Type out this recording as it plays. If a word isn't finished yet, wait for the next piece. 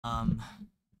Um,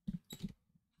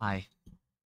 Hi.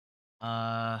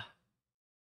 Uh,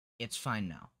 it's fine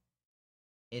now.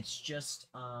 It's just,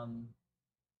 I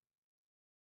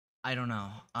don't know.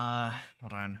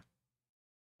 Hold on.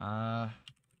 Uh,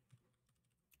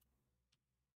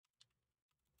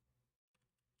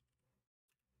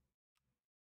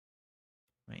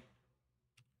 Wait.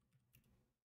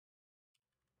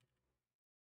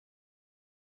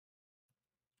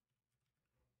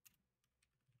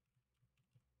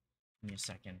 Give me a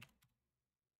second.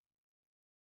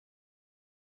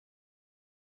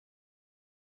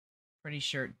 Pretty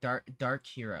sure Dark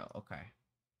Hero. Okay.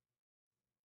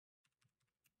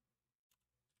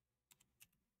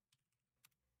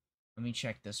 Let me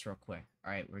check this real quick.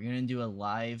 All right, we're gonna do a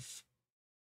live.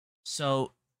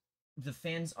 So, the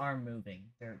fans are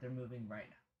moving. They're moving right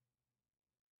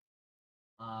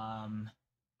now.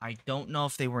 I don't know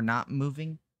if they were not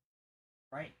moving.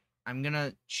 Right. I'm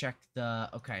gonna check the.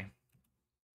 Okay.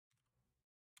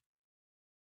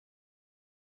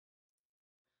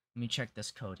 Let me check this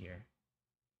code here.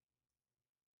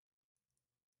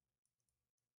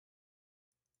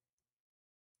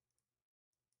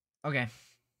 Okay.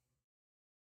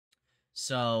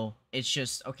 So it's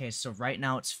just okay. So right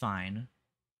now it's fine.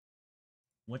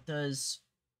 What does?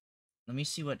 Let me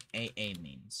see what AA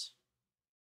means.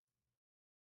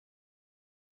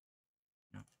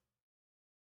 No,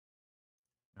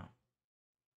 no.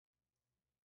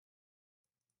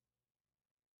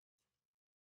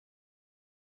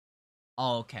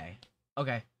 Oh, okay.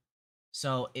 Okay.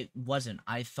 So it wasn't.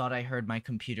 I thought I heard my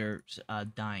computer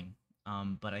dying.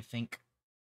 But I think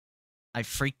I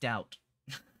freaked out.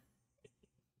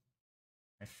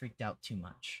 I freaked out too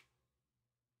much.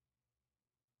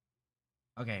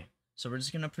 Okay. So we're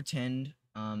just gonna pretend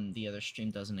the other stream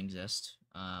doesn't exist.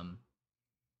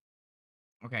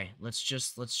 Okay, let's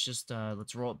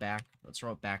roll it back. Let's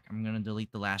roll it back. I'm gonna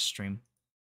delete the last stream.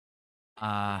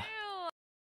 I'm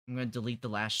gonna delete the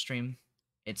last stream.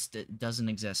 It doesn't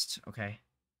exist. Okay,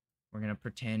 we're gonna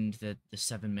pretend that the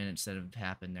 7 minutes that have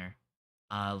happened there.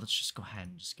 Let's just go ahead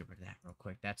and just get rid of that real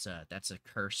quick. That's a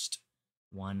cursed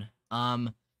one.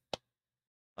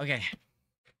 Okay.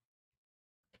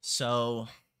 So,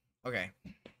 okay.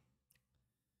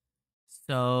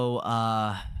 So,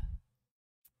 I'm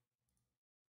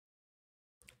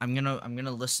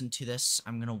gonna listen to this.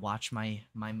 I'm gonna watch my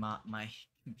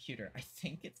computer. I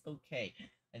think it's okay.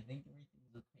 I think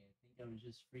everything's okay. I think I was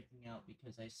just freaking out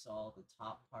because I saw the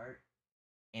top part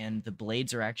and the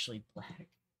blades are actually black.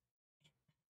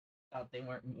 I thought they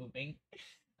weren't moving.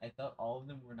 I thought all of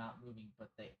them were not moving, but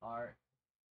they are.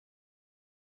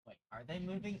 Wait, are they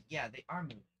moving? Yeah, they are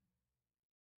moving.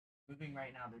 Moving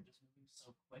right now. They're just moving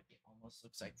so quick. It almost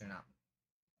looks like they're not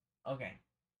moving. Okay.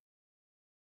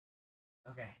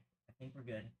 Okay. I think we're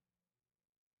good.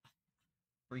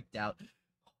 Freaked out.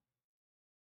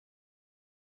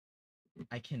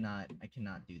 I cannot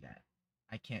do that.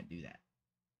 I can't do that.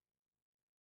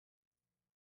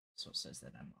 So it says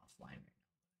that I'm offline right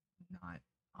now. Not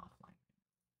offline.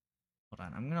 Hold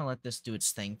on. I'm gonna let this do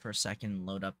its thing for a second.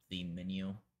 Load up the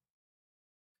menu.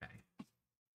 Okay.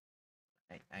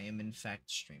 I am in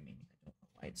fact streaming. I don't know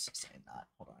why it's saying that.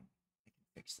 Hold on. I can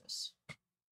fix this.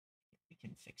 We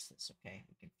can fix this. Okay.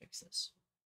 We can fix this.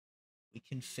 We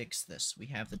can fix this. We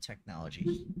have the technology.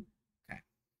 Okay.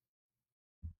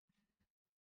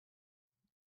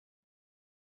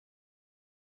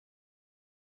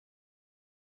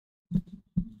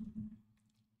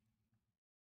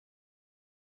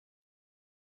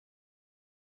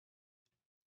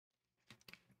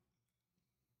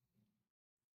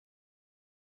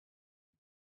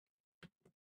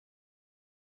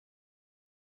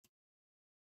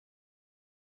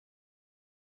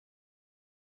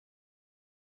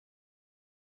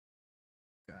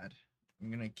 God. I'm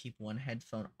gonna keep one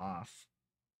headphone off.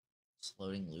 It's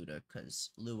loading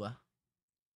Lua.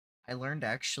 I learned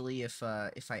actually if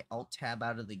I alt tab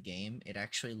out of the game, it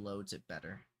actually loads it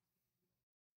better.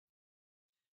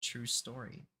 True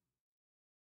story.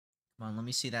 Come on, let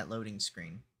me see that loading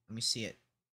screen. Let me see it.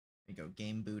 There you go.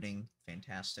 Game booting.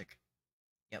 Fantastic.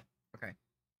 Yep. Okay.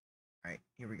 All right.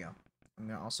 Here we go. I'm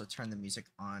gonna also turn the music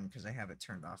on because I have it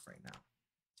turned off right now.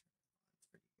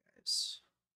 For you guys.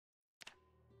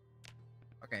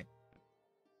 Okay.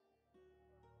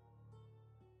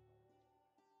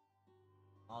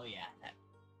 Oh yeah. That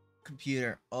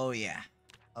computer. Oh yeah.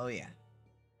 Oh yeah.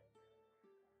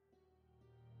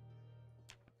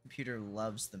 Computer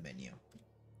loves the menu.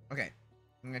 Okay.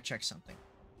 I'm gonna check something.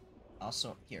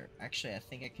 Also, here. Actually, I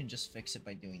think I can just fix it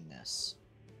by doing this.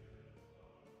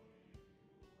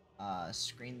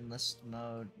 Screen list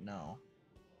mode. No.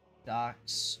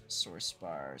 Docs, source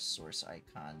bar, source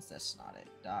icons. That's not it.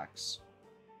 Docs.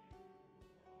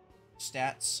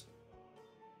 Stats.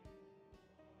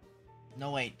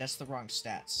 No, wait, that's the wrong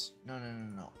stats.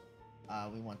 No.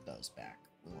 We want those back.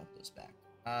 We want those back.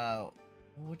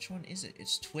 Which one is it?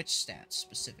 It's Twitch stats,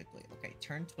 specifically. Okay,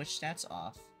 turn Twitch stats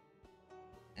off.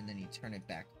 And then you turn it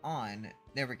back on.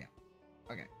 There we go.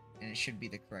 Okay, and it should be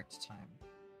the correct time.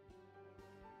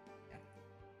 Yeah.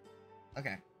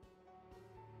 Okay.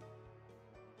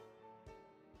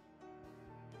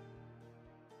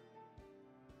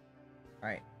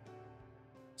 Alright.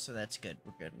 So that's good.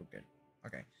 We're good.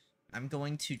 Okay. I'm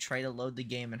going to try to load the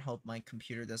game and hope my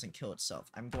computer doesn't kill itself.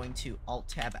 I'm going to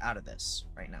Alt-Tab out of this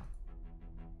right now.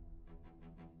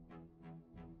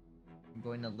 I'm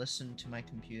going to listen to my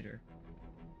computer.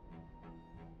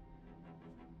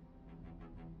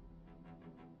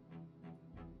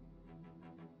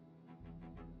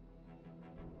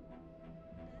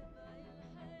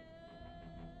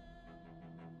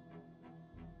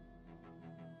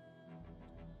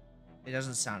 It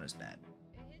doesn't sound as bad.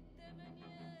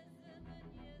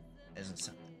 It doesn't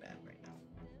sound that bad right now.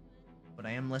 But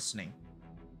I am listening.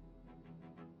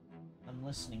 I'm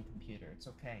listening, computer. It's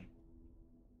okay.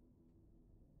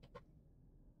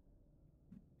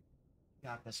 You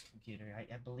got this, computer.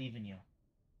 I believe in you.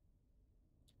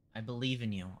 I believe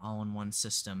in you. All-in-one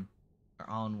system. Or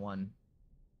all-in-one...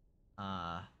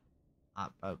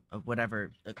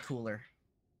 whatever. A cooler.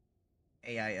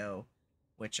 AIO.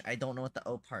 Which I don't know what the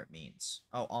O part means.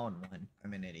 Oh, all-in-one.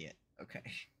 I'm an idiot. Okay.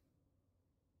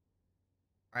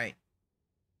 Alright.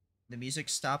 The music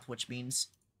stopped, which means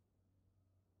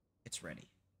it's ready.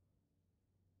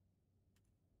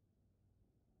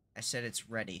 I said it's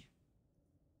ready.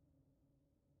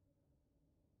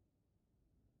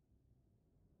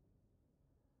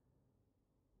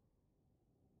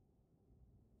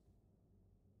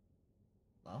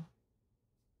 Hello?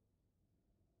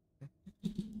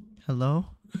 Hello?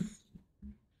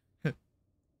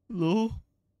 Hello?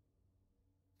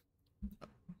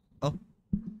 Oh.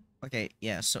 Okay,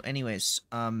 yeah, so anyways,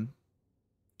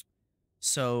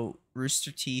 so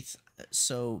Rooster Teeth,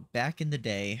 so back in the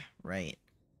day, right,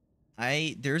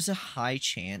 there's a high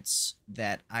chance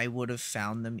that I would have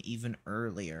found them even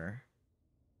earlier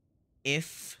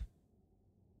if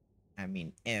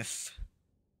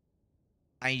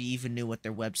I even knew what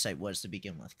their website was to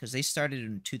begin with, because they started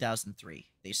in 2003.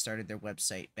 They started their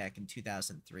website back in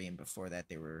 2003, and before that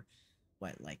they were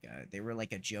they were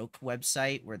like a joke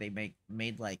website where they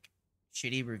made like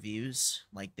shitty reviews,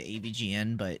 like the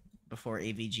AVGN, but before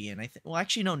AVGN, I think. Well,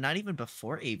 actually, no, not even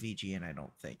before AVGN. I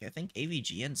don't think. I think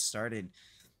AVGN started.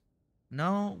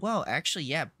 No, well, actually,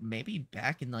 yeah, maybe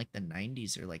back in like the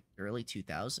 90s or like early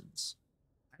 2000s.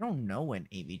 I don't know when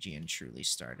AVGN truly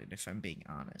started, if I'm being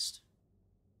honest.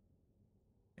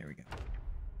 There we go.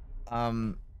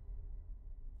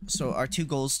 So our two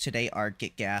goals today are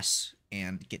get gas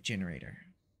and get generator.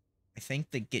 I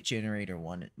think the get generator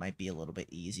one, it might be a little bit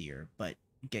easier, but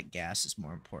get gas is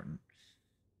more important.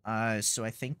 So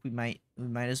I think we might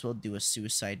as well do a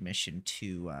suicide mission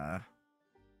to I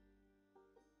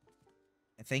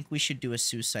think we should do a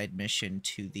suicide mission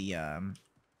to the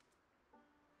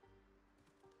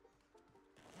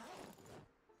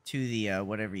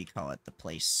whatever you call it, the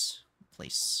place.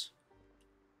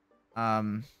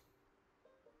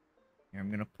 Here, I'm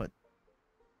gonna put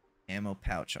ammo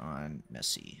pouch on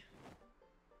messy.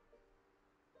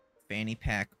 Fanny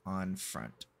pack on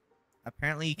front.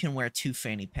 Apparently you can wear 2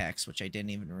 fanny packs, which I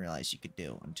didn't even realize you could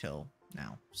do until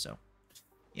now. So,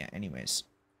 yeah, anyways.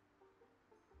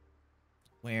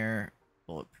 Wear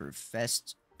bulletproof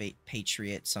vest,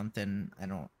 Patriot something. I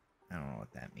don't know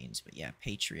what that means, but yeah,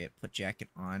 Patriot. Put jacket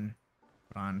on.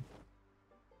 Put on.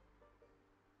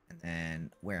 And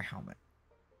then wear helmet.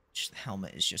 The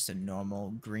helmet is just a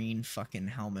normal green fucking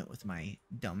helmet with my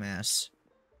dumbass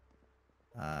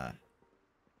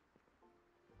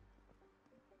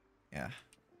yeah.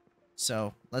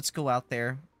 So, let's go out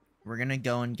there. We're gonna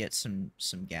go and get some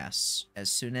gas. As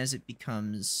soon as it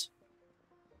becomes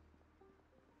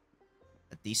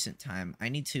a decent time, I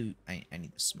need to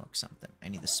smoke something. I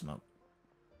need to smoke.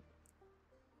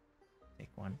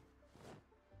 Take one.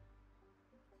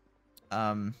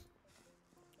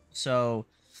 So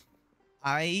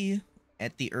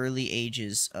at the early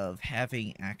ages of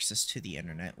having access to the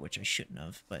internet, which I shouldn't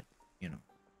have, but, you know,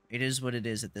 it is what it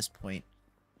is at this point.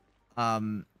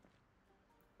 Oh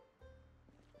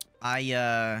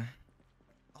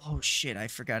shit, I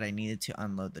forgot I needed to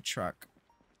unload the truck.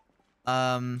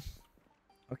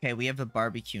 Okay, we have a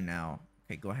barbecue now.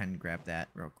 Okay, go ahead and grab that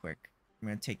real quick. I'm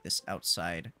gonna take this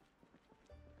outside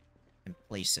and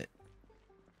place it.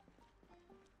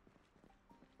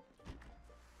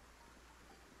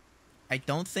 I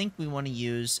don't think we want to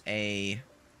use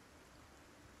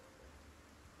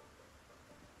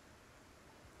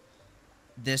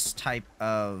this type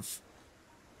of...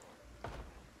 What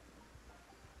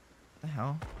the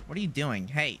hell? What are you doing?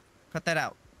 Hey, cut that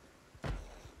out.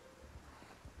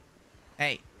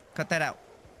 Hey, cut that out.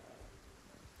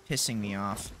 Pissing me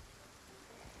off.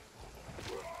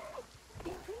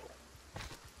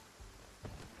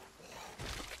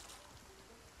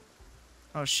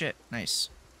 Oh shit, nice.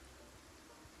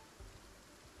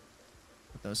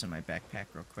 Put those in my backpack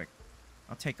real quick.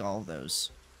 I'll take all of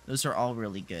those. Those are all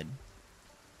really good.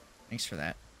 Thanks for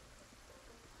that.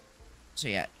 So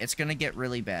yeah, it's gonna get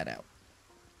really bad out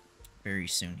very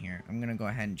soon here. I'm gonna go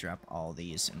ahead and drop all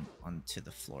these onto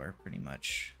the floor, pretty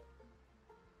much.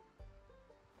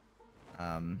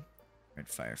 Red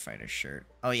firefighter shirt.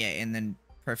 Oh yeah, and then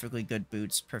perfectly good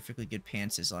boots, perfectly good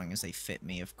pants, as long as they fit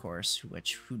me, of course,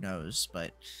 which, who knows,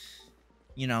 but,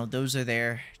 you know, those are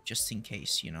there just in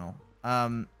case, you know.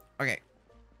 Okay.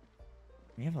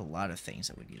 We have a lot of things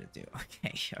that we need to do.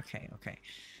 Okay.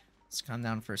 Let's calm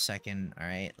down for a second.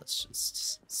 Alright,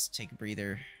 let's take a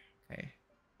breather. Okay.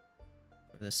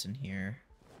 Put this in here.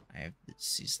 I have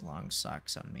these long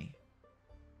socks on me.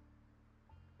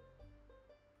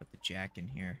 Put the jack in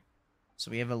here. So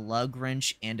we have a lug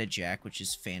wrench and a jack, which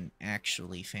is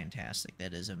actually fantastic.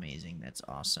 That is amazing. That's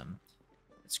awesome.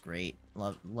 That's great.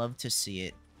 Love to see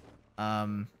it.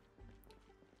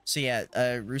 So yeah,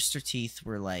 Rooster Teeth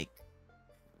were like...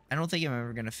 I don't think I'm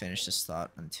ever gonna finish this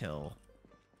thought until...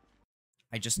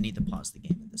 I just need to pause the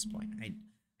game at this point.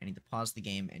 I need to pause the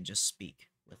game and just speak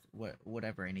with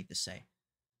whatever I need to say.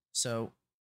 So,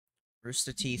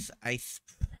 Rooster Teeth,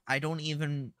 I don't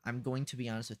even... I'm going to be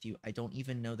honest with you, I don't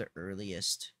even know the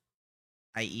earliest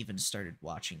I even started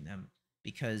watching them.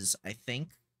 Because I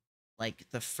think, like,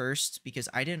 the first... Because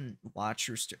I didn't watch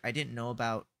Rooster... I didn't know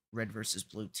about Red vs.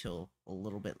 Blue till a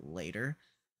little bit later.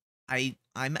 I'm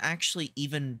actually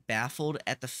even baffled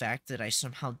at the fact that I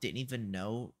somehow didn't even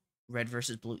know Red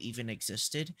vs. Blue even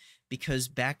existed, because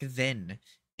back then,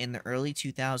 in the early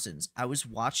 2000s, I was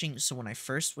watching... So when I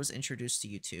first was introduced to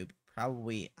YouTube,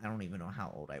 probably... I don't even know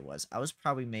how old I was. I was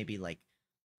probably maybe, like...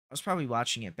 I was probably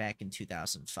watching it back in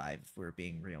 2005, if we're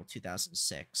being real,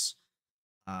 2006.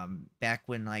 Back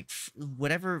when, like,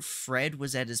 whatever Fred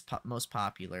was at his most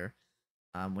popular...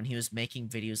 when he was making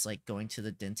videos like going to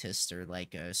the dentist or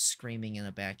like screaming in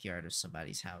the backyard of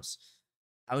somebody's house.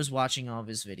 I was watching all of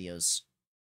his videos.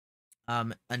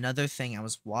 Another thing I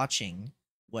was watching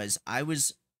was I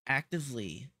was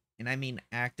actively, and I mean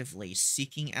actively,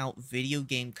 seeking out video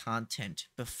game content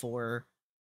before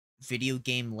video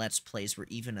game Let's Plays were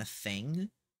even a thing,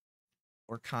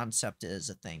 or concept is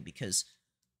a thing, because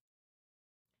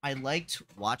I liked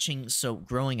watching... So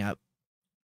growing up,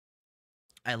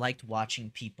 I liked watching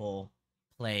people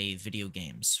play video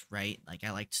games, right? Like,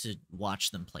 I liked to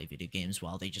watch them play video games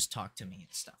while they just talked to me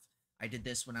and stuff. I did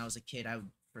this when I was a kid.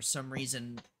 For some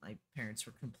reason, my parents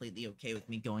were completely okay with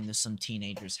me going to some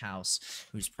teenager's house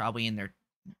who's probably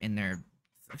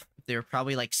they were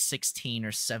probably like 16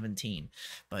 or 17,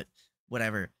 but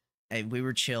whatever. We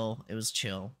were chill. It was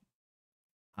chill.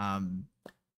 And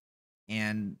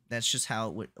that's just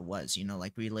how it was, you know,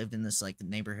 like, we lived in this, like,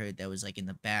 neighborhood that was, like, in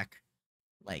the back.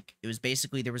 Like, it was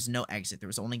basically, there was no exit. There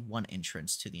was only one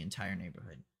entrance to the entire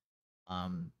neighborhood.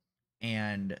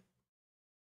 And,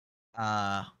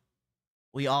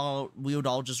 we would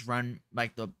all just run,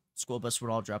 like, the school bus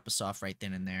would all drop us off right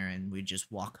then and there, and we'd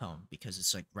just walk home, because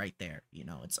it's, like, right there, you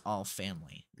know, it's all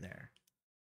family there.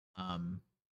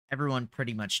 Everyone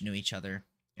pretty much knew each other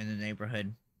in the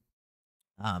neighborhood.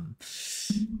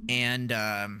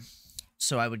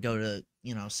 So I would go to,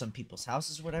 you know, some people's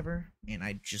houses or whatever, and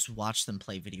I'd just watch them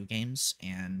play video games.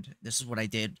 And this is what I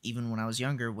did even when I was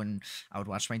younger, when I would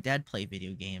watch my dad play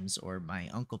video games or my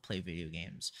uncle play video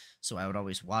games. So I would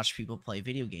always watch people play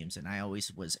video games, and I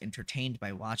always was entertained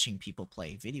by watching people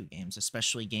play video games,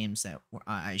 especially games that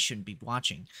I shouldn't be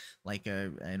watching, like,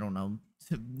 I don't know,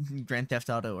 Grand Theft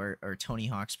Auto or Tony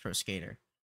Hawk's Pro Skater.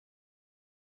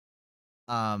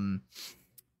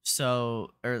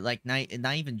 So, or like, not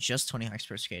even just Tony Hawk's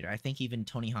Pro Skater. I think even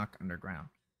Tony Hawk Underground.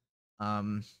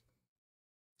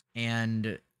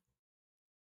 And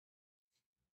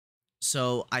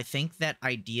so I think that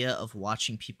idea of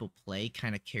watching people play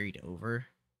kind of carried over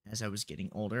as I was getting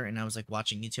older, and I was like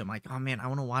watching YouTube. I'm like, oh man, I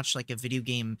want to watch like a video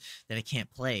game that I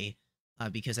can't play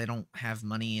because I don't have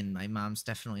money, and my mom's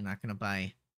definitely not gonna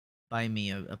buy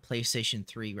me a PlayStation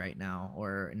 3 right now,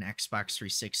 or an Xbox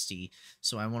 360.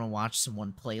 So I want to watch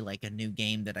someone play like a new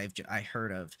game that I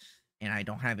heard of, and I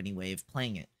don't have any way of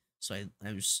playing it. So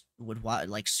would watch,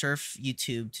 like, surf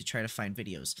YouTube to try to find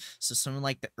videos. So some of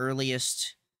like the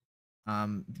earliest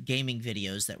gaming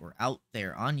videos that were out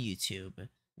there on YouTube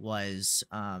was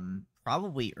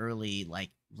probably early like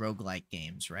roguelike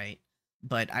games, right?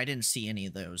 But I didn't see any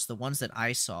of those. The ones that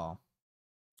I saw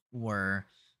were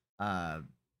uh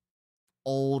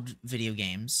old video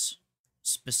games,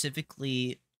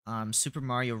 specifically Super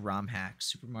Mario ROM hacks,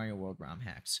 Super Mario World ROM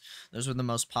hacks. Those were the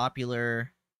most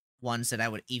popular ones that I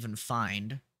would even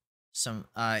find. Some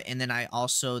and then I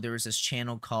also there was this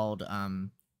channel called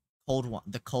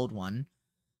Cold One,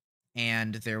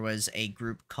 and there was a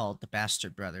group called the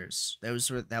Bastard Brothers. That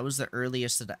was the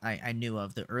earliest that I knew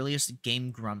of, the earliest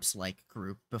Game Grumps like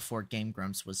group before Game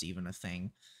Grumps was even a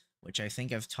thing, which I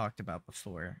think I've talked about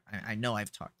before. I know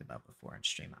I've talked about before on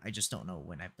stream. I just don't know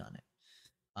when I've done it.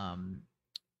 Um,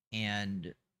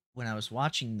 and when I was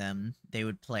watching them, they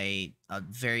would play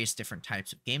various different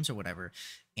types of games or whatever,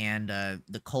 and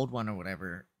the Cold One or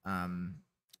whatever.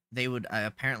 They would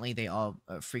apparently they all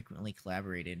frequently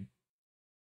collaborated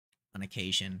on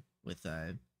occasion with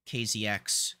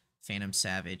KZX, Phantom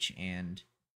Savage, and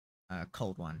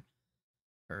Cold One,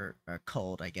 or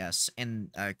Cold, I guess. And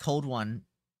Cold One,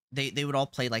 they would all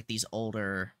play like these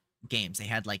older games. They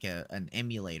had like an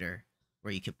emulator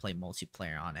where you could play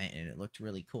multiplayer on it, and it looked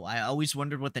really cool. I always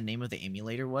wondered what the name of the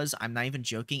emulator was. I'm not even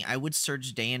joking. I would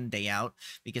search day in, day out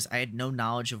because I had no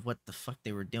knowledge of what the fuck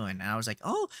they were doing. And I was like,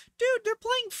 oh, dude, they're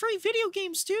playing free video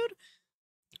games, dude.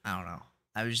 I don't know.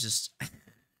 I was just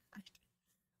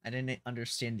I didn't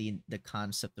understand the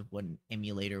concept of what an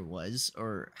emulator was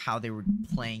or how they were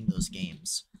playing those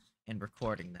games and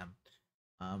recording them.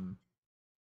 Um,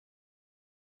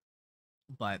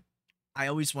 but I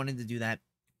always wanted to do that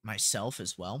myself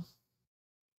as well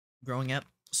growing up.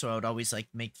 So I would always like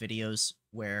make videos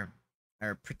where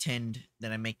or pretend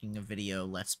that I'm making a video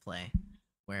let's play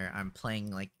where I'm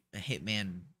playing like a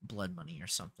Hitman Blood Money or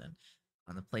something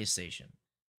on the PlayStation.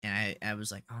 And I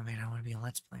was like, oh man, I want to be a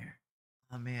let's player.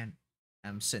 Oh man.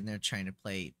 I'm sitting there trying to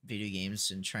play video games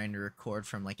and trying to record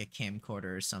from like a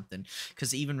camcorder or something.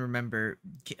 Because even remember,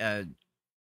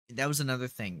 that was another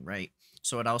thing, right?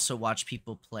 So I'd also watch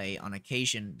people play on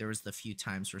occasion. There was the few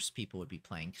times where people would be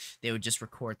playing. They would just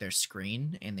record their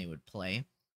screen and they would play.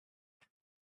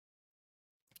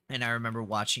 And I remember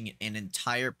watching an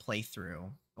entire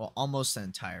playthrough, well, almost an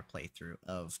entire playthrough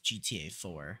of GTA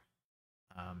 4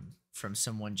 from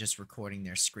someone just recording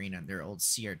their screen on their old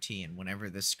CRT. And whenever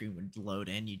the screen would load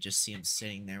in, you just see him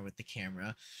sitting there with the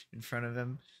camera in front of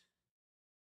him.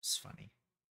 It's funny.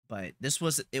 But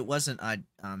it wasn't a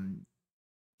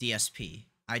DSP.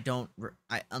 I don't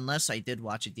unless I did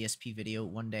watch a DSP video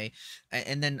one day.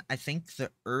 And then I think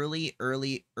the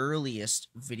earliest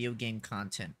video game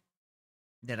content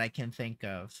that I can think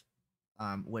of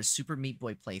was Super Meat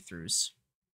Boy playthroughs.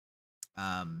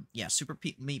 Yeah, Super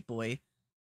Meat Boy,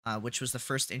 which was the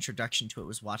first introduction to it,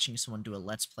 was watching someone do a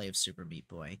let's play of Super Meat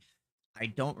Boy. I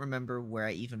don't remember where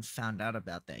I even found out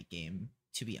about that game,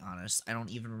 to be honest. I don't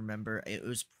even remember. It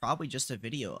was probably just a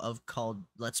video of called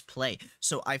Let's Play.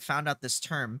 So I found out this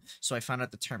term. So I found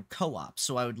out the term co-op.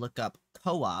 So I would look up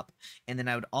co-op, and then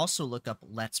I would also look up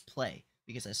Let's Play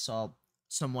because I saw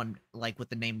someone like with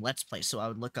the name Let's Play. So I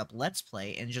would look up Let's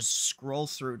Play and just scroll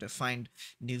through to find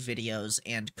new videos,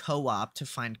 and co-op to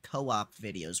find co-op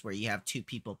videos where you have two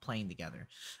people playing together.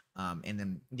 And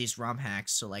then these ROM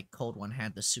hacks, so like Cold One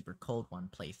had the Super Cold One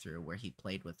playthrough where he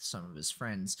played with some of his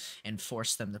friends and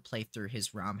forced them to play through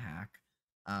his ROM hack.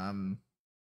 Um,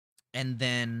 and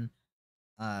then,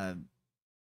 uh,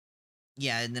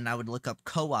 yeah, and then I would look up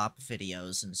co-op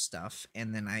videos and stuff,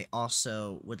 and then I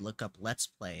also would look up Let's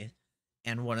Play,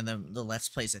 and one of them, the Let's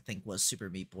Plays I think was Super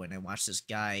Meat Boy, and I watched this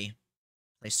guy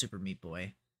play Super Meat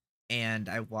Boy, and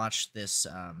I watched this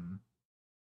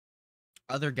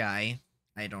other guy,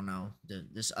 I don't know,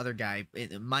 this other guy,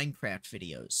 Minecraft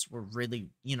videos were really,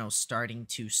 starting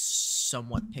to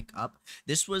somewhat pick up.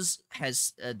 This was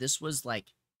like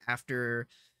after,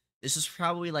 this was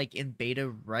probably like in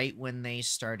beta right when they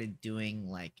started doing,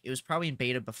 like, it was probably in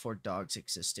beta before dogs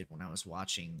existed when I was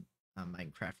watching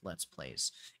Minecraft Let's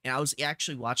Plays. And I was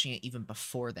actually watching it even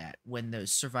before that, when the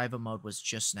survival mode was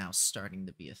just now starting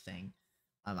to be a thing.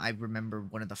 I remember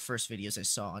one of the first videos I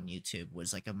saw on YouTube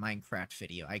was like a Minecraft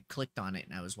video. I clicked on it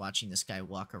and I was watching this guy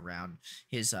walk around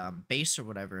his base or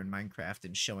whatever in Minecraft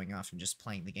and showing off and just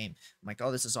playing the game. I'm like,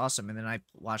 oh, this is awesome. And then I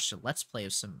watched a Let's Play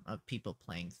of some people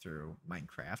playing through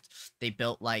Minecraft. They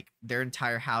built like their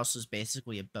entire house was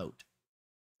basically a boat,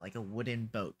 like a wooden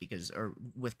boat, or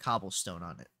with cobblestone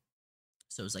on it.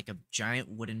 So it was like a giant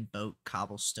wooden boat,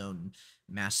 cobblestone,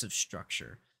 massive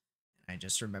structure. I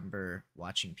just remember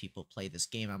watching people play this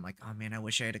game. I'm like, oh man, I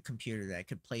wish I had a computer that I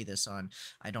could play this on.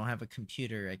 I don't have a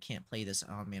computer. I can't play this.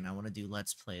 Oh man, I want to do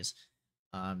Let's Plays.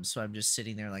 So I'm just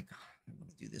sitting there like, "Oh, I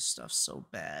want to do this stuff so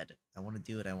bad. I want to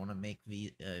do it. I want to make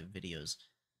videos.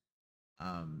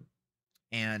 Um,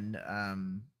 and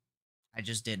I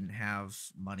just didn't have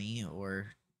money,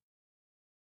 or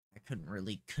I couldn't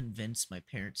really convince my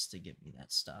parents to give me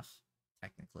that stuff,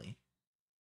 technically.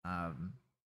 Um,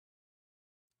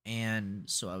 and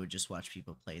so I would just watch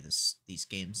people play these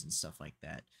games and stuff like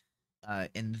that.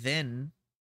 And then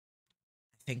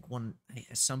I think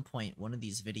at some point one of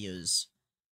these videos,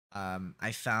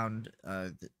 I found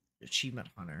the achievement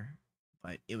hunter,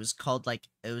 but it was called like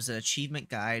it was an achievement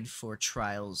guide for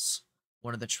trials,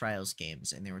 one of the trials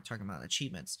games, and they were talking about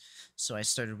achievements. So I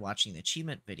started watching the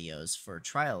achievement videos for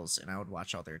trials, and I would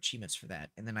watch all their achievements for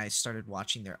that. And then I started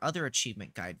watching their other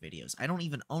achievement guide videos. I don't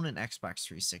even own an Xbox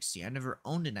 360. I never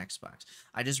owned an Xbox.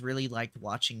 I just really liked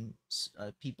watching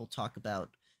people talk about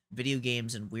video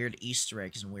games and weird Easter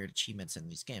eggs and weird achievements in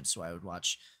these games. So I would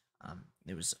watch.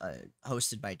 It was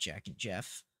hosted by Jack and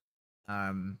Jeff,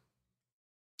 um,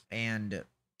 and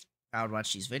I would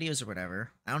watch these videos or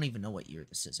whatever. I don't even know what year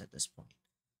this is at this point.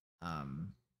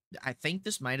 Um, I think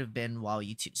this might have been while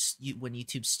when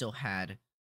YouTube still had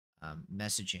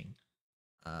messaging,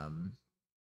 um,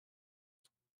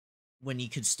 when you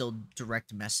could still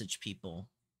direct message people,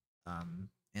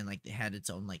 and like it had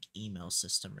its own like email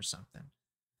system or something.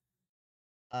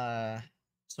 Uh,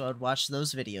 so I'd watch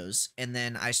those videos, and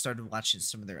then I started watching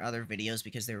some of their other videos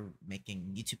because they were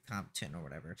making YouTube content or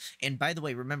whatever. And by the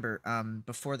way, remember,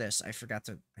 before this, I forgot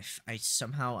to, I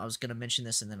somehow I was gonna mention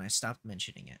this, and then I stopped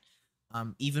mentioning it.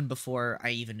 Even before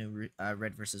I even knew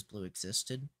Red versus Blue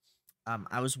existed,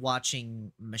 I was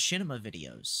watching machinima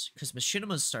videos because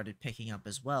machinimas started picking up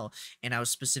as well, and I was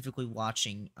specifically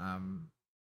watching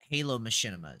Halo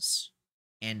machinimas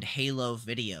and Halo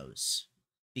videos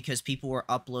because people were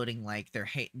uploading like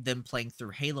them playing through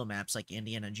Halo maps like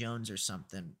Indiana Jones or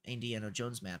something, Indiana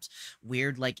Jones maps,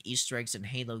 weird like Easter eggs in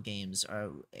Halo games,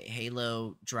 or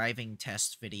Halo driving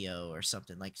test video or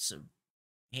something like so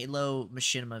Halo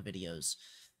machinima videos.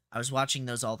 I was watching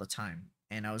those all the time,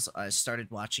 and I started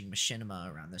watching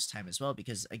machinima around this time as well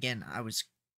because again I was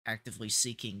actively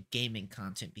seeking gaming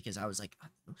content because I was like,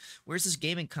 where's this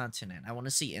gaming content at? I want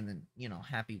to see. And then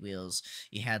Happy Wheels.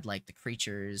 You had like the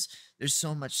creatures. There's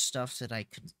so much stuff that I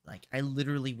could like. I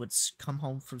literally would come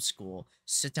home from school,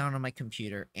 sit down on my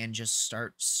computer, and just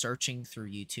start searching through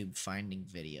YouTube, finding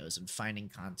videos and finding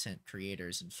content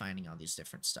creators and finding all these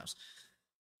different stuffs.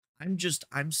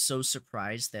 I'm so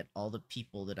surprised that all the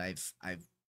people that I've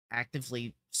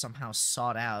actively somehow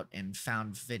sought out and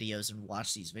found videos and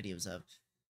watched these videos of.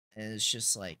 And it's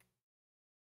just like,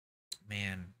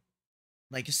 man,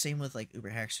 like same with like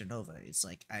Uber Haxter Nova. It's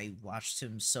like I watched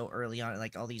him so early on,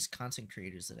 like all these content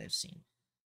creators that I've seen,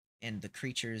 and the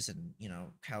creatures, and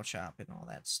Cow Chop and all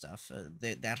that stuff.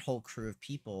 That whole crew of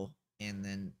people, and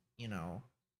then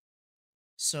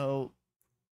so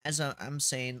I'm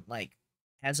saying, like,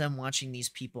 as I'm watching these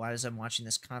people, as I'm watching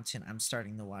this content, I'm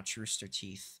starting to watch Rooster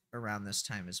Teeth around this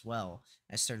time as well.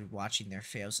 I started watching their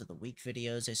fails of the week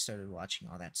videos. I started watching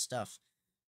all that stuff,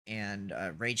 and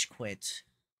Rage Quit.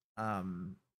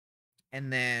 Um,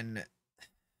 and then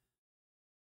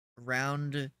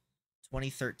around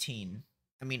 2013,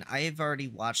 I mean, I have already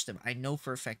watched them. I know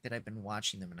for a fact that I've been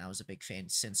watching them, and I was a big fan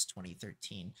since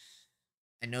 2013.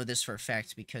 I know this for a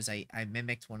fact because I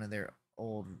mimicked one of their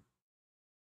old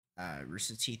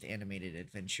Rooster Teeth animated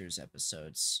adventures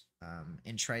episodes,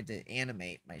 and tried to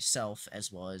animate myself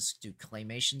as well as do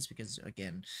claymations because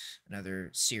again, another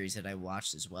series that I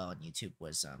watched as well on YouTube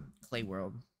was Clay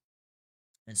World,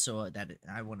 and so that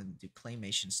I wanted to do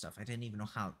claymation stuff. I didn't even know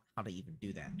how to even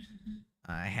do that.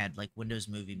 I had like Windows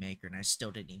Movie Maker, and I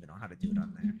still didn't even know how to do it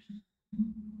on there.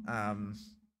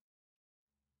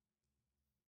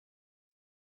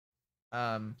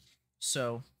 Um,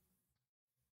 so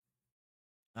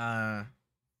uh,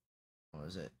 what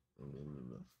was it?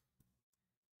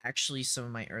 Actually, some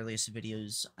of my earliest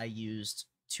videos I used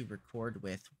to record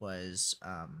with was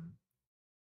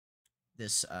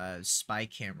this spy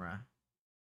camera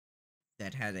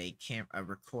that had a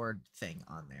record thing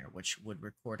on there, which would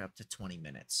record up to 20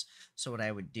 minutes. So what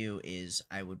I would do is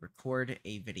I would record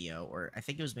a video, or I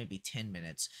think it was maybe 10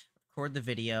 minutes, record the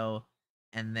video,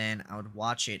 and then I would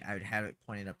watch it. I would have it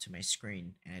pointed up to my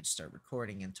screen, and I'd start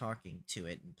recording and talking to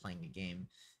it and playing a game.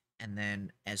 And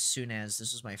then as soon as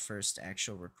this was my first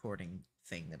actual recording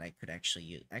thing that I could actually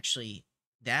use, actually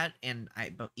that, and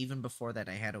but even before that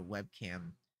I had a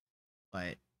webcam,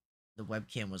 but the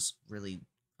webcam was really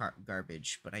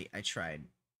garbage, but I tried.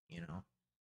 you know.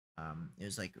 It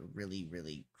was like really,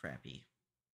 really crappy.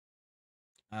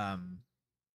 Um,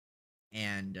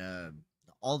 and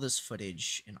all this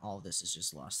footage and all this is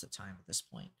just lost to time at this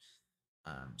point.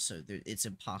 So it's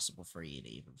impossible for you to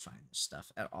even find this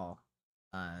stuff at all.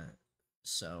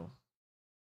 So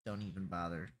don't even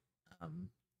bother. Um,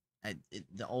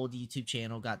 the old YouTube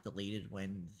channel got deleted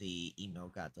when the email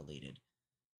got deleted,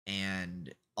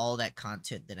 and all that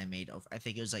content that I made over, I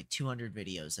think it was like 200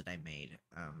 videos that I made.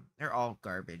 They're all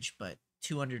garbage, but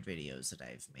 200 videos that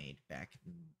I've made back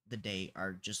in the day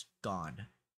are just gone,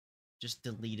 just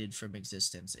deleted from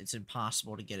existence. It's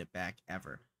impossible to get it back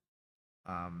ever.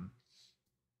 Um,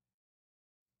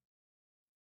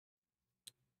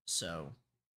 so,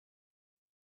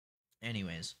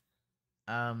 anyways,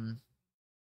 um,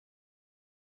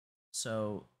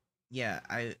 so yeah,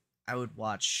 I would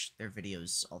watch their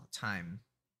videos all the time,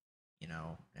 you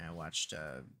know, and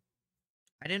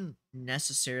I didn't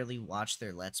necessarily watch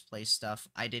their Let's Play stuff.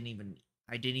 I didn't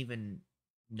even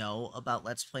know about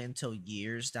Let's Play until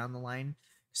years down the line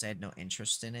because I had no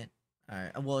interest in it.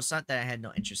 Well, it's not that I had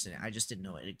no interest in it. I just didn't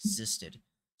know it existed.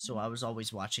 So I was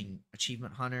always watching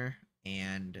Achievement Hunter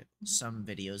and some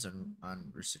videos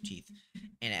on Rooster Teeth.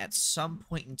 And at some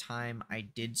point in time, I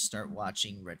did start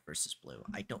watching Red versus Blue.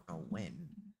 I don't know when,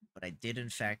 but I did in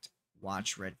fact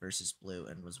watch Red versus Blue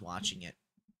and was watching it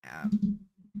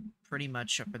pretty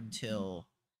much up until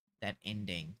that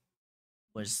ending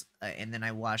was, and then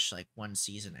I watched like one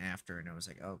season after, and I was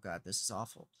like, oh god, this is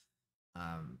awful.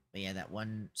 But yeah, that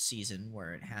one season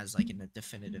where it has like a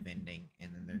definitive ending,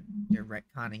 and then they're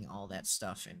retconning all that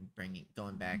stuff and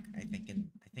going back. I think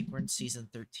we're in season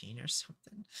 13 or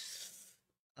something.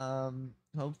 I'm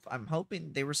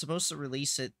hoping they were supposed to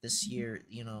release it this year,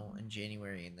 you know, in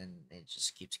January, and then it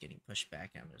just keeps getting pushed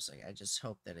back. I'm just like, I just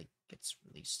hope that it gets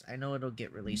released. I know it'll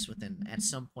get released at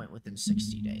some point within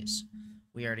 60 days.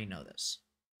 We already know this.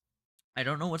 I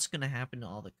don't know what's gonna happen to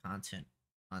all the content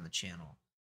on the channel,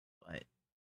 but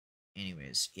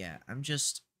anyways, yeah, I'm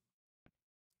just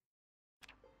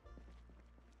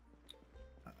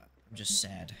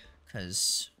sad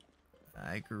because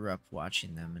I grew up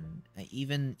watching them, and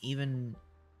even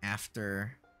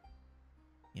after,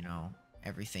 you know,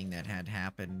 everything that had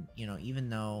happened, you know, even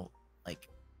though, like,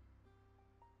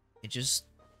 it just,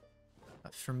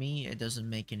 for me, it doesn't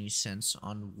make any sense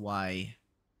on why,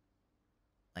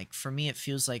 like, for me, it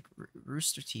feels like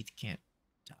Rooster Teeth can't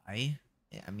die.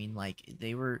 I mean, like,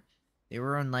 they were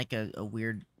on, like, a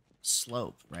weird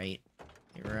slope, right?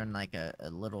 They were on, like, a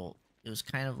little, it was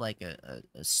kind of like a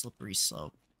slippery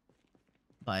slope,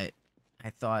 but I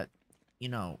thought, you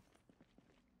know,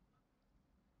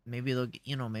 maybe they'll,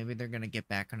 you know, maybe they're gonna get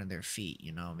back onto their feet,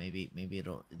 you know, maybe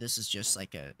it'll, this is just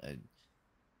like a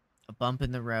bump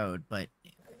in the road, but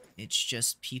it's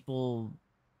just people,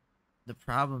 the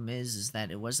problem is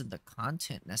that it wasn't the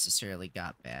content necessarily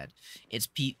got bad, it's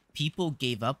people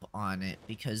gave up on it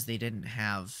because they didn't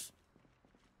have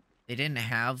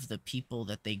the people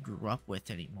that they grew up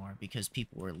with anymore, because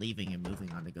people were leaving and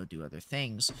moving on to go do other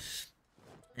things,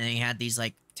 and they had these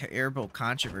like terrible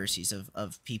controversies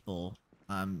of people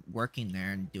working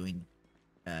there and doing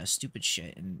stupid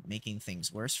shit and making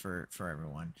things worse for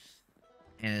everyone.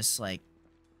 And it's like,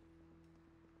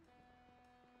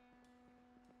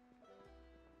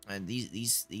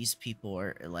 these people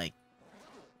are like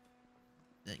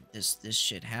this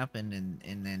shit happened,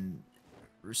 and then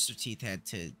Rooster Teeth had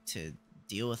to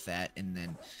deal with that, and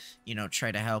then, you know,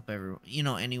 try to help everyone, you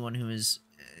know, anyone who is,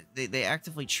 they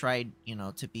actively tried, you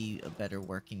know, to be a better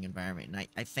working environment, and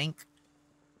I think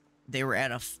they were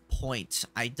at a point,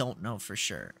 I don't know for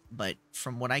sure, but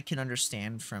from what I can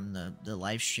understand from the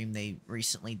live stream they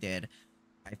recently did,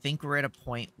 I think we're at a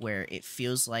point where it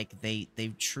feels like they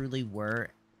truly were,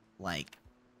 like,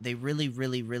 they really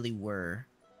were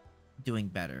doing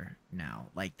better now.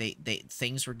 Like, they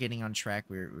things were getting on track.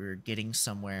 We were getting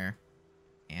somewhere,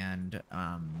 and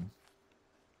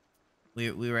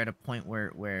we were at a point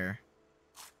where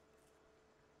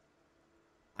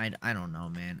I don't know,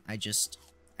 man. I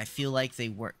feel like they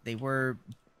were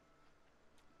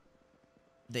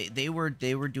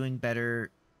doing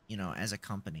better, you know, as a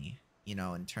company, you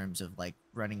know, in terms of like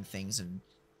running things and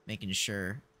making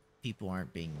sure people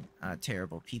aren't being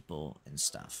terrible people and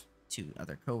stuff to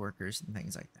other coworkers and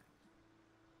things like that.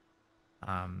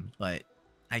 But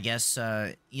I guess,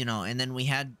 you know, and then we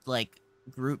had like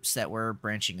groups that were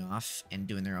branching off and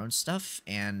doing their own stuff,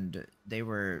 and they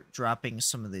were dropping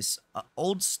some of this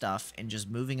old stuff and just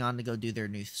moving on to go do their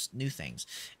new things.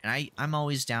 And I'm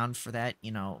always down for that,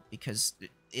 you know, because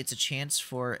it's a chance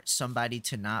for somebody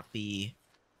to not be,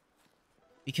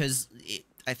 because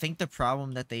I think the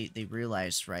problem that they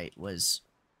realized, right, was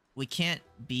we can't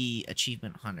be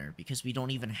achievement hunter because we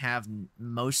don't even have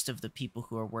most of the people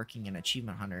who are working in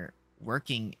achievement hunter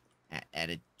working at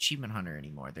achievement hunter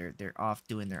anymore. They're off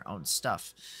doing their own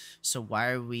stuff. So why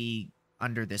are we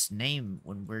under this name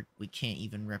when we can't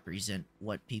even represent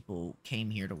what people came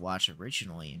here to watch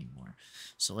originally anymore?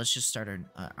 So let's just start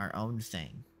our own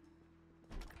thing.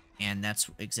 And that's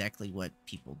exactly what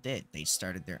people did. They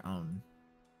started their own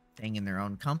thing in their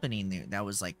own company, and that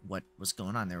was like what was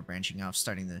going on. They were branching off,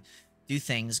 starting to do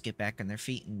things, get back on their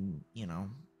feet, and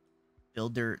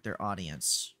build their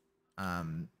audience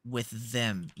with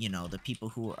them. The people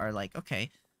who are like, okay,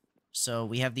 so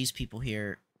we have these people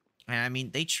here, and I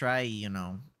mean, they try.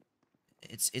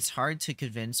 It's hard to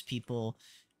convince people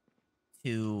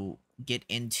to get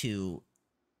into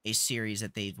a series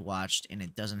that they've watched and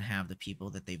it doesn't have the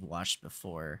people that they've watched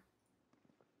before,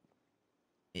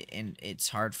 and it's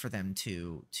hard for them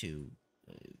to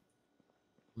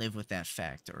live with that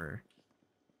fact or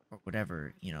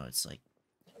whatever. It's like,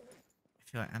 I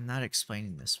feel like I'm not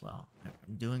explaining this well.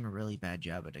 I'm doing a really bad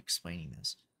job at explaining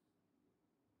this,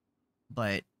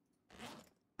 but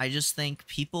I just think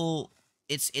people,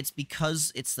 it's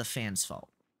because it's the fans' fault.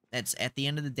 That's at the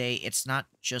end of the day, it's not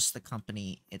just the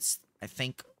company. It's, I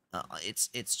think,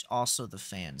 it's also the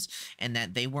fans, and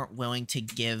that they weren't willing to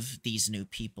give these new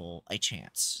people a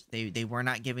chance. They were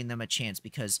not giving them a chance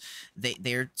because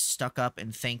they're stuck up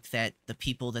and think that the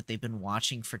people that they've been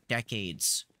watching for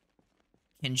decades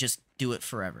can just do it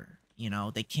forever.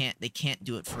 They can't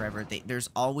do it forever. There's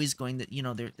always going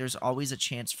to, there's always a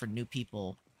chance for new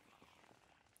people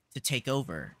to take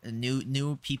over.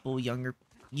 New people,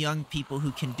 young people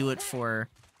who can do it for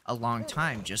a long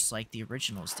time, just like the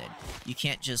originals did. You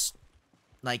can't just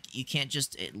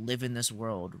live in this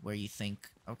world where you think,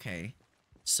 okay,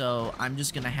 so I'm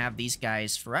just gonna have these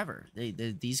guys forever.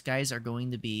 These guys are going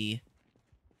to be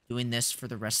doing this for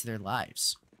the rest of their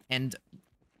lives. And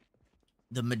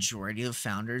the majority of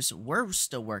founders were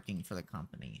still working for the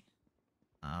company.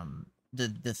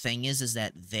 The thing is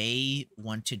that they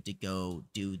wanted to go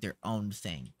do their own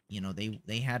thing.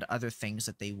 They had other things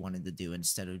that they wanted to do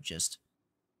instead of just,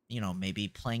 maybe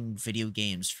playing video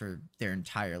games for their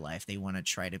entire life. They want to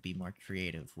try to be more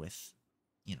creative with,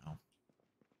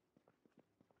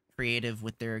 creative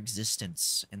with their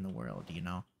existence in the world.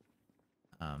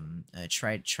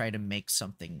 Try to make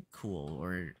something cool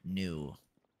or new.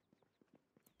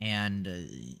 And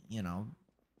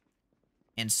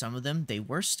and some of them, they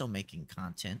were still making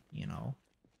content. You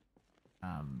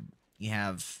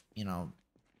have,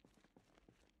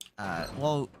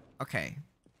 well, okay,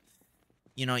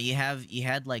 you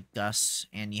had like Gus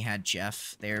and you had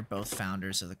Jeff. They're both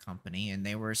founders of the company, and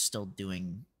they were still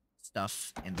doing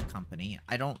stuff in the company.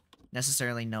 I don't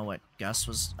necessarily know what Gus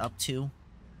was up to.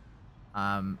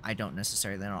 I don't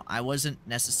necessarily know. I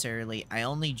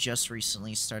only just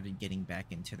recently started getting back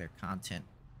into their content.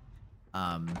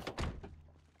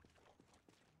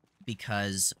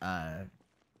 Because I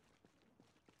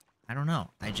don't know.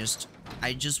 I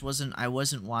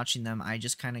wasn't watching them. I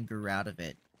just kind of grew out of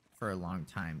it for a long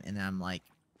time, and I'm like,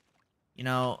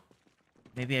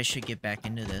 maybe I should get back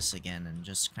into this again and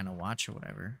just kind of watch or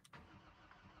whatever.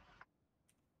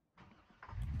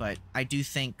 But I do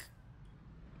think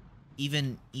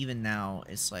even now,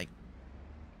 it's like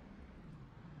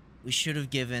we should have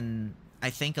given,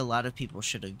 I think a lot of people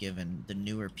should have given the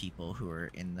newer people who are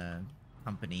in the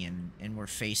company and were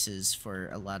faces for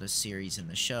a lot of series in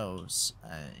the shows,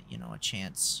 a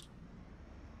chance.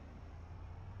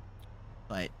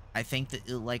 But I think that,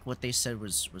 like what they said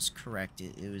was correct.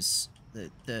 It was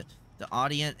the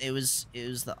audience. It was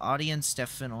the audience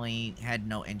definitely had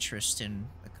no interest in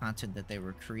the content that they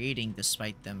were creating,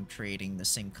 despite them creating the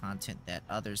same content that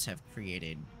others have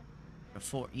created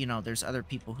before. There's other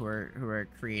people who are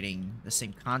creating the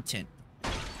same content.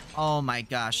 Oh my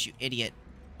gosh, you idiot.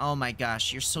 Oh my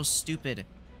gosh, you're so stupid.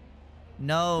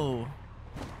 No.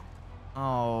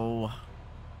 Oh.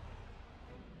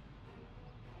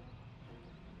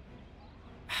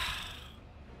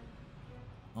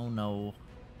 Oh no.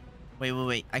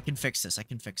 Wait. I can fix this.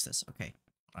 Okay.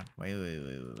 Hold on.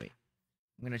 Wait.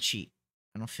 I'm gonna cheat.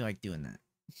 I don't feel like doing that.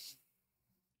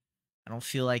 I don't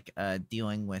feel like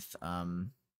dealing with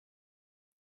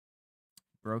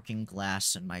broken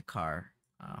glass in my car.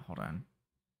 Hold on.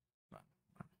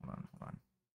 Hold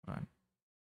on.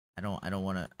 I don't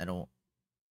wanna,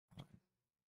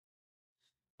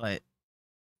 but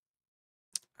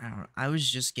I don't know. I was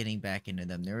just getting back into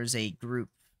them. There was a group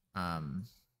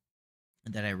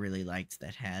that I really liked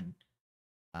that had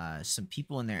some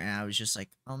people in there, and I was just like,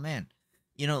 oh man,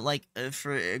 like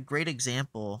for a great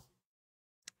example,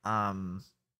 um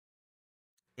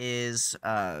is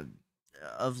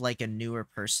of like a newer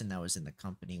person that was in the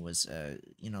company was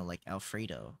like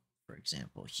Alfredo, for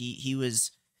example. He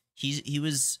was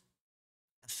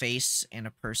a face and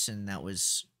a person that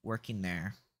was working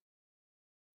there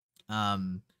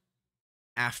um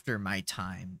after my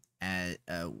time at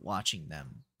watching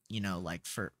them, like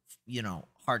for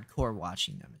hardcore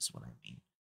watching them is what I mean.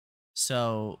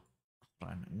 So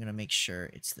hold on, I'm gonna make sure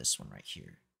it's this one right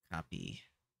here. Copy,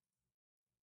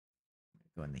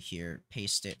 go into here,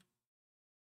 paste it.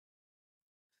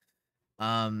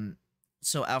 Um,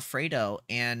 so Alfredo,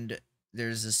 and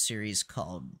there's a series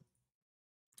called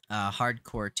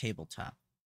Hardcore Tabletop.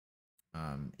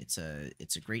 It's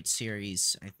a great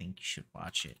series. I think you should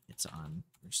watch it. It's on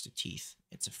Rooster Teeth.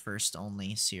 It's a first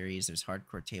only series. There's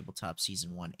Hardcore Tabletop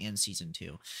season 1 and season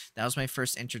 2. That was my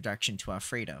first introduction to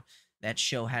Alfredo. That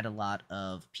show had a lot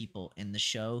of people in the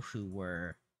show who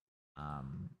were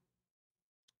um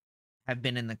have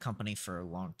been in the company for a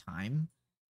long time.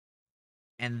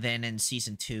 And then in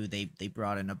season 2 they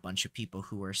brought in a bunch of people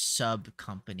who were sub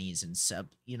companies and sub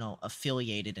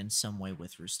affiliated in some way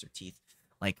with Rooster Teeth,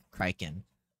 like Kraken.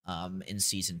 In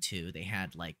season 2 they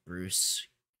had like Bruce,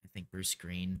 I think Bruce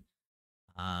Green,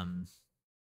 um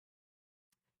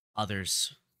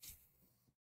others.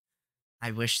 I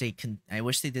wish they did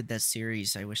that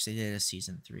series. I wish they did a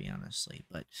season 3, honestly.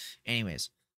 But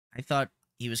anyways, I thought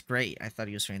he was great. I thought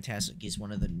he was fantastic. He was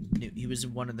one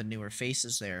of the newer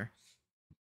faces there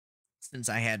since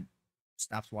I had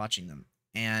stopped watching them.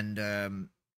 And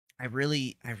I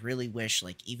really wish,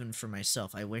 like, even for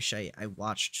myself, I wish I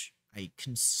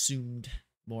consumed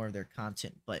more of their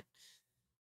content. But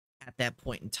at that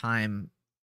point in time,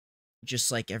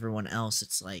 just like everyone else,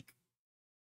 it's like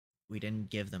we didn't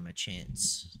give them a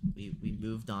chance. We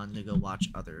moved on to go watch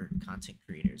other content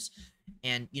creators.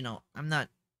 And I'm not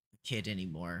a kid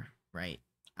anymore, right?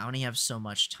 I only have so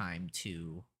much time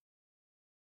to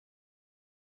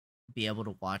be able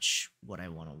to watch what I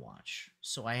want to watch.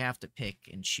 So I have to pick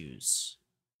and choose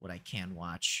what I can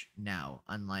watch now,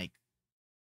 unlike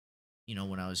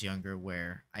when I was younger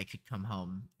where I could come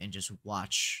home and just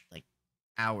watch like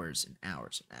hours and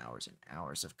hours and hours and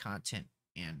hours of content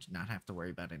and not have to worry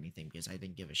about anything because I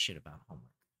didn't give a shit about homework.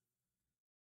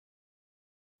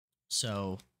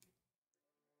 So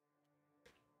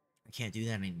I can't do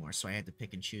that anymore. So I had to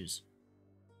pick and choose.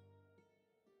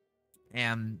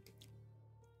 And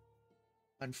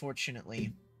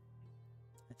unfortunately,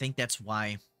 I think that's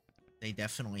why they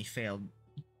definitely failed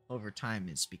over time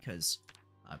is because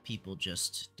people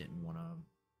just didn't want to.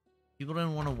 People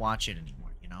didn't want to watch it anymore.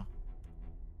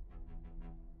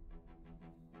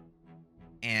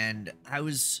 And I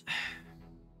was.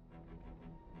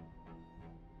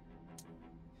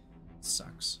 It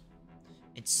sucks.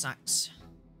 It sucks.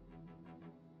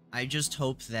 I just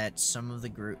hope that some of the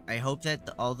group. I hope that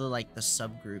all the like the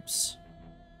subgroups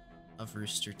of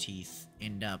Rooster Teeth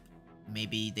end up.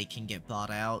 Maybe they can get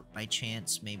bought out by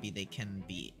chance. Maybe they can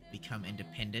become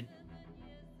independent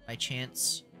by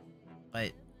chance.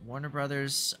 But Warner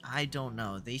Brothers, I don't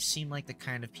know. They seem like the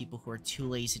kind of people who are too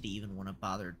lazy to even want to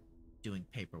bother doing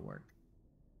paperwork.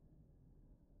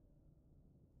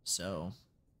 So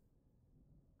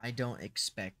I don't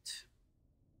expect.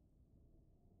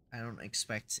 I don't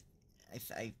expect.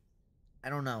 I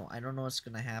don't know. I don't know what's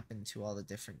gonna happen to all the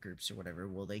different groups or whatever.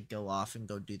 Will they go off and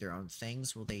go do their own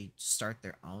things? Will they start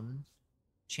their own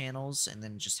channels and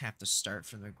then just have to start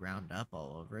from the ground up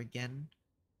all over again?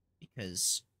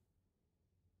 Because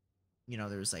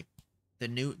there was like the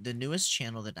newest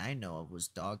channel that I know of was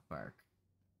Dog Bark,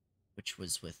 which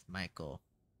was with Michael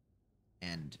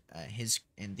and his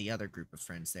and the other group of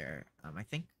friends there. I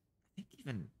think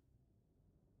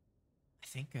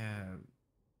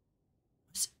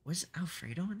was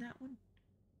Alfredo in that one?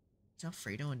 Is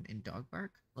Alfredo in Dog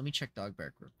Bark? Let me check Dog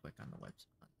Bark real quick on the web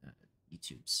on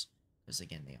YouTube's because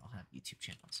again they all have YouTube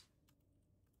channels.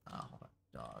 Hold on,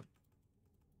 Dog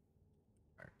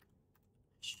Bark.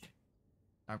 Shit.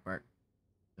 Dog Bark.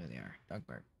 There they are. Dog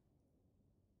Bark.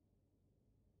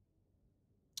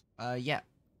 Yeah,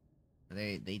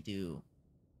 they do.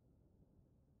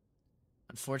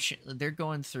 Unfortunately, they're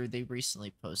going through. They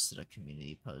recently posted a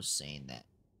community post saying that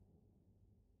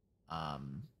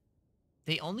um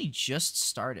they only just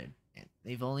started and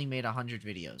they've only made 100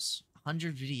 videos.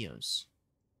 100 videos.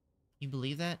 Can you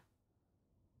believe that?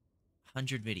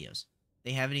 100 videos.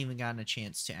 They haven't even gotten a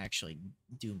chance to actually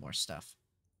do more stuff.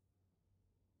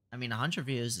 I mean, 100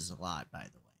 videos is a lot, by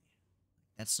the way.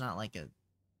 That's not like a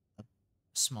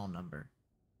small number.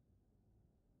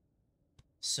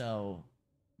 So,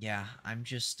 yeah, I'm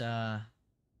just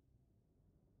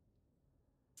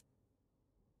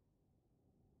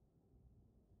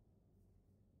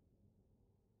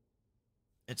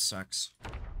It sucks.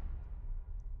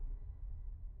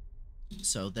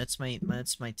 So that's my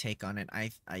take on it.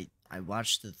 I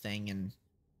watched the thing and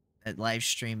that live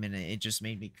stream and it just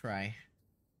made me cry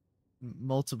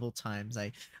multiple times.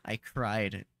 I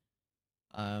cried.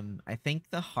 I think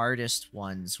the hardest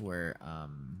ones were I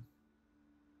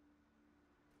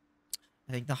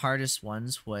think the hardest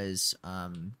ones was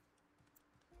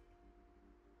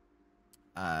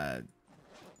uh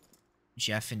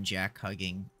Jeff and Jack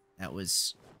hugging. That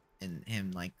was and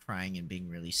him like crying and being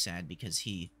really sad because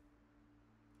he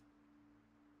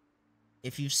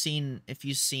if you've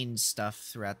seen stuff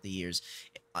throughout the years,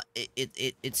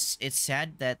 it's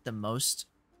sad that the most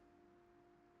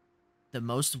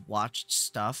watched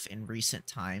stuff in recent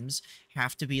times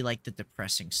have to be like the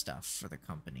depressing stuff for the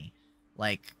company.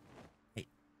 Like I,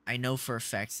 I know for a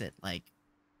fact that like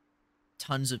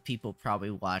tons of people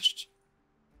probably watched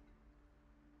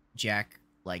Jack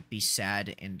like be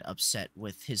sad and upset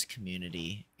with his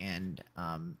community and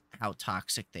how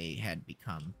toxic they had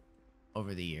become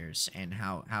over the years and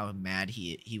how mad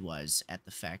he was at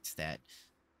the fact that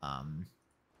um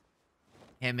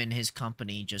him and his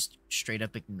company just straight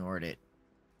up ignored it,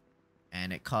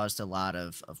 and it caused a lot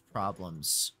of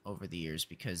problems over the years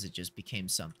because it just became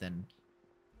something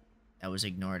that was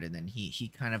ignored, and then he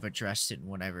kind of addressed it and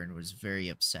whatever and was very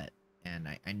upset. And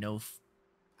I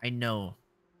know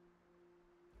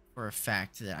for a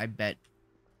fact that I bet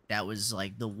that was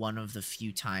like the one of the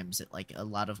few times that like a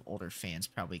lot of older fans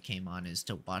probably came on is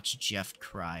to watch Jeff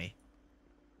cry,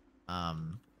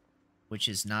 um which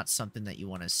is not something that you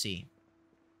want to see.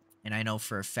 And I know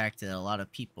for a fact that a lot of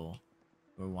people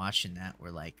who were watching that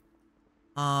were like,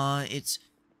 it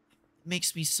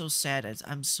makes me so sad.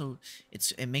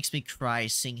 It makes me cry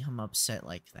seeing him upset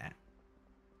like that."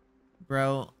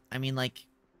 Bro, I mean, like,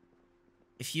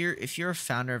 if you're a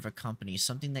founder of a company,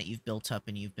 something that you've built up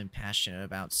and you've been passionate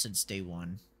about since day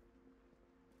one,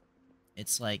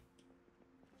 it's like,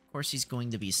 of course he's going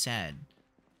to be sad,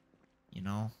 you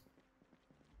know?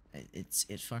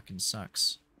 It fucking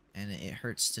sucks, and it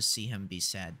hurts to see him be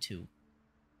sad too.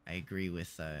 I agree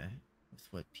with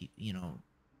what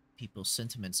people's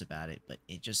sentiments about it, but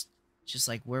it's just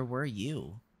like, where were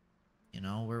you? You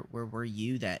know, where were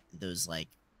you that those like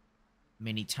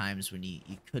many times when you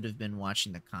could have been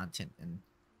watching the content, and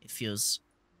it feels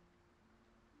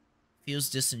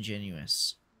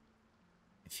disingenuous.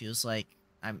 It feels like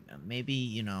I'm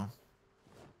maybe,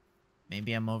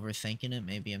 maybe I'm overthinking it,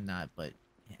 maybe I'm not, but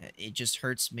it just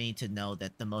hurts me to know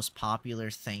that the most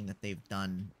popular thing that they've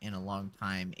done in a long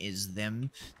time is them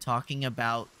talking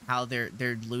about how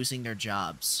they're losing their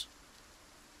jobs.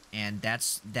 And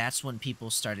that's when people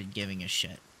started giving a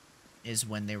shit, is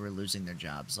when they were losing their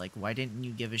jobs. Like, why didn't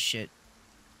you give a shit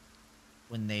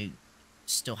when they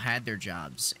still had their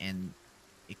jobs and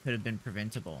it could have been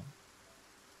preventable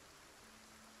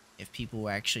if people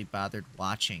actually bothered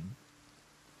watching,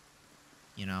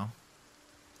 you know?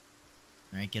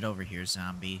 Alright, get over here,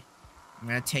 zombie. I'm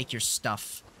gonna take your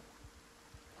stuff.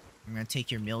 I'm gonna take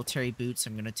your military boots.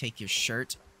 I'm gonna take your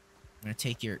shirt. I'm gonna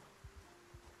take your...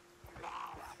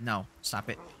 No, stop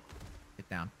it. Get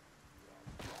down.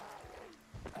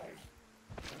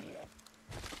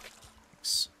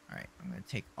 Thanks. Alright, I'm gonna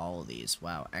take all of these.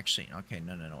 Wow, actually, okay,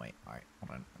 no, wait. Alright,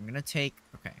 hold on. I'm gonna take...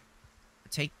 Okay.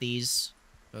 Take these.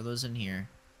 Throw those in here.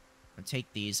 I'm gonna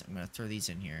take these. I'm gonna throw these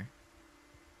in here.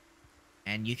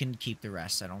 And you can keep the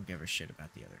rest. I don't give a shit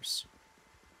about the others.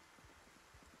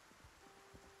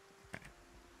 Okay.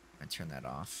 I'm gonna turn that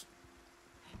off.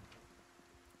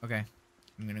 Okay.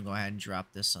 I'm gonna go ahead and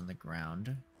drop this on the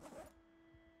ground.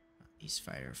 These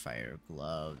firefighter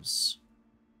gloves.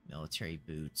 Military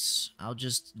boots. I'll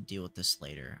just deal with this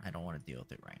later. I don't want to deal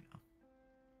with it right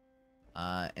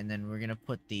now. And then we're gonna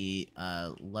put the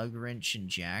lug wrench and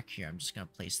jack here. I'm just gonna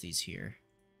place these here.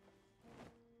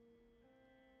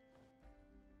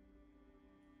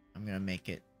 I'm gonna make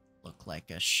it look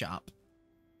like a shop.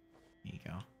 There you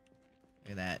go.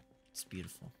 Look at that. It's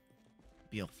beautiful.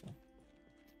 Beautiful.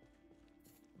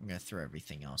 I'm gonna throw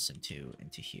everything else into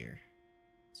here.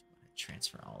 So I'm gonna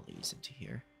transfer all these into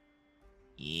here.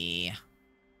 Yeah.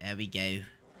 There we go.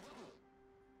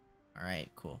 Alright,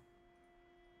 cool.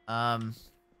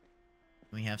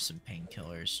 We have some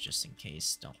painkillers just in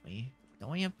case, don't we?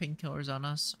 Don't we have painkillers on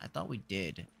us? I thought we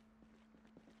did.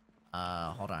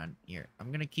 Hold on. Here.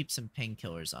 I'm gonna keep some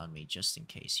painkillers on me just in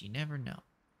case. You never know.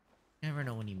 You never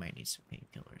know when you might need some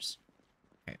painkillers.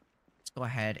 Okay. Let's go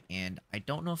ahead and... I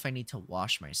don't know if I need to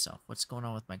wash myself. What's going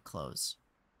on with my clothes?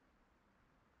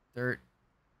 Dirt.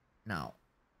 No.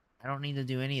 I don't need to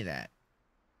do any of that.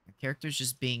 My character's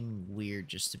just being weird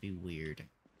just to be weird.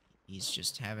 He's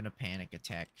just having a panic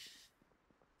attack.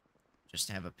 just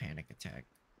to have a panic attack.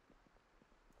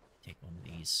 Take one of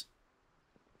these.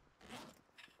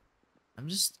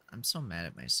 I'm so mad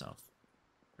at myself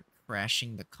for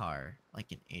crashing the car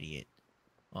like an idiot.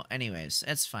 Well, anyways,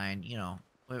 that's fine. You know,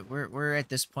 we're at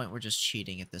this point. We're just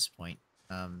cheating at this point.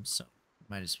 So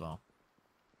might as well.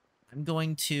 I'm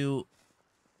going to.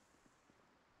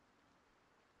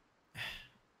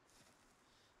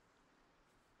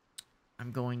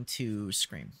 I'm going to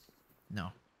scream.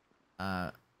 No.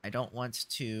 I don't want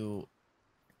to.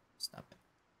 Stop it.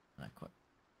 Not quit.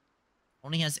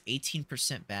 Only has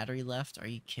 18% battery left. Are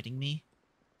you kidding me?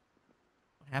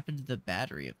 What happened to the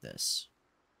battery of this?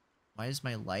 Why is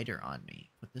my lighter on me?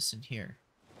 Put this in here.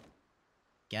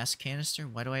 Gas canister?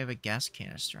 Why do I have a gas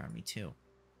canister on me too?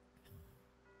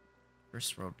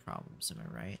 First world problems, am I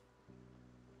right?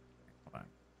 Hold on.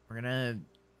 We're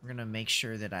gonna make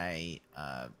sure that I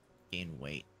gain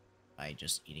weight by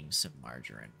just eating some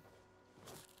margarine.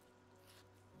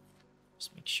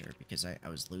 Just make sure, because I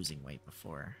was losing weight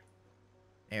before.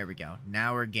 There we go.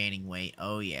 Now we're gaining weight.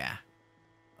 Oh yeah.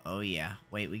 Oh yeah.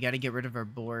 Wait, we gotta get rid of our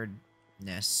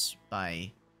boredness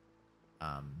by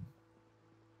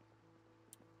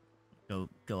go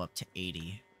up to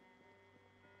 80.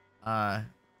 Gotta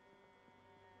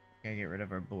get rid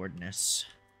of our boredness.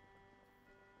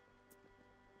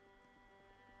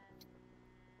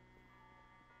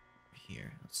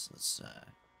 Here, let's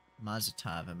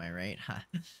Mazatov, am I right?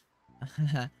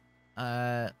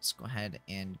 Let's go ahead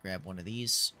and grab one of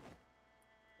these.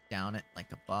 Down it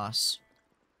like a boss.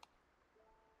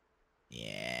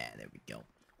 Yeah, there we go.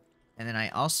 And then I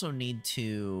also need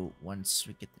to, once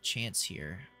we get the chance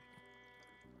here...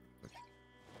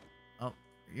 Oh,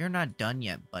 you're not done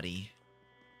yet, buddy.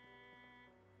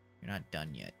 You're not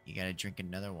done yet. You gotta drink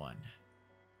another one.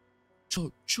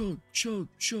 Chug, chug, chug,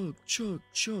 chug, chug,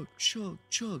 chug, chug,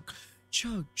 chug.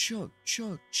 Chug, chug,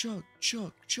 chug, chug,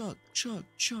 chug, chug, chug,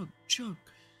 chug, chug.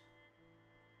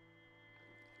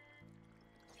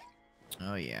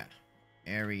 Oh, yeah.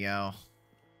 There we go.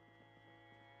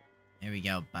 There we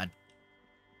go, bud.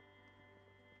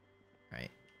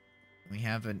 Right. We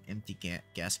have an empty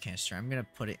gas canister. I'm gonna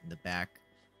put it in the back.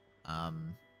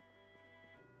 I'm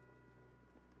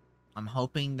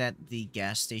hoping that the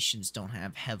gas stations don't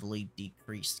have heavily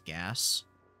decreased gas.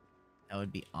 That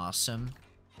would be awesome.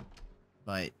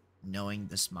 But knowing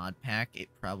this mod pack, it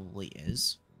probably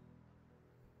is.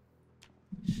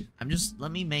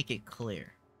 Let me make it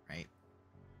clear, right?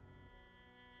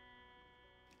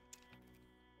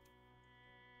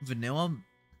 Vanilla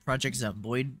Project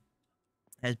Zomboid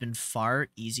has been far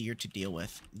easier to deal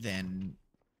with than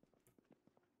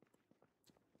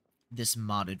this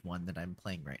modded one that I'm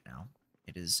playing right now.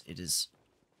 It is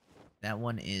that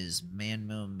one is man.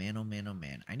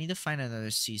 I need to find another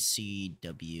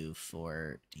CCW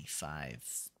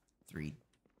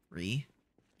 4533.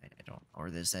 I don't, or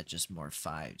is that just more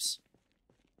fives?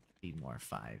 Be more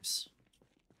fives.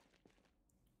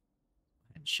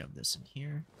 And shove this in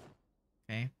here.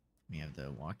 Okay. We have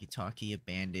the walkie-talkie, a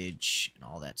bandage, and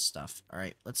all that stuff.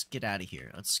 Alright, let's get out of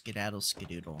here. Let's skedaddle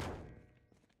skedoodle.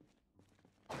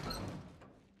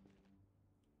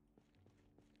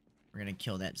 We're gonna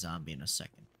kill that zombie in a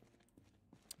second.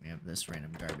 We have this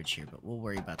random garbage here, but we'll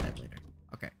worry about that later.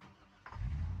 Okay.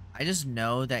 I just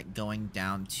know that going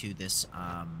down to this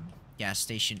gas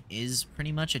station is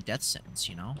pretty much a death sentence,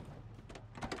 you know?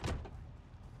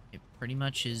 It pretty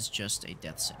much is just a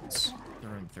death sentence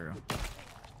through and through.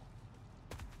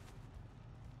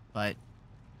 But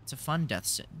it's a fun death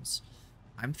sentence.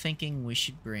 I'm thinking we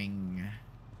should bring...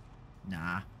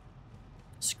 Nah.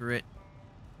 Screw it.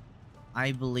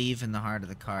 I believe in the heart of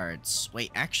the cards.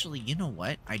 Wait, actually, you know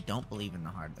what? I don't believe in the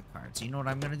heart of the cards. You know what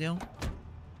I'm gonna do?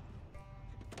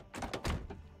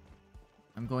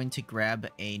 I'm going to grab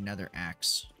another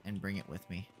axe and bring it with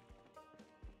me.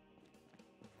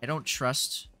 I don't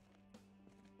trust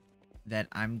that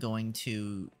I'm going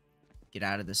to get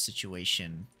out of this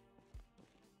situation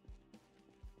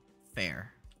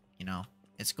fair, you know?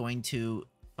 It's going to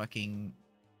fucking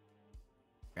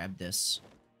grab this.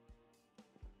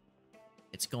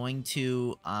 It's going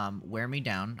to wear me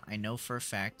down. I know for a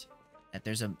fact that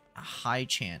there's a high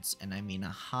chance, and I mean a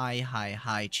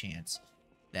high chance,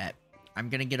 that I'm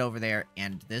gonna get over there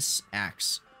and this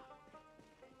axe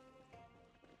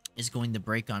is going to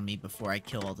break on me before I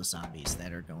kill all the zombies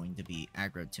that are going to be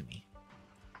aggroed to me.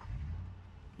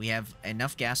 We have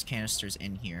enough gas canisters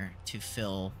in here to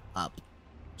fill up,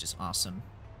 which is awesome.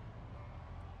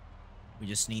 We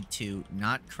just need to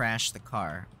not crash the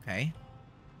car, okay?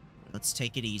 Let's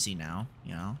take it easy now,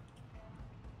 you know?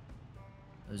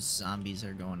 Those zombies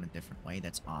are going a different way.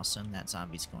 That's awesome. That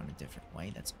zombie's going a different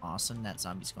way. That's awesome. That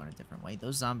zombie's going a different way.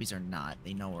 Those zombies are not.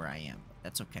 They know where I am. But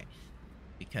that's okay.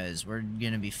 Because we're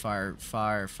going to be far,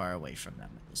 far, far away from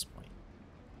them at this point.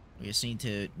 We just need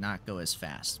to not go as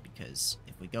fast. Because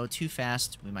if we go too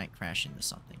fast, we might crash into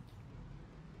something.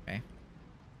 Okay?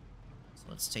 So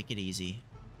let's take it easy.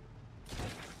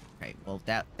 Okay, well,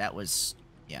 that was...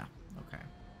 Yeah, okay.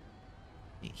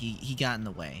 He got in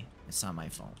the way. It's not my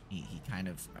fault. He kind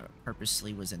of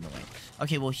purposely was in the way.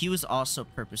 Okay, well, he was also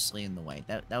purposely in the way.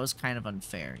 That was kind of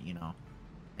unfair, you know?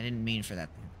 I didn't mean for that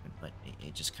to happen, but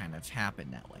it just kind of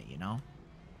happened that way, you know?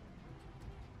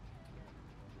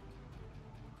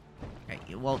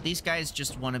 Okay, well, these guys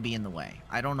just want to be in the way.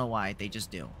 I don't know why. They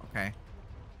just do, okay?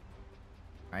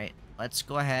 Alright, let's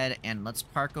go ahead and let's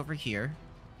park over here.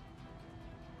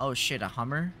 Oh, shit, a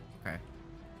Hummer? Okay.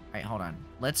 Alright, hold on.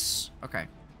 Let's... Okay.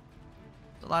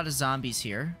 There's a lot of zombies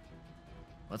here.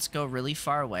 Let's go really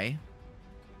far away.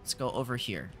 Let's go over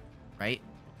here. Right?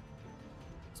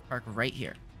 Let's park right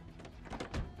here.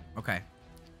 Okay.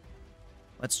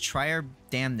 Let's try our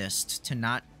damnedest to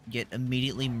not get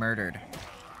immediately murdered.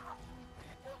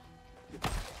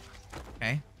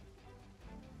 Okay.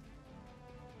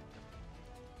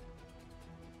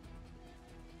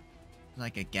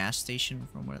 Like a gas station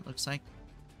from what it looks like.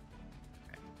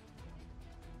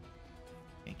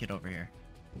 Okay, get over here.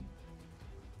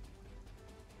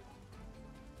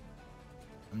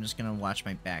 I'm just gonna watch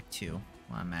my back too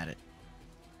while I'm at it.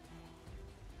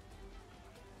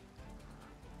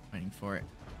 Waiting for it.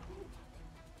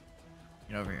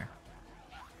 Get over here.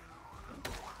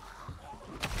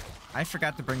 I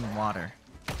forgot to bring water.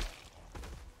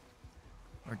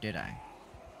 Or did I?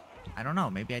 I don't know,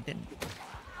 maybe I didn't.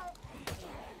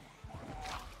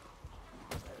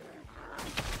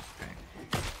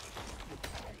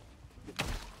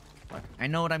 I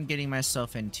know what I'm getting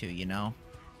myself into, you know?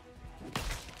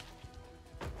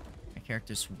 My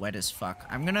character's wet as fuck.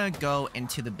 I'm gonna go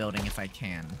into the building if I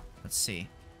can. Let's see.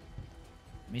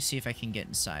 Let me see if I can get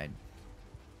inside.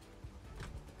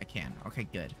 I can. Okay,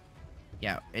 good.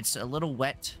 Yeah, it's a little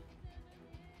wet.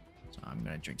 So I'm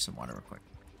gonna drink some water real quick.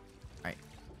 Alright.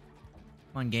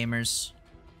 Come on, gamers.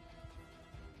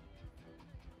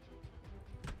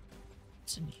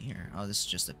 What's in here? Oh, this is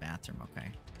just a bathroom. Okay.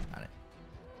 Got it.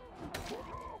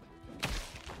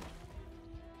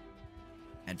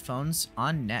 Headphones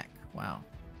on neck. Wow.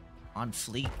 On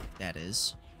fleek, that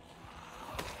is.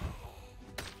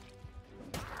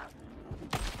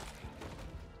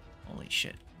 Holy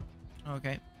shit.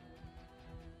 Okay.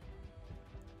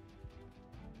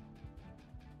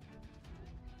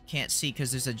 Can't see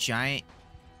because there's a giant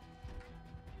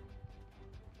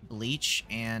bleach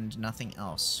and nothing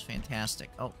else. Fantastic.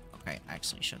 Oh, okay.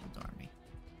 Actually, shut the door on me.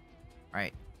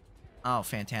 Alright. Oh,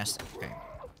 fantastic. Okay.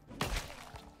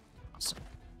 Awesome.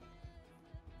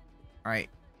 Alright.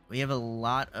 We have a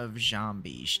lot of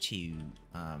zombies to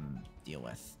deal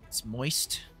with. It's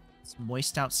moist. It's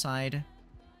moist outside.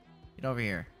 Get over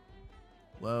here.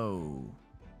 Whoa.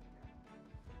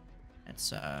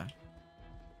 That's a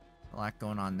lot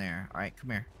going on there. Alright,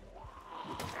 come here.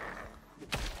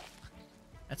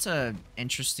 That's a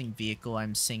interesting vehicle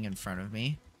I'm seeing in front of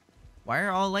me. Why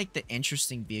are all, like, the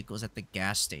interesting vehicles at the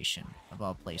gas station, of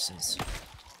all places? I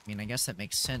mean, I guess that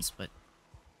makes sense, but...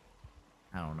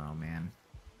 I don't know, man.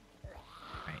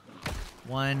 Alright.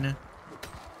 One.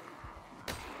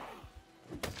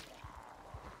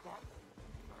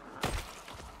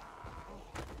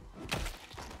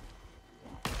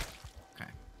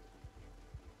 Okay.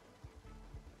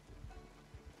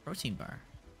 Protein bar.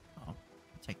 Oh, I'll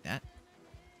take that.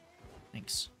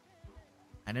 Thanks.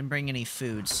 I didn't bring any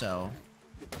food, so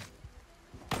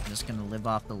I'm just gonna live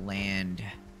off the land.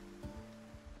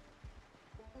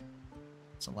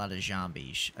 It's a lot of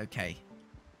zombies. Okay.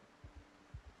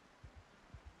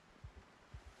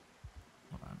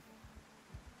 Hold on.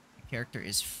 My character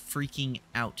is freaking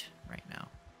out right now.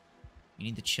 You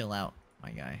need to chill out,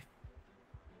 my guy.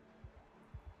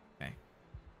 Okay.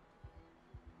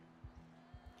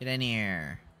 Get in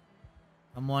here.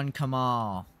 Come on, come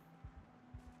on.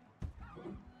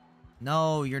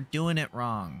 No, you're doing it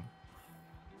wrong.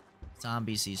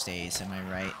 Zombies these days, am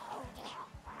I right?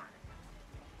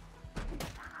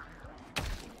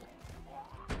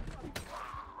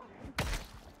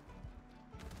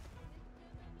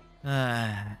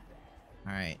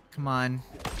 Alright, come on.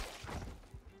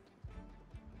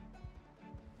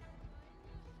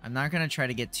 I'm not gonna try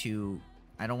to get too...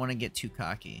 I don't want to get too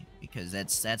cocky, because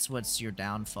that's what's your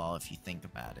downfall if you think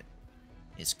about it.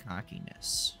 Is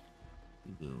cockiness.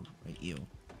 Ooh, wait, you.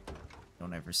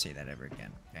 Don't ever say that ever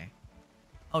again, okay?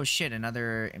 Oh shit,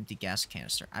 another empty gas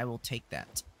canister. I will take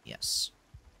that. Yes.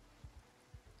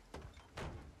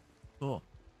 Cool.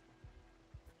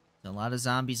 There's a lot of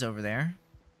zombies over there.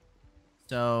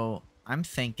 So, I'm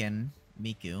thinking...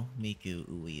 Miku,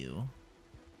 Uyu.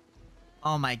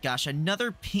 Oh my gosh,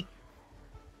 another pink...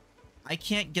 I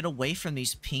can't get away from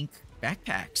these pink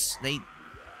backpacks. They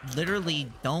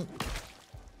literally don't...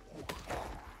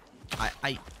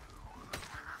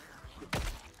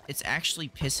 It's actually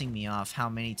pissing me off how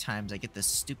many times I get this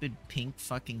stupid pink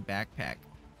fucking backpack.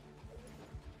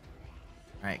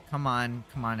 Alright, come on.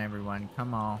 Come on, everyone.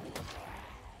 Come on.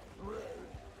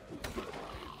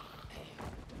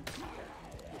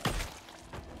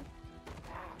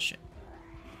 Shit.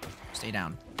 Stay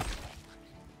down.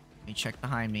 Let me check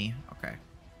behind me. Okay.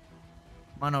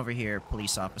 Come on over here,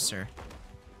 police officer.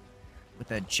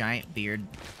 With a giant beard.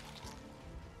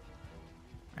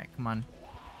 Alright, come on.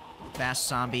 Fast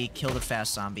zombie. Kill the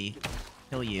fast zombie.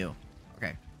 Kill you.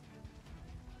 Okay.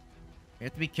 We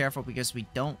have to be careful because we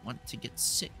don't want to get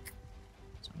sick.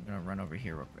 So I'm gonna run over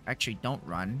here real quick. Actually, don't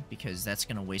run because that's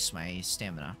gonna waste my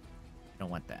stamina. I don't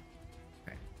want that.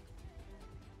 Okay.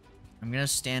 I'm gonna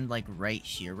stand like right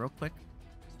here real quick.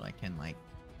 So I can like...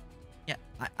 Yeah,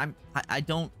 I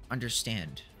don't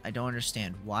understand. I don't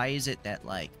understand. Why is it that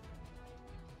like...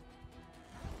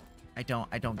 I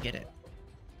don't get it.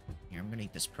 Here, I'm gonna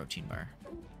eat this protein bar.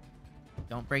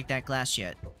 Don't break that glass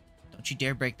yet. Don't you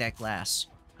dare break that glass.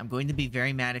 I'm going to be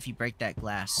very mad if you break that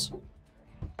glass.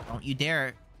 Don't you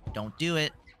dare. Don't do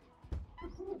it.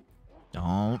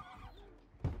 Don't.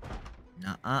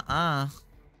 Nuh-uh-uh.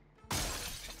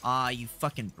 Ah, you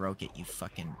fucking broke it, you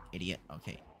fucking idiot.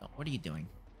 Okay, what are you doing?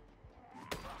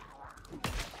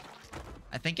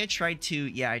 I think I tried to...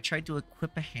 Yeah, I tried to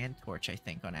equip a hand torch, I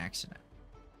think, on accident.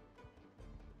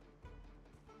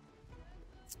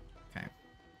 Okay.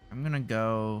 I'm gonna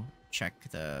go check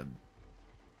the...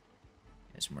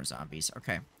 There's more zombies.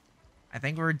 Okay. I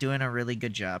think we're doing a really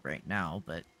good job right now,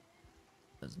 but...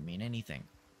 Doesn't mean anything,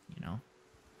 you know?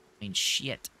 I mean,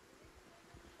 shit.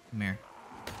 Come here.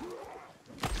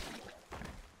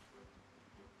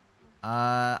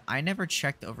 I never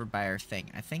checked over by our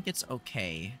thing. I think it's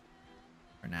okay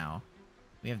for now.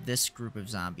 We have this group of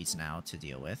zombies now to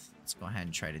deal with. Let's go ahead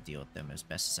and try to deal with them as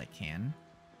best as I can.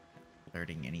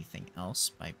 Alerting anything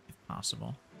else, if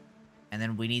possible. And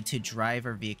then we need to drive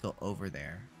our vehicle over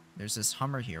there. There's this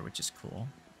Hummer here, which is cool.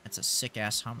 It's a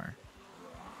sick-ass Hummer.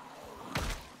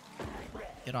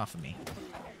 Get off of me.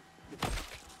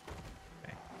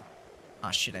 Okay.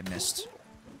 Oh shit, I missed.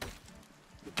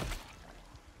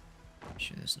 Make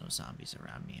sure there's no zombies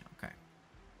around me. Okay.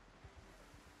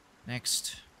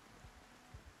 Next.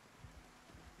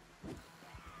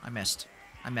 I missed.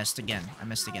 I missed again. I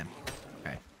missed again.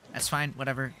 Okay. That's fine.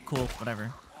 Whatever. Cool.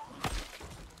 Whatever.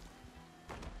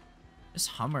 This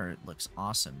Hummer looks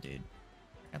awesome, dude.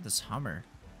 I got this Hummer.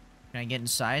 Can I get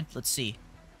inside? Let's see.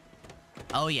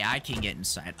 Oh, yeah. I can get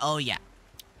inside. Oh, yeah.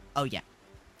 Oh, yeah.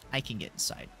 I can get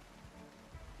inside.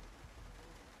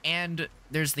 And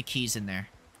there's the keys in there.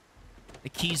 The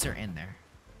keys are in there.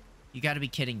 You gotta be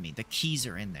kidding me. The keys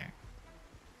are in there.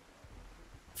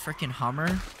 Frickin'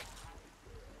 Hummer?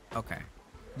 Okay.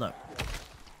 Look.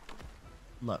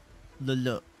 Look.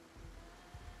 Look.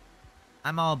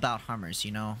 I'm all about Hummers,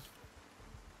 you know?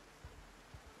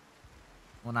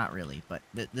 Well, not really, but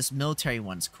this military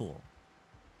one's cool.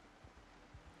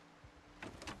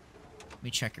 Let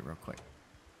me check it real quick.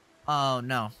 Oh,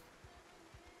 no.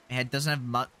 It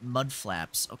doesn't have mud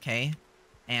flaps, okay?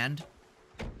 And...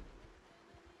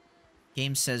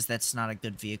 Game says that's not a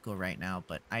good vehicle right now,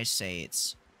 but I say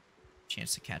it's a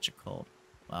chance to catch a cold.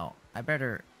 Well, I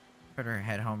better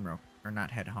head home or not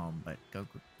head home, but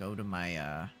go to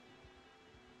my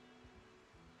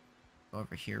go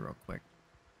over here real quick.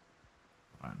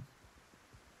 Hold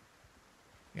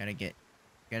on.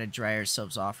 Gotta dry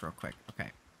ourselves off real quick.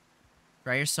 Okay.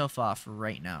 Dry yourself off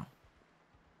right now.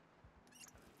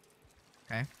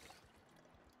 Okay.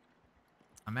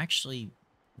 I'm actually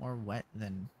more wet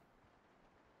than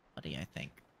bloody, I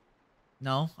think.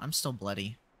 No, I'm still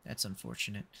bloody. That's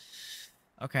unfortunate.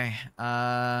 Okay,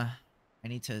 I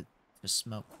need to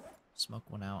smoke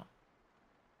one out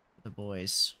for the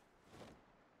boys.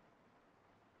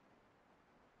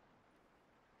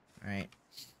 Alright.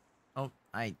 Oh,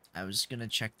 I was gonna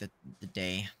check the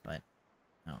day, but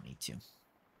I don't need to.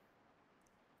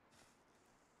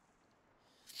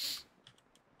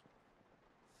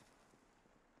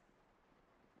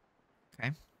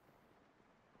 Okay.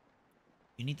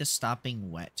 You need to stop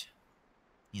being wet.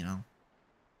 You know?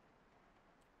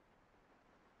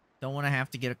 Don't want to have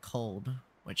to get a cold,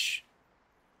 which,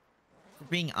 for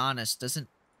being honest, doesn't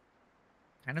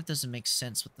kind of doesn't make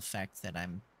sense with the fact that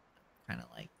I'm kind of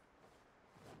like,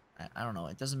 I don't know,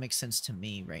 it doesn't make sense to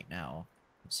me right now,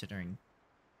 considering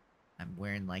I'm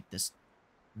wearing like this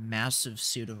massive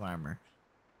suit of armor.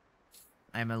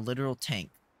 I'm a literal tank.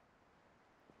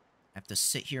 I have to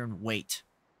sit here and wait.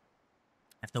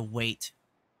 I have to wait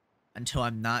until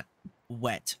I'm not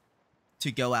wet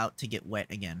to go out to get wet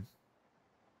again.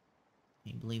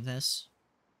 Can you believe this?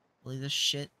 Believe this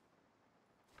shit?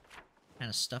 What kind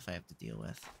of stuff I have to deal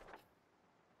with.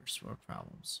 First world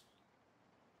problems.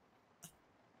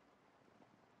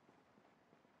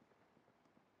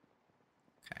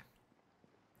 Okay.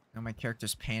 Now my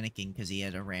character's panicking because he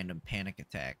had a random panic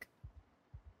attack.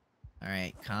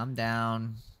 Alright, calm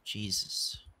down.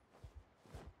 Jesus.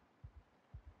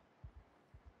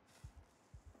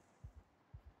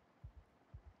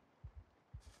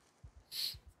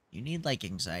 You need, like,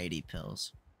 anxiety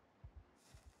pills.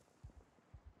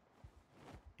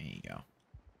 There you go.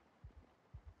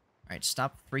 Alright,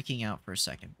 stop freaking out for a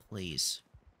second, please.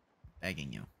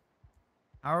 Begging you.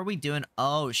 How are we doing?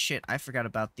 Oh, shit, I forgot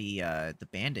about the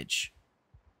bandage.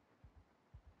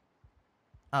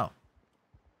 Oh.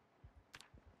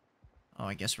 Oh,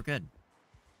 I guess we're good.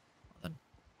 Well, then.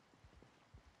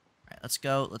 Alright, let's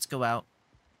go out.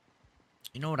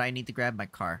 You know what? I need to grab my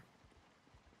car.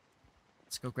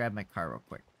 Let's go grab my car real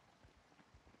quick.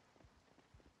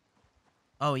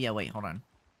 Oh, yeah, wait, hold on.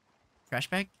 Trash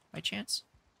bag, by chance?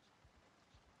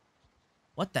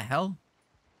 What the hell?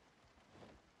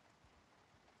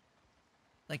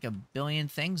 Like a billion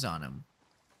things on him.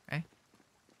 Okay.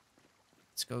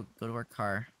 Let's go to our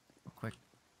car real quick.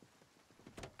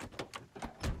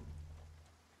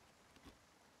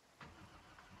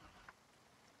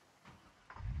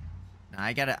 Nah,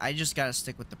 I just gotta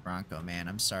stick with the Bronco, man.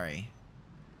 I'm sorry.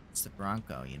 It's the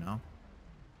Bronco, you know?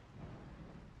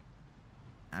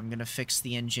 I'm gonna fix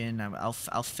the engine. I'll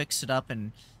fix it up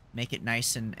and make it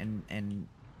nice and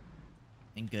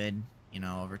good, you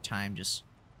know, over time. Just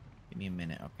give me a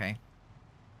minute, okay?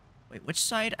 Wait, which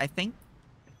side?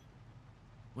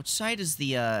 Which side is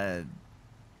the, I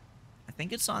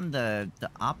think it's on the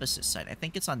opposite side. I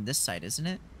think it's on this side, isn't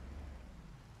it?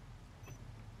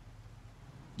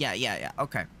 Yeah,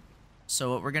 okay.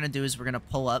 So what we're gonna do is we're gonna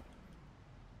pull up.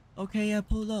 Okay, yeah,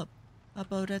 pull up. How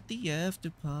about at the after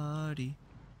party?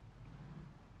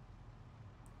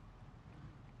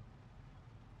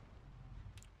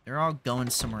 They're all going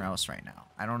somewhere else right now.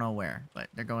 I don't know where, but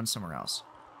they're going somewhere else.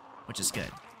 Which is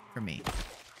good. For me.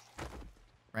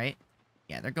 Right?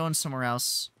 Yeah, they're going somewhere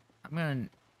else. I'm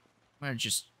gonna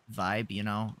just vibe, you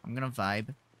know? I'm gonna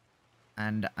vibe.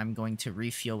 And I'm going to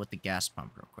refuel with the gas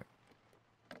pump real quick.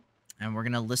 And we're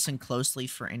gonna listen closely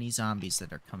for any zombies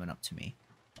that are coming up to me.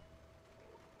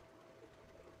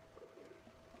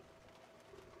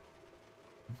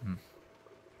 Mm-hmm.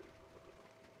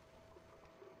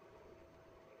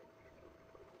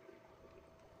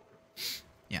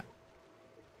 Yeah.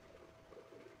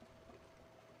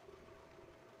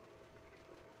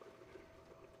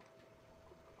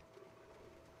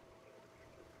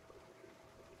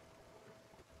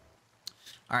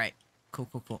 Alright.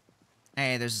 Cool.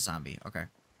 Hey, there's a zombie. Okay.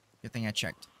 Good thing I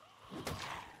checked.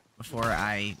 Before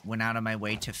I went out of my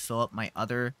way to fill up my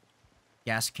other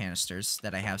gas canisters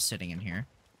that I have sitting in here.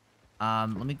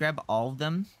 Let me grab all of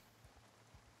them.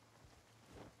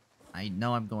 I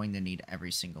know I'm going to need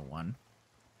every single one.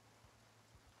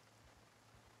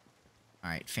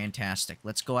 Alright, fantastic.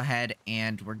 Let's go ahead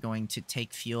and we're going to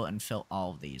take fuel and fill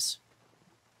all of these.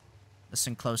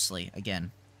 Listen closely,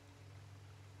 again.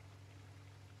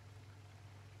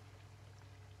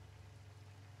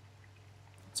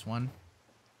 That's one.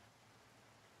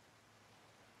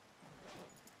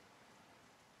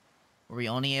 Were we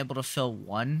only able to fill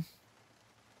one?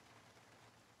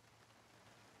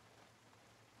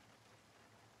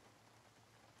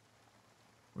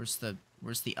 Where's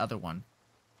the other one?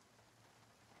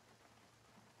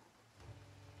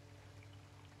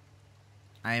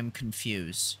 I am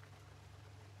confused.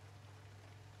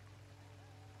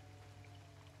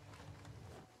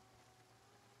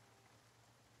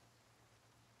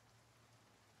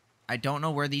 I don't know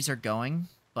where these are going,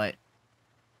 but...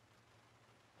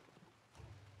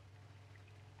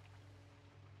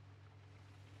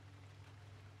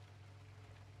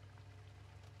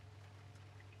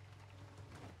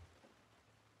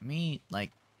 Let me,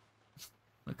 like,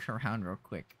 look around real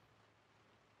quick.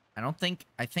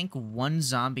 I think one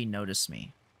zombie noticed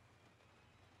me.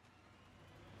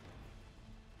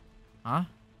 Huh?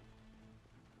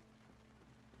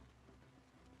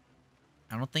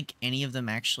 I don't think any of them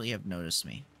actually have noticed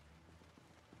me.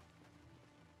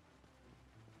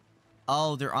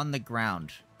 Oh, they're on the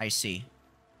ground. I see.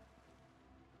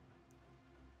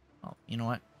 Oh, you know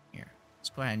what? Here. Let's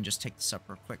go ahead and just take this up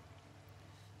real quick.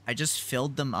 I just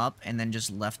filled them up and then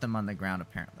just left them on the ground,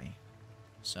 apparently.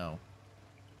 So,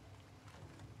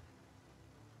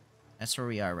 that's where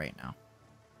we are right now.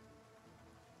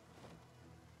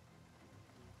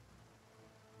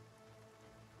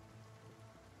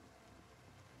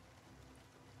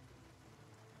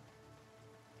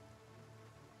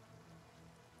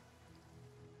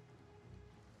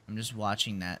 I'm just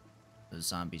watching those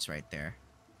zombies right there.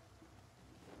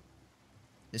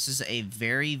 This is a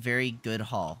very, very good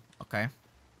haul, okay?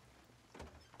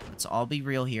 Let's all be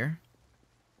real here.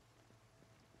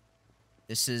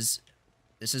 This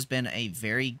has been a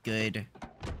very good...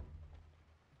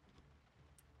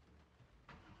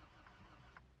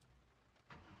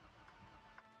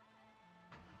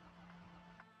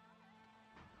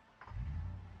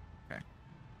 Okay.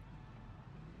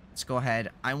 Let's go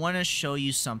ahead. I want to show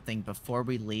you something before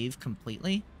we leave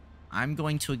completely. I'm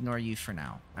going to ignore you for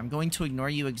now. I'm going to ignore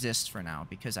you exist for now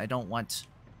because I don't want...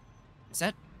 Is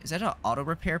that an auto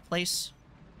repair place?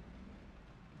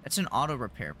 That's an auto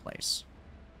repair place.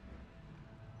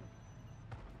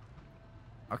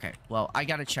 Okay, well, I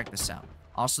gotta check this out.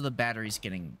 Also, the battery's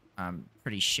getting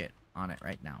pretty shit on it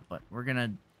right now, but we're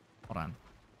gonna... Hold on.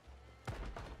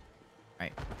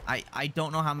 Alright. I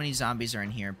don't know how many zombies are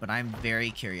in here, but I'm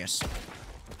very curious.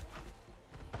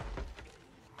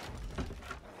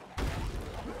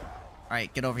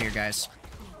 Alright, get over here, guys.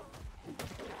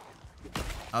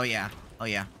 Oh, yeah. Oh,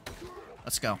 yeah.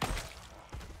 Let's go.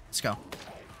 Let's go.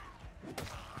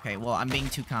 Okay, well, I'm being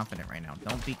too confident right now.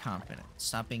 Don't be confident.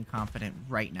 Stop being confident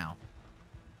right now.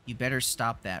 You better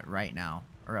stop that right now,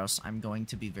 or else I'm going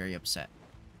to be very upset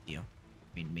with you.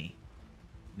 I mean, me.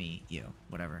 Me, you,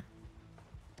 whatever.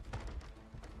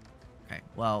 Okay,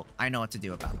 well, I know what to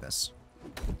do about this.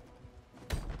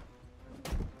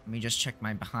 Let me just check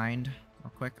my behind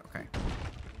real quick. Okay.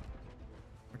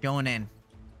 We're going in.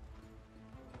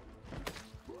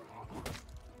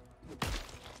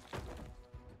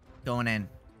 Going in.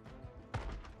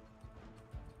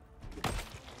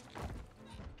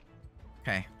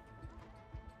 Okay.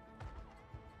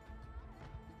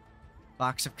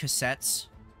 Box of cassettes.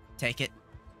 Take it.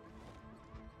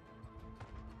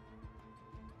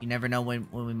 You never know when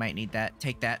we might need that.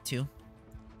 Take that, too.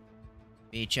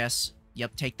 VHS.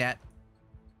 Yep, take that.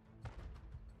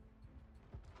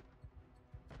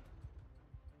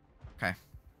 Okay.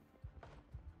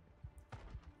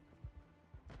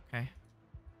 Okay.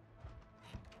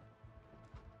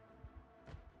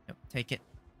 Yep, take it.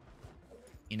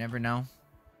 You never know.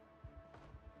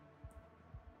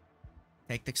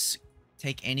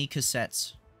 Take any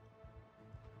cassettes.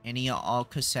 All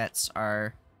cassettes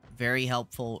are very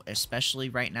helpful, especially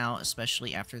right now,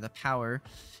 especially after the power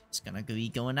is gonna be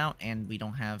going out and we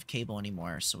don't have cable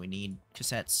anymore, so we need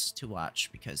cassettes to watch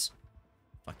because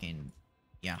fucking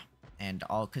yeah. And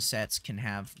all cassettes can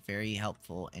have very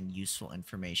helpful and useful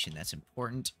information that's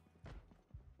important.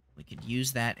 We could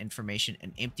use that information.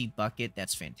 An empty bucket,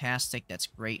 that's fantastic. That's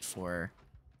great for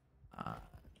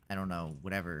I don't know,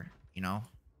 whatever, you know.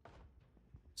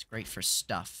 It's great for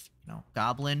stuff, you know.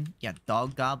 Goblin, yeah,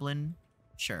 dog goblin,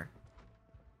 sure.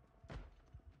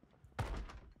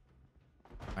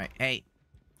 Alright, hey.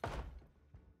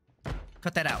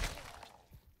 Cut that out.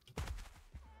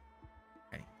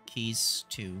 Okay, keys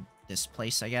to this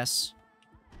place, I guess.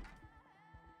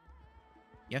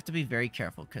 You have to be very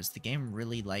careful, because the game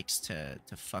really likes to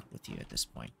fuck with you at this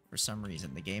point. For some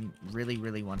reason, the game really,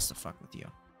 really wants to fuck with you.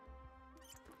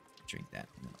 Drink that,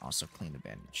 and then also clean the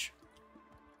bandage.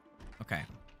 Okay.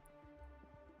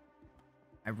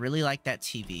 I really like that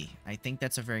TV. I think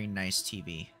that's a very nice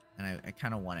TV. And I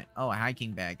kind of want it. Oh, a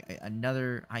hiking bag.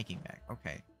 Another hiking bag.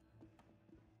 Okay.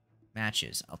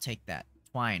 Matches. I'll take that.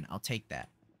 Twine. I'll take that.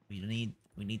 We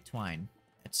need twine.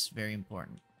 It's very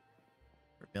important.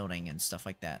 For building and stuff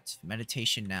like that.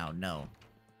 Meditation now. No.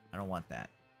 I don't want that.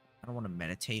 I don't want to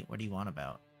meditate. What do you want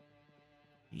about?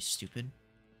 Are you stupid?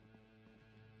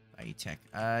 Value tech.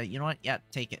 You know what? Yeah,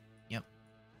 take it. Yep.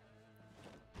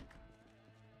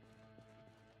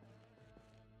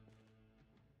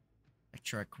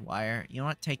 Electric wire. You know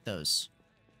what? Take those.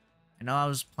 I know I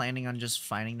was planning on just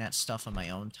finding that stuff on my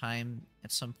own time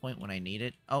at some point when I need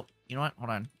it. Oh, you know what? Hold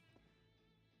on.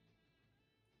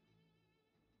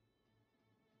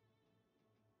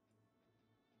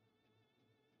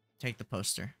 Take the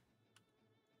poster.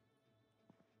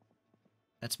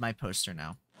 That's my poster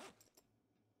now.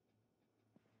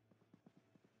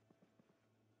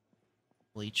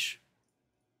 Bleach.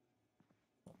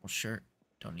 Well, shirt.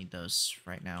 Don't need those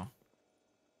right now.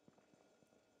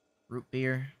 Root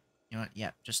beer. You know what?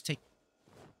 Yeah, just take...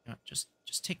 You know, just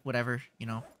take whatever, you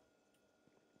know.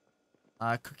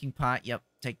 Cooking pot. Yep,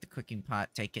 take the cooking pot.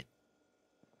 Take it.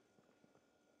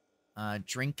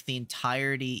 Drink the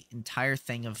entire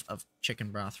thing of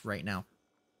chicken broth right now.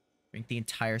 Drink the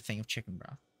entire thing of chicken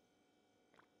broth.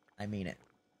 I mean it.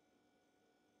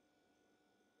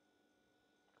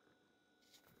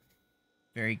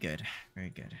 Very good. Very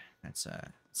good. That's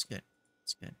it's good.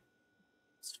 It's good.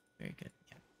 It's very good.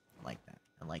 Yeah. I like that.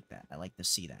 I like that. I like to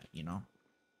see that, you know?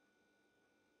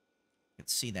 I could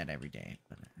see that every day,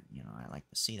 but you know, I like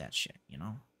to see that shit, you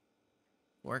know?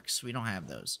 Forks, we don't have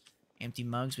those. Empty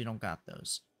mugs, we don't got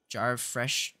those. Jar of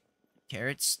fresh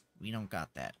carrots, we don't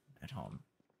got that at home.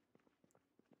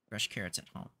 Fresh carrots at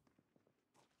home.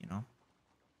 You know?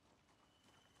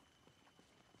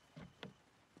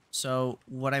 So,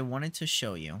 what I wanted to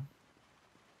show you...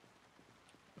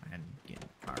 Go ahead and get in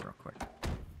the car real quick.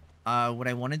 What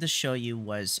I wanted to show you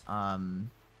was,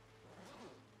 I'm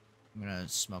gonna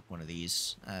smoke one of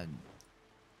these. I'm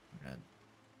gonna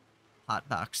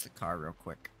hotbox the car real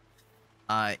quick.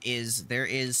 There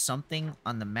is something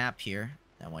on the map here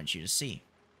that I want you to see.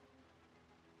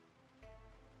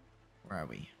 Where are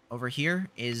we? Over here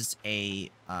is a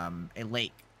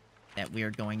lake that we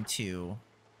are going to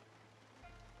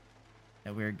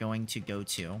go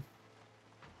to.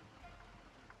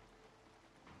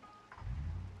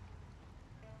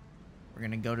 We're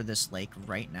gonna go to this lake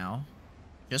right now.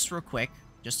 Just real quick.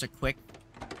 Just a quick...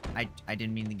 I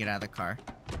didn't mean to get out of the car.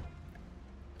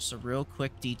 Just a real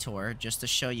quick detour just to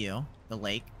show you the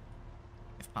lake,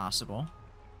 if possible.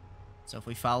 So if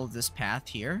we follow this path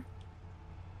here,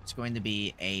 it's going to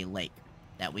be a lake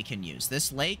that we can use.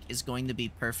 This lake is going to be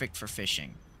perfect for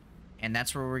fishing. And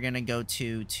that's where we're going to go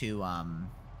to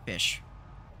fish.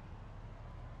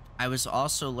 I was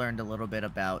also learned a little bit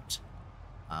about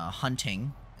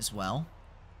hunting as well.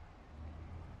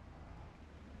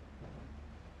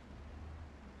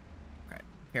 Okay.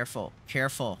 Careful,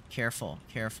 careful, careful,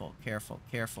 careful, careful,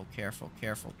 careful, careful,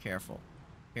 careful, careful.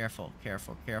 Careful,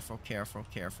 careful, careful, careful,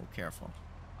 careful, careful.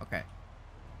 Okay.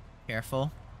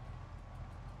 Careful.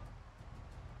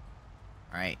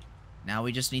 Alright. Now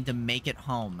we just need to make it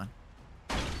home.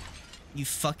 You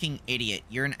fucking idiot.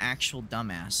 You're an actual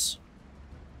dumbass.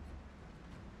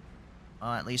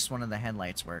 Well, at least one of the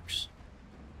headlights works.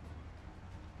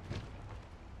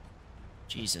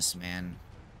 Jesus, man.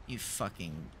 You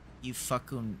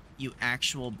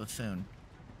actual buffoon.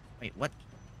 Wait, what?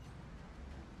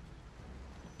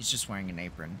 He's just wearing an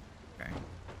apron. Okay.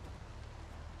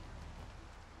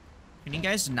 Can you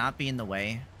guys not be in the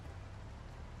way?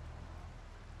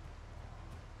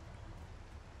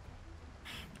 Oh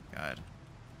my god.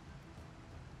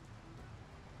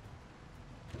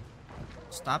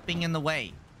 Stop being in the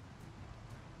way.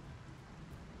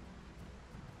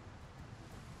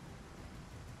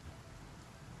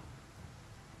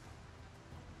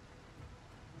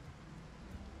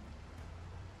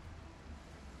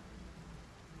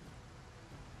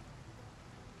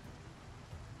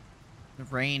 The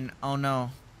rain. Oh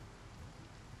no.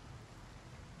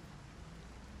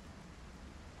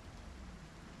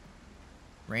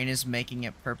 Rain is making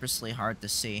it purposely hard to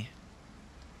see.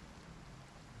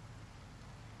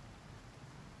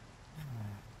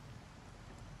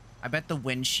 I bet the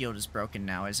windshield is broken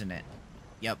now, isn't it?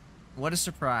 Yep. What a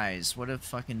surprise. What a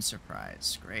fucking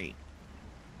surprise. Great.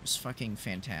 Just fucking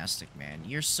fantastic, man.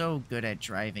 You're so good at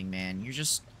driving, man. You're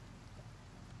just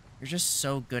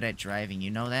so good at driving.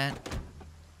 You know that?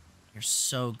 You're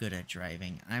so good at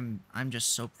driving. I'm just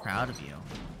so proud of you.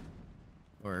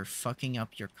 For fucking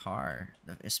up your car.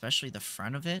 Especially the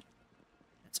front of it.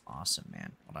 That's awesome,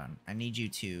 man. Hold on. I need you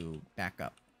to back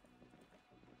up.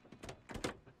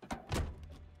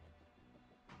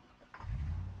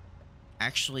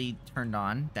 Actually turned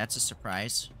on. That's a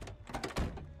surprise.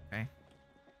 Okay.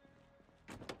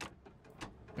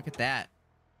 Look at that.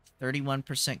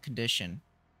 31% condition.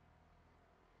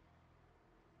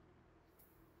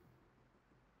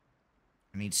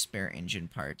 I need spare engine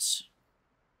parts.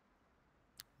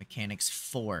 Mechanics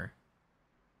 4.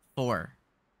 4.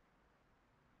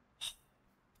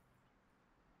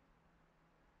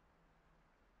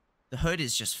 The hood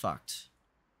is just fucked.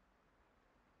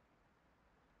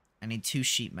 I need 2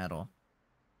 sheet metal.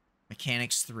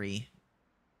 Mechanics 3.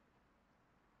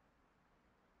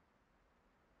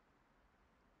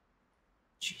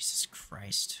 Jesus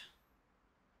Christ.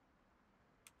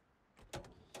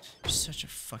 You're such a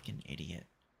fucking idiot.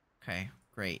 Okay,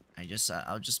 great.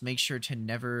 I'll just make sure to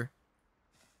never...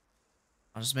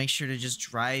 I'll just make sure to just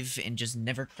drive and just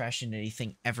never crash into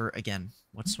anything ever again.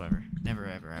 Whatsoever. Never,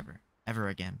 ever, ever. Ever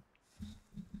again.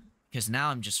 Because now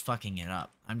I'm just fucking it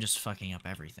up. I'm just fucking up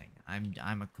everything.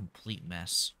 I'm a complete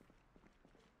mess.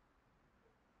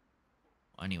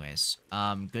 anyways,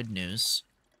 good news.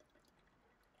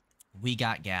 We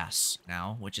got gas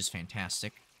now, which is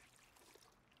fantastic.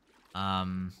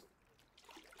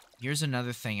 Here's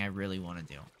another thing I really want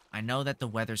to do. I know that the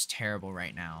weather's terrible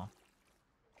right now,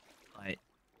 but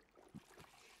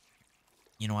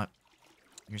you know what?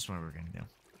 Here's what we're gonna do,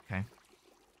 okay?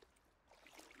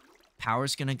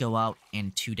 Power's gonna go out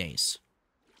in 2 days.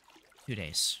 2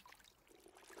 days.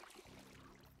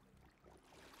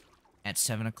 At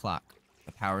 7 o'clock,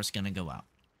 the power's gonna go out.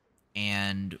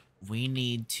 And we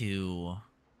need to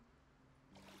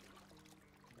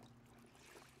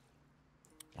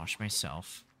wash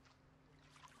myself.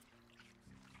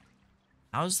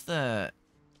 How's the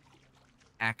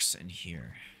axe in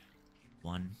here?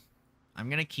 1. I'm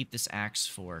gonna keep this axe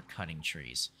for cutting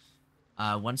trees.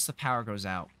 Once the power goes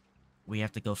out, we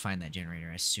have to go find that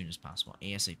generator as soon as possible,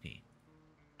 ASAP.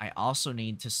 I also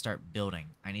need to start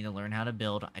building. I need to learn how to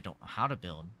build. I don't know how to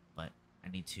build, but I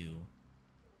need to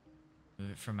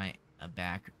move it from my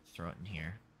back, throw it in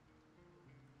here.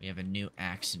 We have a new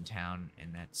axe in town,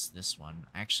 and that's this one.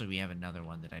 Actually, we have another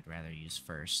one that I'd rather use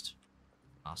first,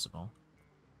 if possible.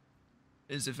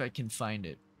 Is if I can find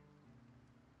it.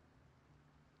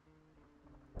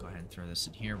 Go ahead and throw this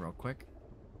in here real quick.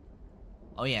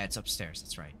 Oh yeah, it's upstairs.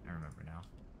 That's right. I remember now.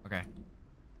 Okay.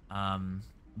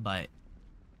 But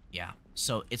yeah.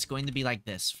 So it's going to be like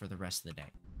this for the rest of the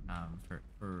day.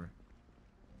 For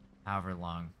however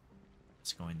long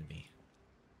it's going to be.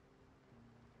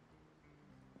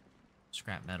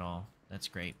 Scrap metal. That's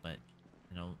great, but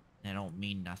you know, they don't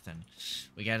mean nothing.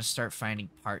 We got to start finding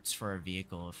parts for our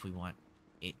vehicle if we want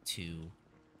it to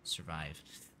survive.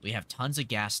 We have tons of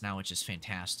gas now, which is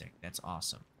fantastic. That's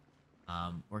awesome.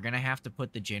 We're gonna have to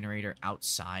put the generator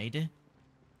outside.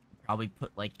 Probably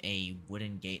put like a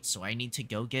wooden gate. So I need to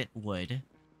go get wood.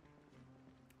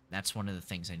 That's one of the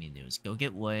things I need to do is go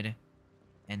get wood.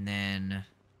 And then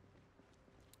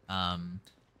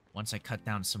once I cut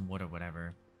down some wood or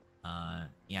whatever,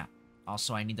 yeah.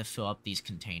 Also, I need to fill up these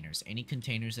containers. Any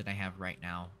containers that I have right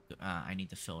now, I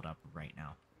need to fill it up right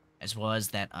now. As well as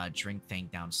that drink thing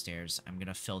downstairs. I'm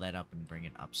gonna fill that up and bring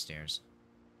it upstairs.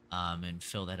 And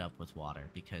fill that up with water,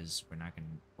 because we're not gonna...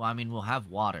 Well, I mean, we'll have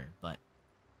water, but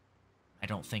I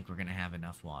don't think we're gonna have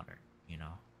enough water, you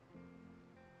know?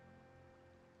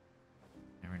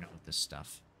 Never know with this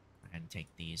stuff. Go ahead and take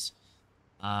these.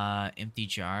 Empty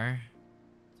jar.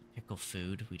 To pickle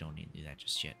food. We don't need to do that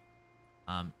just yet.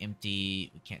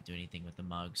 Empty. We can't do anything with the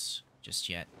mugs just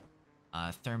yet.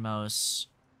 Thermos.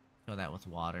 Fill that with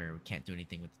water. We can't do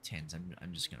anything with the tins.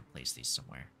 I'm just gonna place these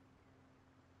somewhere.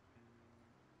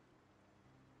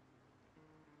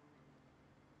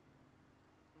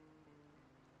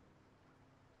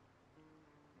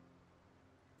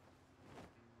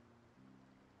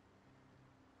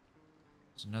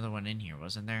 There's another one in here,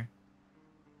 wasn't there?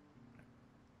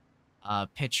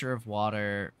 Pitcher of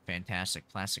water. Fantastic.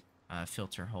 Plastic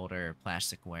filter holder.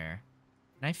 Plasticware.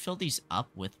 Can I fill these up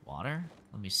with water?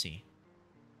 Let me see.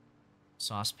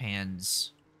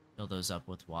 Saucepans. Fill those up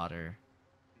with water.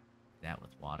 That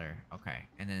with water. Okay.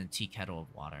 And then a tea kettle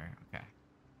of water. Okay.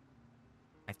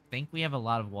 I think we have a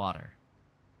lot of water.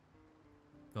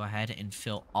 Go ahead and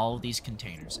fill all of these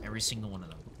containers. Every single one of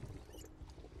them.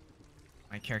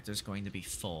 My character is going to be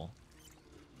full.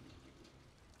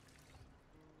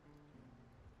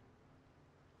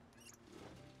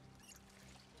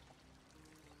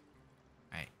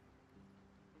 Alright.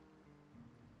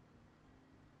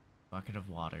 Bucket of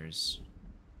waters.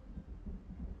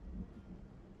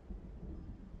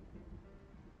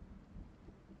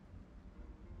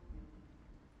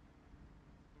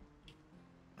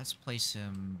 Let's place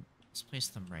him... Let's place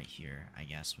them right here, I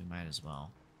guess. We might as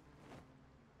well.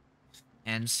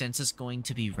 And since it's going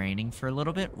to be raining for a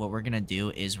little bit, what we're going to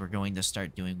do is we're going to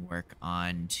start doing work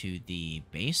on to the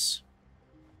base.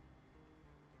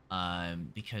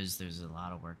 Because there's a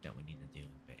lot of work that we need to do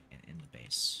in the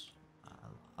base.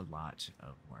 A lot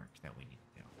of work that we need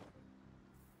to do.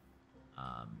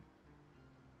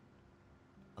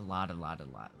 A lot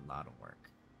of work.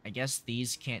 I guess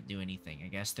these can't do anything. I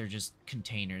guess they're just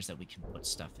containers that we can put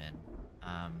stuff in.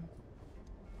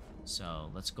 So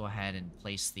let's go ahead and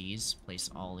place these. Place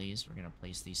all these. We're going to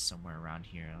place these somewhere around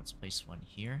here. Let's place one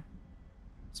here.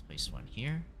 Let's place one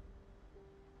here.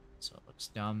 So it looks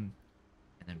dumb.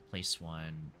 And then place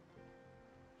one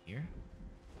here.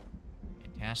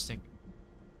 Fantastic.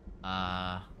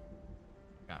 Got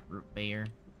root beer.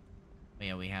 But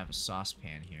yeah, we have a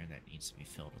saucepan here that needs to be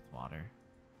filled with water.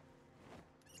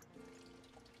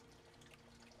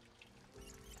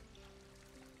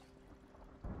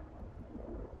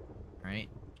 Alright,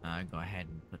 go ahead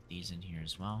and put these in here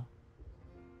as well.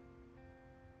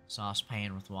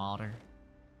 Saucepan with water.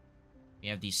 We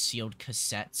have these sealed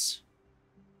cassettes.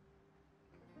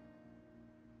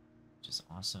 Which is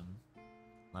awesome.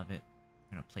 Love it.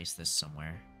 I'm gonna place this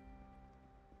somewhere.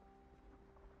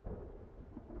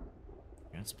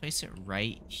 Let's place it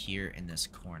right here in this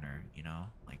corner, you know?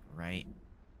 Like right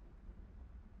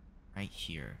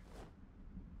here.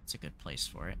 It's a good place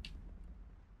for it.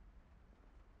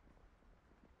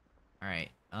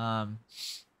 Alright,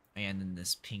 and then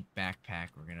this pink backpack,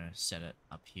 we're gonna set it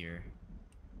up here.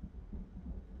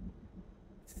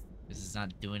 This is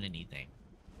not doing anything.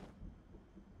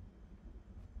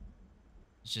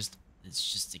 It's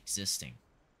just existing.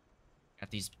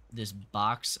 Got this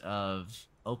box of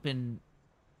open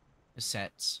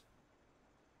cassettes.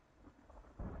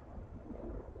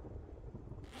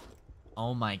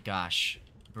 Oh my gosh,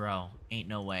 bro, ain't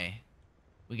no way.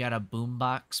 We got a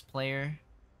boombox player.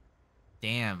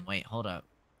 Damn, wait, hold up.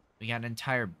 We got an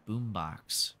entire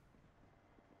boombox.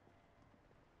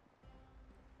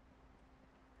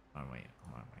 Oh wait,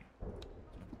 hold on, wait.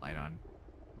 Turn the light on.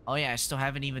 Oh yeah, I still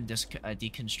haven't even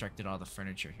deconstructed all the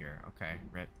furniture here. Okay,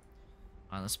 rip.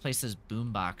 Let's place this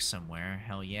boombox somewhere.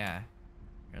 Hell yeah.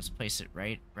 Let's place it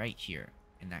right here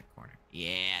in that corner.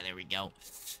 Yeah, there we go.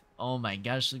 Oh my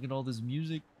gosh, look at all this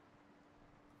music.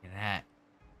 Look at that.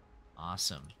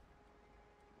 Awesome.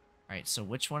 Alright, so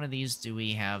which one of these do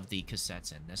we have the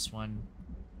cassettes in? This one.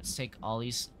 Let's take all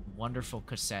these wonderful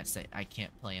cassettes that I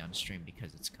can't play on stream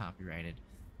because it's copyrighted.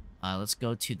 Let's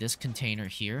go to this container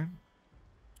here.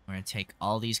 We're going to take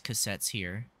all these cassettes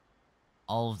here.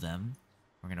 All of them.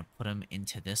 We're going to put them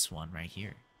into this one right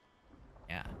here.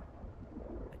 Yeah.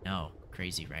 I know.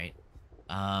 Crazy, right?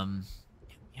 We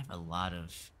have a lot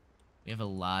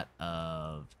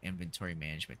of inventory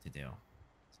management to do.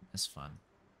 It's fun.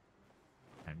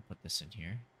 And put this in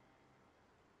here.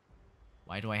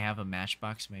 Why do I have a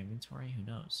matchbox in my inventory? Who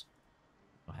knows?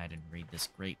 Go ahead and read this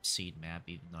grapeseed map,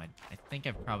 even though I think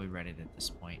I've probably read it at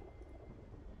this point.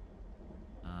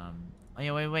 Oh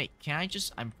yeah, wait. Can I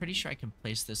just... I'm pretty sure I can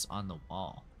place this on the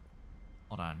wall.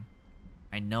 Hold on.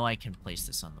 I know I can place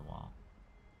this on the wall.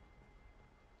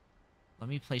 Let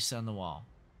me place it on the wall.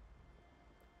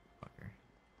 Fucker.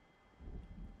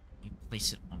 Let me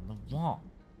place it on the wall.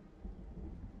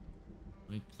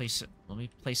 Let me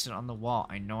place it on the wall.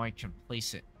 I know I can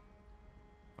place it.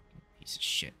 Fucking piece of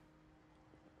shit.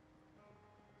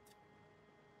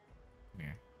 Come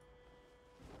here.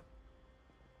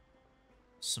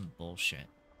 Some bullshit.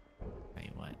 Tell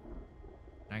you what.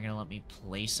 You're not gonna let me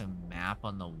place a map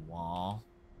on the wall?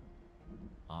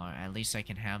 At least I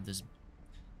can have this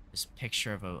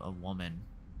picture of a woman.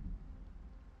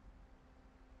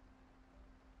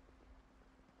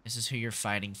 This is who you're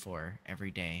fighting for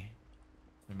every day.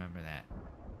 Remember that.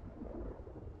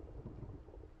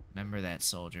 Remember that,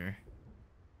 soldier.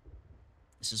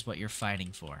 This is what you're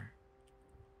fighting for.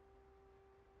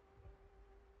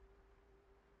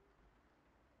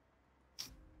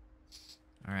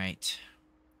 Alright.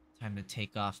 Time to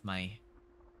take off my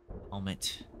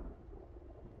helmet.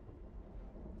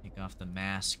 Take off the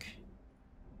mask.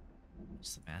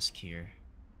 What's the mask here?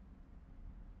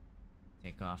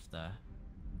 Take off the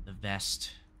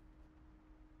vest.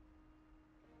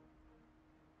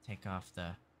 Take off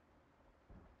the...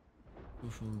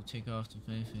 Take off the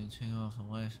face, take off the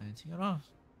wife, and take it off.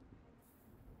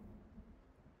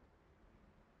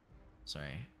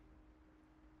 Sorry.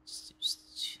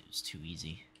 It's too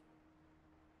easy.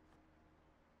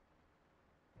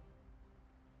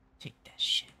 Take that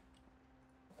shit.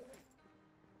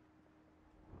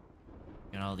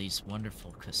 Got all these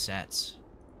wonderful cassettes.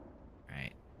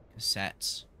 Right,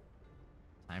 cassettes.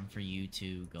 Time for you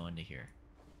to go into here.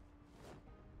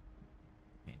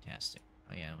 Fantastic.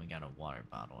 Oh yeah, we got a water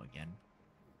bottle again.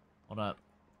 Hold up.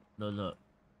 Look.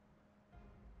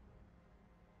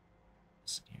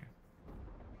 Listen here.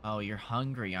 Oh, you're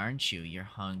hungry, aren't you? You're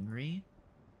hungry?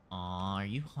 Aw, are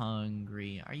you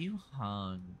hungry? Are you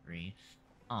hungry?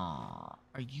 Aw,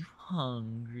 are you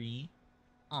hungry?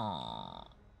 Aw.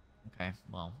 Okay,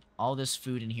 well, all this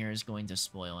food in here is going to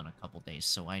spoil in a couple days,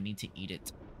 so I need to eat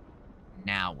it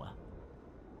now.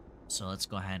 So let's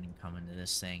go ahead and come into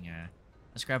this thing.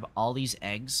 Let's grab all these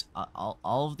eggs.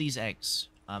 All of these eggs.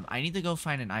 I need to go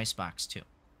find an icebox, too.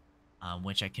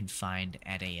 Which I can find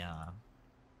at a,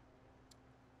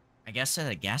 I guess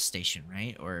at a gas station,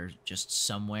 right? Or just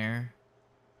somewhere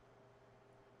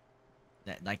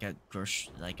that, like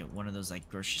one of those, like,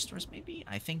 grocery stores, maybe?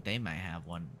 I think they might have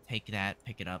one. Take that,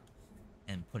 pick it up,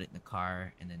 and put it in the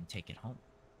car, and then take it home.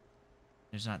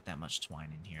 There's not that much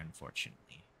twine in here,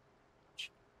 unfortunately.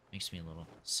 Which makes me a little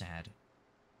sad.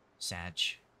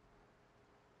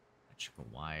 Electrical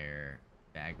wire.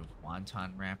 Bag of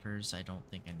wonton wrappers. I don't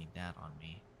think I need that on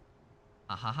me.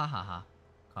 Ha ha ha ha ha.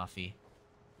 Coffee.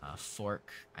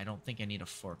 Fork. I don't think I need a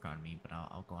fork on me, but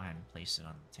I'll go ahead and place it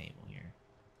on the table here.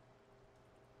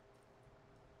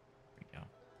 There we go.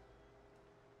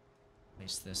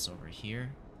 Place this over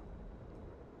here.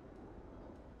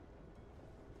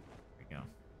 There we go.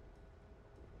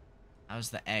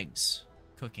 How's the eggs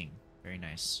cooking? Very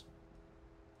nice.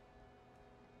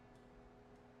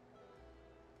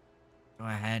 Go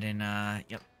ahead and,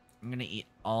 yep. I'm gonna eat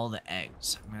all the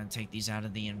eggs. I'm gonna take these out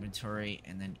of the inventory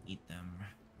and then eat them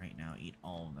right now. Eat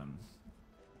all of them.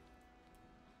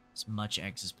 As much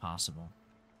eggs as possible.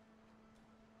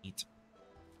 Eat.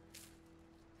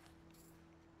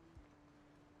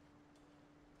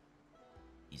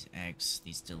 These eggs.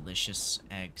 These delicious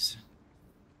eggs.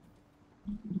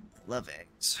 Love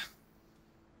eggs.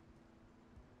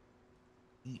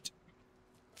 Eat.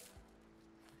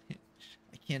 I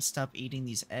can't stop eating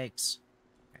these eggs.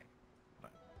 Okay.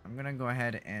 I'm gonna go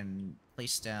ahead and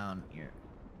place down here.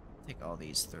 Take all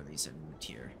these, throw these in the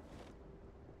tier.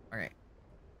 Alright.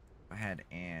 Go ahead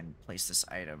and place this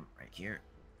item right here.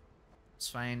 It's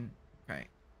fine. Okay.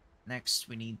 Next,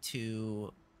 we need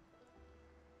to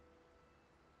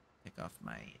take off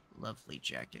my lovely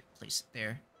jacket. Place it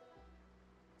there.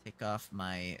 Take off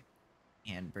my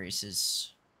hand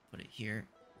braces. Put it here.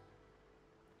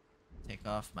 Take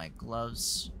off my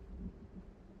gloves.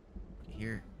 Put it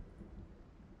here.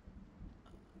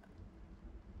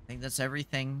 I think that's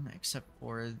everything except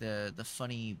for the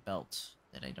funny belt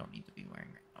that I don't need to be wearing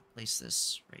right now. Place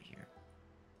this right here.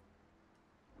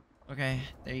 Okay,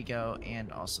 there you go,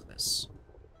 and also this.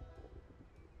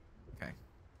 Okay.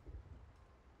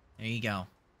 There you go.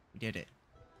 We did it.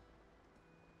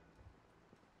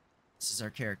 This is our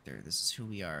character. This is who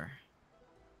we are.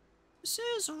 This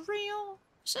is real.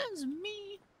 This is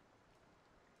me.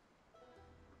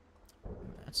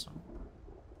 That's all.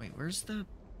 Wait, where'd the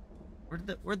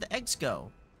eggs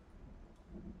go?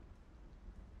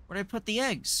 Where'd I put the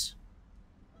eggs?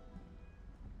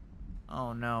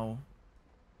 Oh no.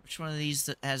 Which one of these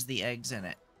that has the eggs in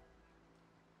it?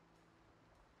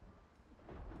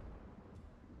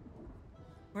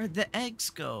 Where'd the eggs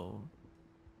go?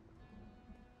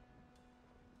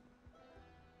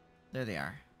 There they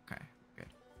are. Okay, good.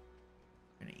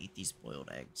 I'm gonna eat these boiled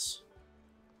eggs.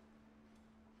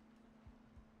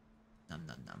 Num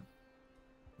num num.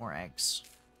 More eggs.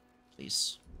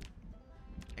 Please.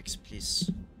 Eggs,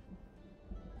 please.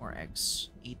 More eggs.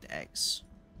 Eat the eggs.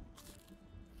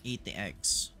 Eat the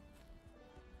eggs.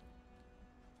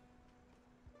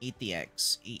 Eat the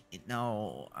eggs. Eat it.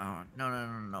 No. No, no,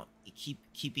 no, no.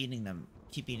 Keep eating them.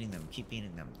 Keep eating them. Keep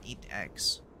eating them. Eat the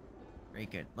eggs. Very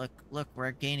good. Look,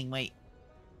 we're gaining weight.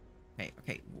 Okay,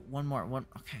 okay. One more.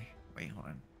 Okay. Wait, hold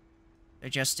on.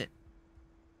 Digest it.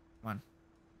 Come on.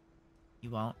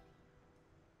 You won't.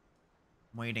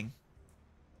 I'm waiting.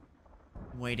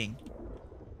 I'm waiting.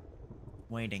 I'm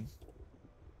waiting.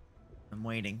 I'm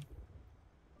waiting.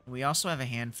 We also have a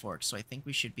hand fork, so I think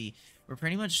we should be... We're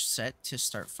pretty much set to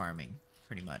start farming,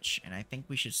 pretty much. And I think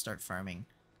we should start farming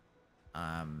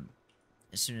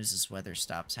as soon as this weather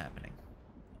stops happening.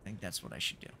 I think that's what I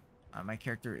should do. My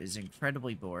character is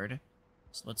incredibly bored,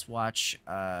 so let's watch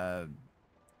Car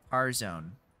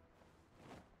Zone.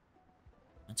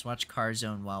 Let's watch Car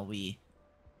Zone while we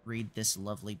read this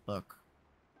lovely book.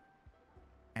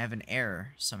 I have an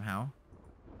error somehow.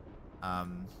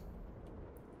 And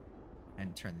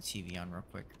turn the TV on real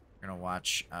quick. We're gonna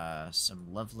watch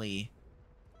some lovely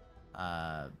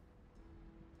Car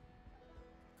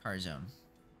Zone.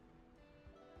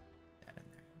 That in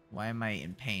there. Why am I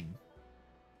in pain?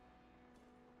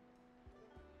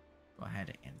 Go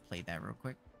ahead and play that real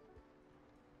quick.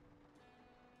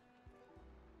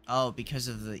 Oh, because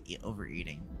of the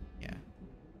overeating. Yeah.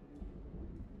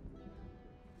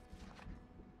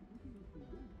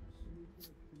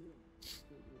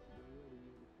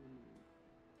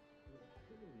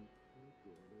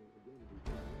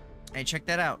 Hey, check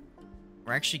that out.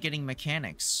 We're actually getting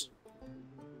mechanics.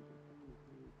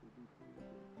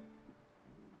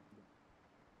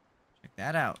 Check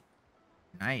that out.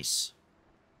 Nice.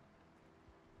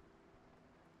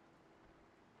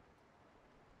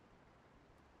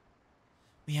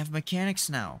 We have mechanics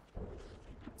now.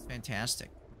 It's fantastic.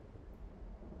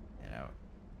 Get out.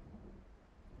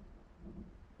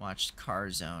 Watch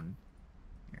Car Zone.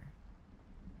 Here.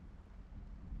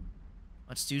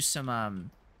 Let's do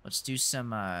some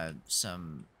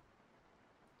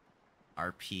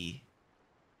RP.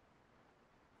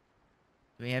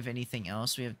 Do we have anything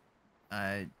else? We have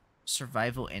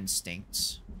survival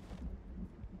instincts.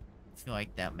 I feel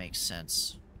like that makes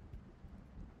sense.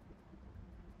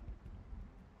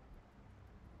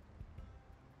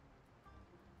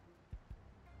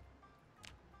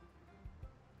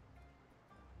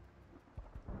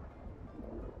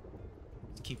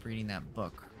 keep reading that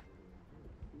book.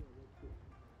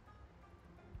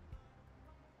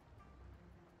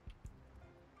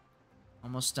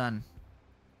 Almost done.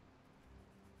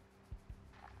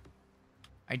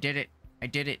 I did it. I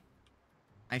did it.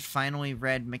 I finally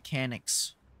read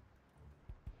mechanics.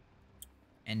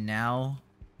 And now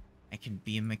I can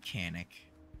be a mechanic.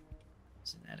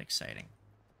 Isn't that exciting?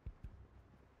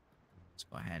 Let's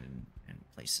go ahead and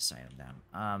place this item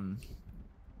down.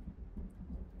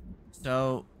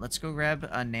 So let's go grab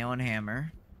a nail and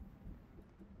hammer.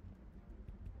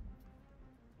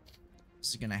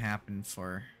 This is gonna happen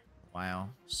for a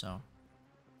while, so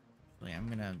actually I'm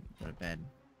gonna go to bed.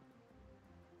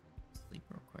 Sleep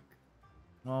real quick.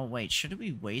 Well, wait, should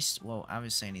we waste? Well,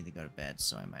 obviously I need to go to bed,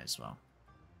 so I might as well.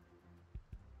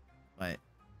 But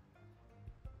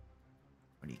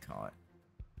what do you call it?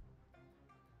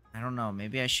 I don't know.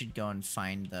 Maybe I should go and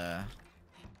find the...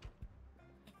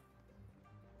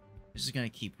 This is gonna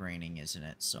keep raining, isn't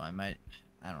it? So I might...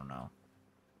 I don't know.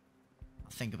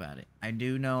 I'll think about it. I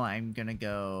do know I'm gonna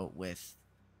go with...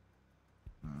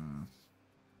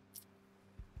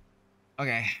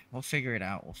 Okay, we'll figure it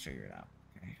out. We'll figure it out.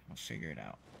 Okay, we'll figure it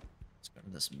out. Let's go to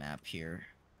this map here.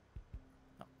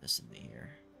 Pop this into here.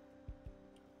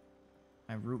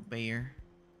 My root beer.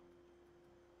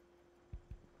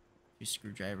 2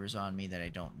 screwdrivers on me that I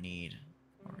don't need.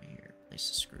 Over here. Place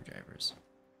the screwdrivers.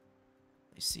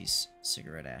 Place these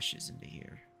cigarette ashes into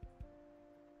here.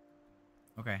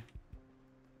 Okay.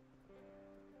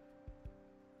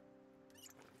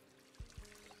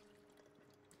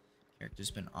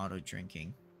 Character's been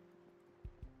auto-drinking.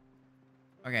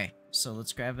 Okay, so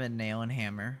let's grab a nail and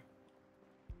hammer.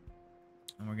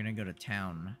 And we're gonna go to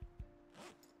town.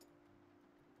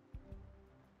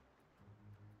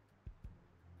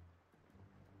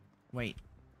 Wait.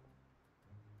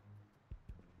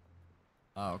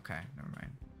 Oh, okay. Never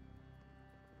mind.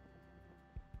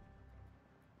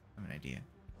 I have an idea.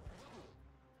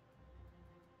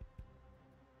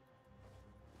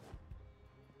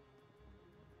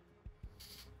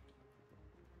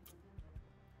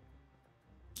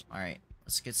 Alright.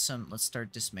 Let's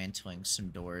start dismantling some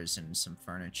doors and some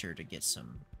furniture to get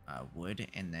some wood.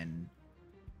 And then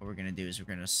what we're gonna do is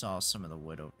we're gonna saw some of the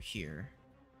wood over here.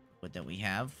 Wood that we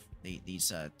have.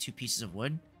 These 2 pieces of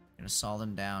wood. Gonna saw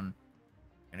them down.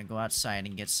 Gonna go outside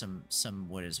and get some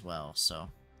wood as well. So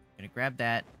gonna grab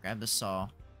that, grab the saw.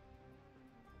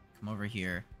 Come over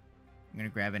here. I'm gonna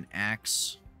grab an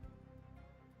axe.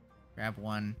 Grab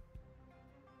one.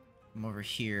 Come over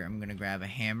here. I'm gonna grab a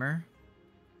hammer.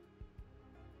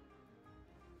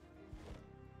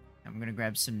 I'm gonna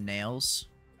grab some nails.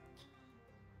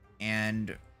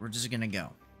 And we're just gonna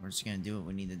go. We're just gonna do what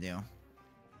we need to do.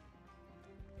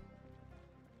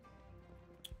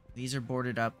 These are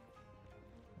boarded up,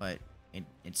 but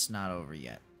it's not over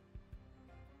yet.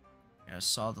 Gotta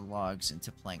saw the logs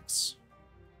into planks.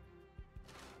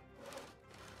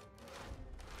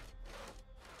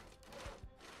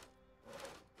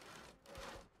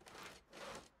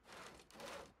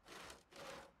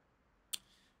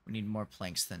 We need more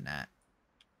planks than that.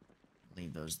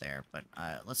 Leave those there, but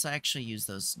let's actually use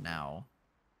those now.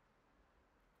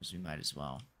 Because we might as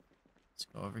well. Let's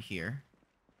go over here.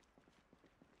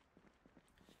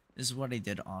 This is what I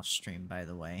did off stream, by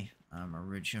the way.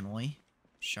 Originally,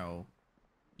 so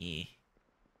yeah,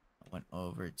 I went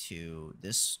over to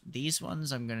these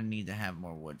ones. I'm gonna need to have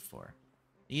more wood for.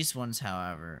 These ones,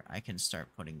 however, I can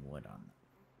start putting wood on them.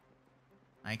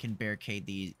 I can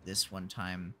barricade this one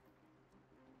time.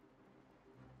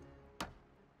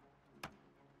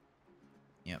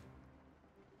 Yep.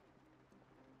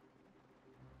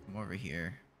 Come over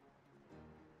here.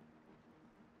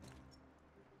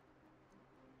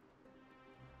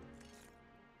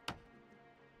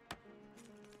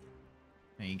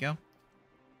 There you go.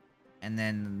 And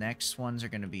then the next ones are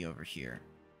going to be over here.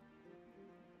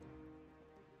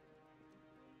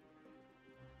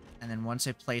 And then once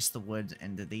I place the wood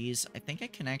into these, I think I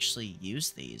can actually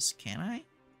use these. Can I?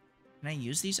 Can I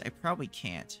use these? I probably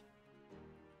can't.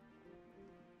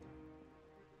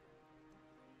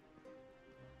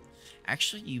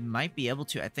 Actually, you might be able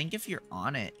to. I think if you're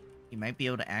on it, you might be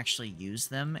able to actually use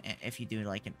them if you do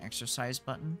like an exercise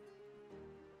button.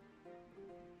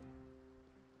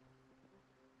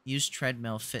 Use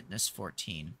treadmill fitness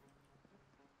 14.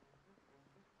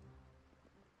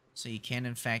 So you can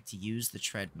in fact use the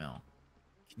treadmill.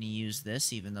 Can you use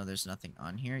this even though there's nothing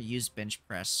on here? Use bench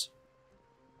press.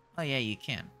 Oh yeah, you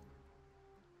can.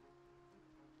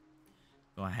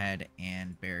 Go ahead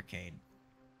and barricade.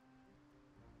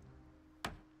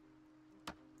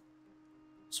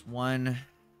 It's one.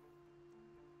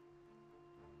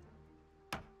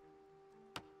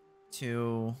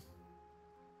 2.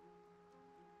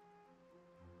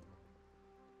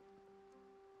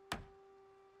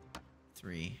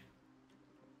 Three.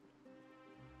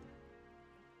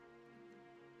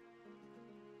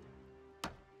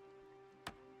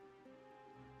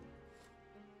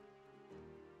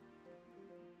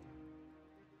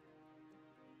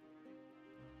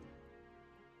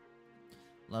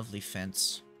 Lovely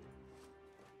fence.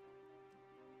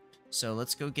 So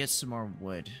let's go get some more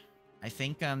wood. I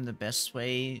think the best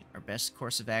way, or best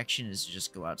course of action is to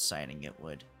just go outside and get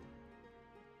wood.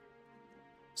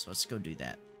 So let's go do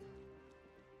that.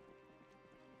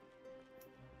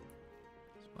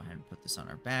 Let's go ahead and put this on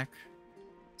our back.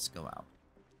 Let's go out.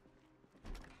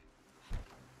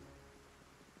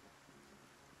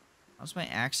 How does my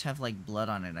axe have like blood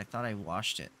on it? I thought I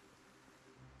washed it.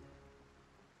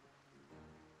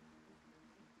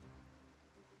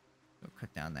 Go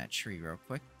cut down that tree real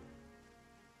quick.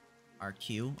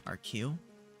 RQ, RQ.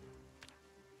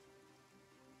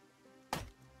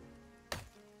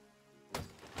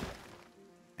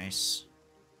 Nice.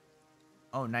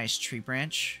 Oh, nice tree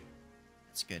branch.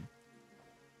 That's good.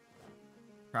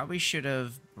 Probably should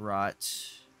have brought...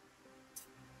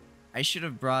 I should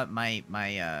have brought my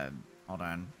hold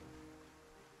on.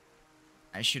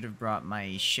 I should have brought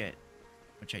my shit,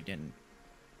 which I didn't.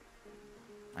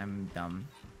 I'm dumb.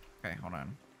 Okay, hold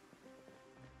on.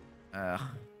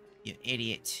 You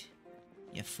idiot.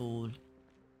 You fool.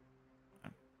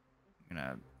 I'm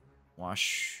gonna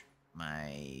wash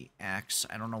my axe.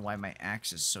 I don't know why my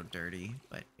axe is so dirty,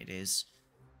 but it is.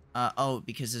 Oh,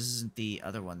 because this isn't the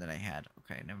other one that I had.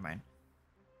 Okay, never mind.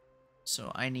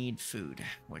 So I need food,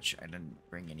 which I didn't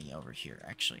bring any over here.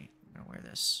 Actually, I'm gonna wear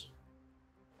this.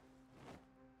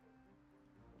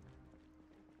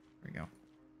 There we go.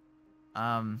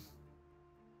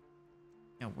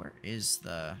 Yeah, where is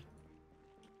the...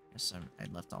 Guess I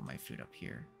left all my food up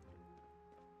here.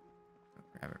 Go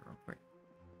grab it real quick.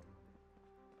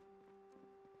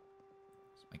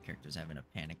 So my character's having a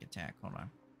panic attack. Hold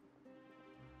on.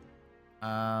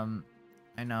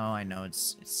 I know,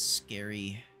 it's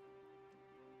scary.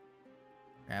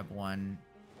 Grab one.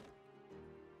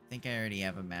 I think I already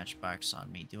have a matchbox on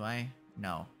me. Do I?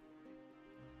 No.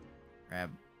 Grab...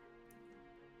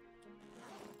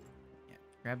 Yeah,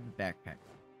 grab the backpack.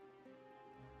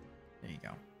 There you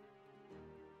go.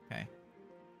 Okay.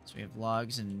 So we have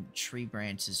logs and tree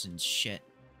branches and shit.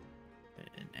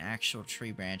 An actual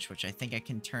tree branch, which I think I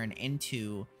can turn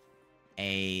into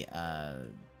a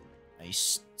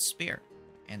spear.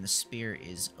 And the spear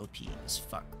is OP as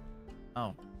fuck.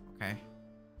 Oh, okay.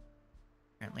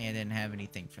 Apparently I didn't have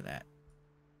anything for that.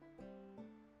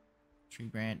 Tree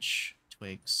branch,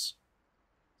 twigs.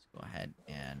 Let's go ahead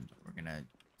and we're gonna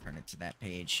turn it to that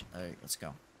page. Alright, let's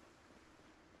go.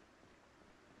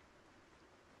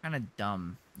 Kind of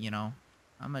dumb, you know?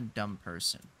 I'm a dumb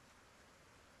person.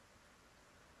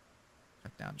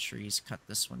 Cut down trees, cut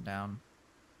this one down.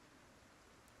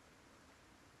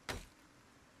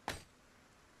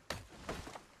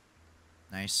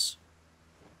 Nice.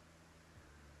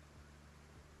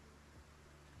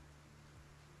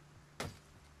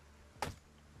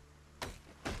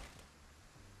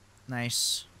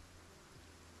 Nice.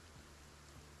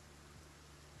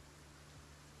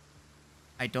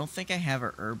 I don't think I have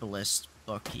a herbalist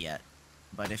book yet,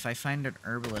 but if I find an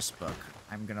herbalist book,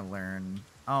 I'm gonna learn...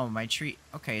 Oh, my tree...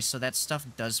 Okay, so that stuff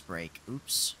does break.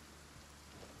 Oops.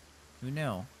 Who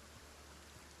knew?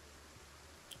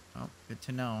 Oh, good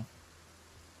to know.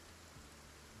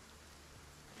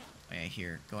 Oh, yeah,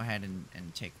 here. Go ahead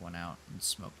and take one out and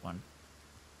smoke one.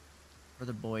 For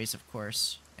the boys, of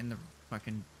course. In the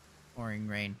fucking pouring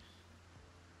rain.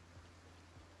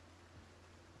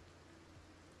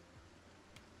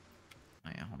 Oh,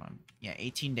 yeah, hold on. Yeah,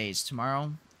 18 days.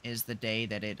 Tomorrow is the day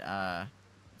that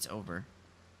it's over.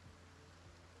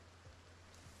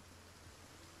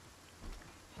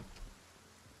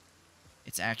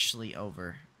 It's actually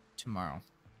over tomorrow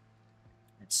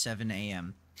at 7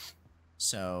 a.m.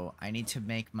 So I need to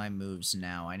make my moves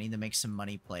now. I need to make some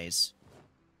money plays.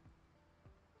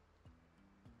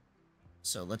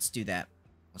 So let's do that.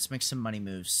 Let's make some money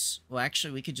moves. Well,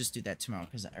 actually, we could just do that tomorrow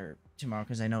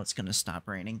because I know it's gonna stop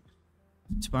raining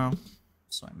tomorrow.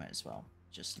 So I might as well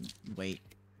just wait.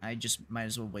 I just might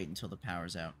as well wait until the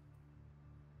power's out.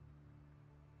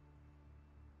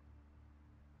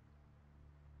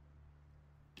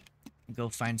 Go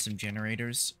find some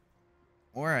generators.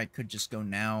 Or I could just go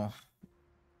now.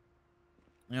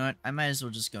 You know what? I might as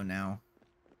well just go now.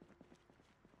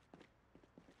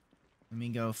 Let me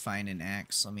go find an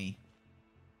axe. Let me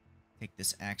take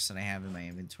this axe that I have in my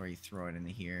inventory, throw it into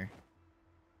here.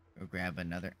 Go grab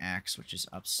another axe, which is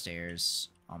upstairs.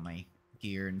 All my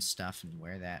gear and stuff, and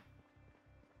wear that.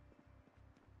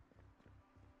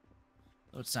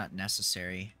 Though it's not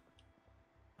necessary.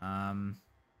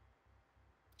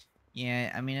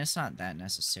 Yeah, I mean, it's not that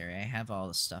necessary. I have all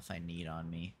the stuff I need on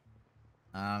me.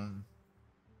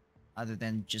 Other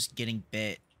than just getting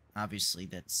bit. Obviously,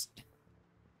 that's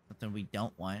something we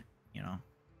don't want, you know.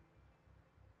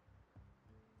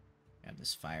 Grab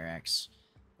this fire axe.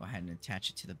 Go ahead and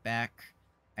attach it to the back.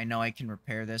 I know I can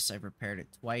repair this. I've repaired it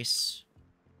twice.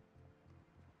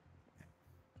 Put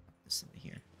this into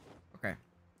here. Okay.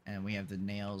 And we have the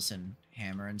nails and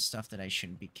hammer and stuff that I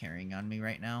shouldn't be carrying on me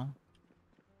right now.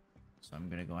 So I'm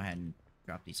going to go ahead and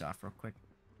drop these off real quick.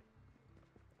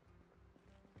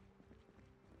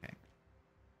 Okay.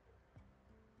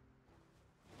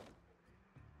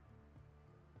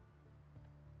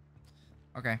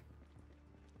 Okay.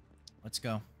 Let's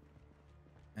go.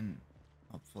 And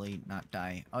hopefully not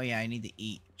die. Oh yeah, I need to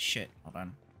eat. Shit, hold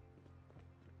on.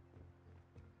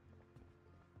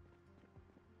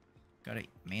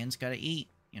 Man's gotta eat,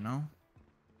 you know?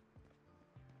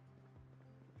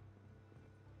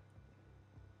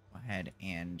 Go ahead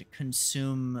and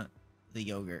consume the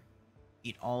yogurt.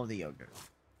 Eat all of the yogurt.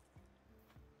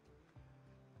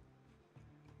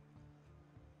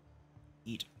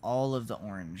 Eat all of the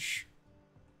orange.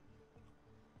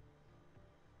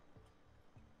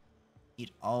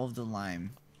 Eat all of the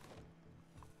lime.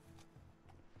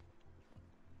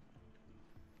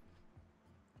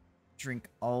 Drink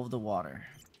all of the water.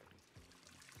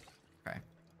 Okay.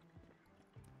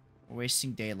 We're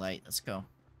wasting daylight. Let's go.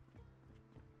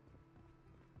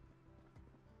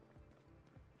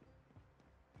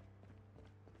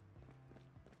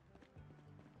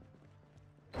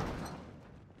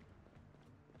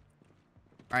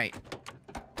 Alright.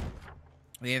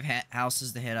 We have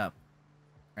houses to hit up.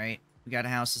 Right? We got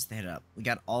houses to hit up. We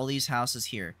got all these houses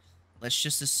here. Let's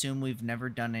just assume we've never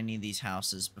done any of these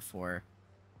houses before.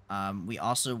 We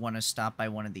also want to stop by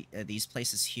one of these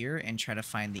places here and try to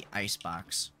find the ice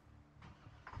box.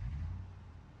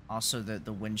 Also,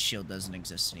 the windshield doesn't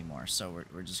exist anymore, so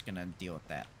we're just gonna deal with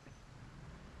that.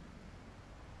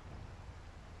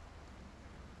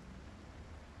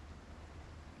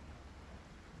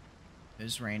 It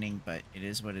is raining, but it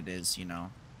is what it is, you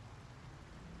know.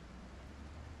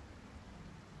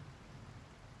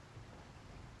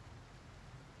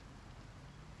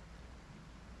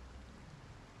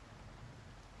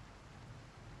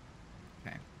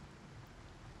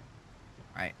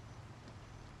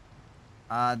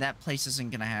 That place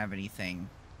isn't gonna have anything.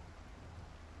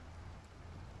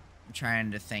 I'm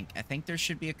trying to think. I think there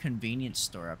should be a convenience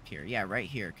store up here. Yeah, right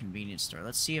here, convenience store.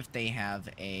 Let's see if they have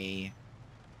a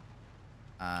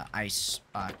ice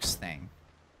box thing.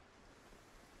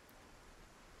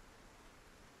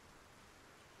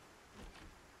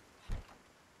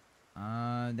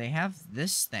 They have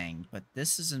this thing, but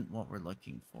this isn't what we're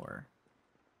looking for.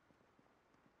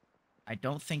 I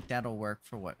don't think that'll work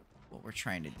for what we're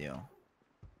trying to do.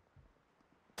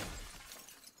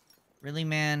 Really,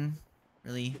 man?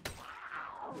 Really?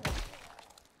 I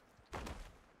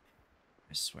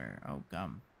swear. Oh,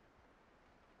 gum.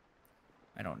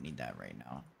 I don't need that right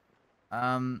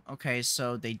now. Okay,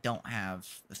 so they don't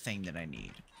have the thing that I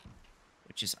need,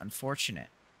 which is unfortunate.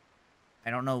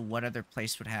 I don't know what other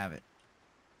place would have it.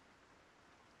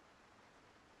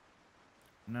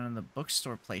 None of the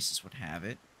bookstore places would have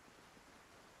it.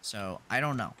 So, I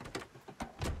don't know.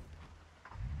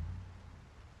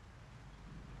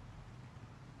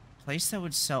 Place that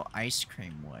would sell ice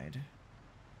cream would.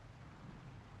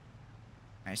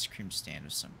 Ice cream stand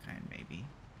of some kind, maybe.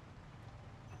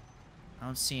 I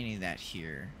don't see any of that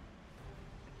here.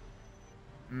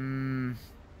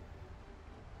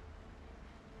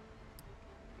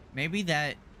 Maybe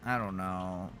that... I don't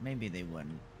know. Maybe they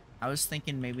wouldn't. I was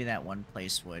thinking maybe that one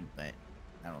place would, but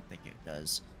I don't think it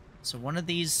does. So one of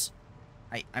these...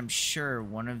 I'm sure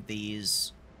one of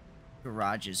these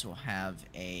garages will have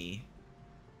a...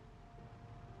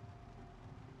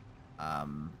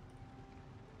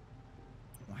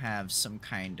 we'll have some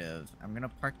kind of... I'm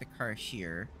gonna park the car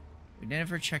here. We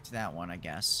never checked that one, I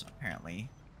guess, apparently.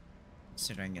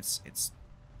 Considering it's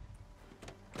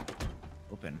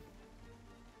open.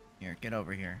 Here, get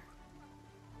over here.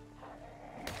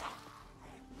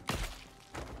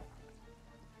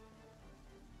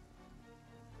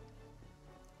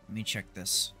 Let me check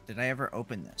this. Did I ever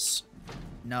open this?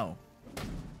 No.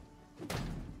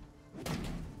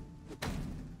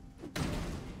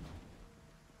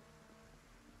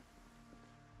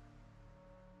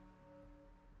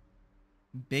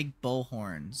 Big bull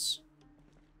horns.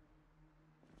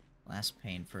 Last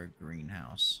pane for a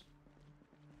greenhouse.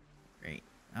 Great.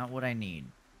 Not what I need.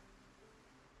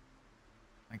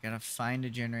 I gotta find a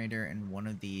generator in one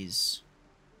of these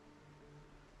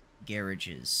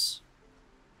garages.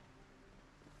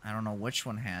 I don't know which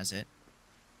one has it.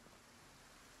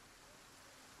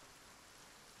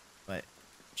 But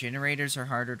generators are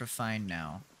harder to find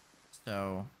now.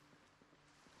 So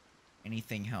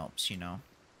anything helps, you know.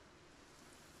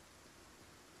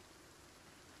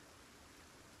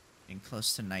 Getting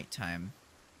close to nighttime.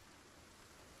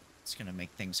 It's gonna make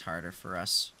things harder for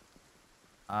us.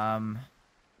 I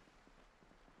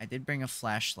did bring a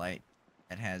flashlight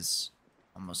that has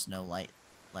almost no light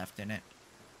left in it.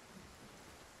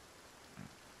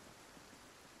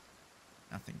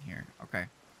 Nothing here. Okay.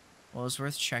 Well, it's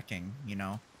worth checking, you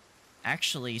know.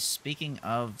 Actually, speaking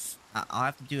of... I'll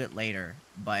have to do it later,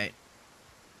 but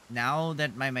now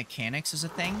that my mechanics is a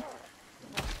thing,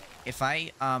 if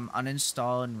I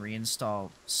uninstall and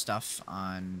reinstall stuff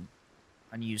on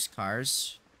unused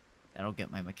cars, that'll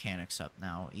get my mechanics up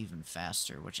now even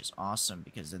faster, which is awesome,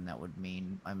 because then that would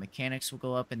mean my mechanics will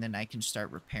go up and then I can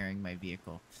start repairing my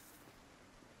vehicle.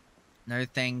 Another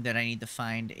thing that I need to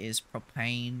find is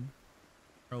propane.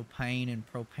 Propane and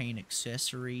propane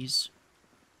accessories.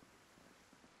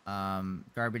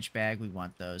 Garbage bag, we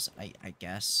want those, I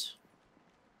guess.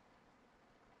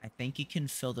 I think you can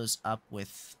fill those up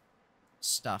with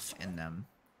stuff in them.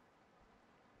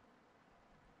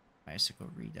 Bicycle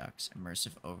redux,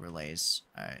 immersive overlays,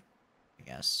 I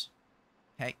guess.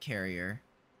 Pet carrier.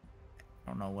 I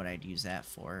don't know what I'd use that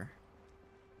for.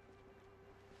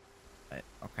 But,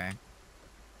 okay.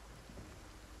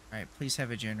 Alright, please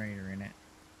have a generator in it.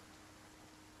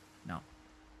 No.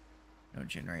 No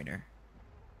generator.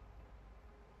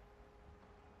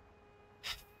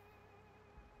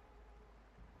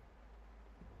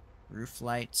 Roof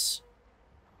lights.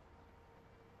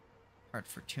 Part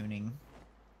for tuning.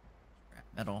 Scrap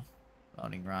metal.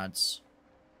 Welding rods.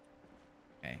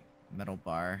 Okay. Metal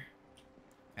bar.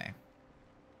 Okay.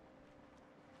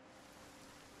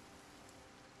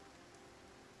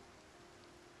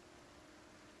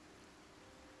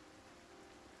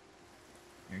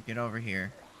 Here, get over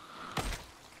here.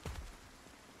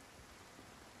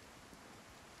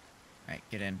 Alright,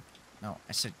 get in. No,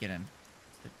 I said get in.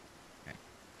 Okay.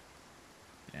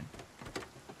 Get in.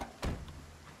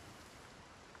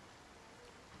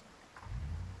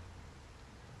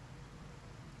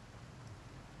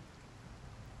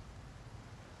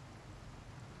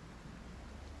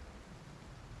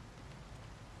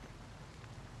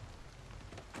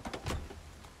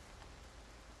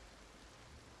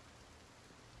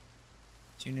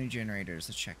 Two new generators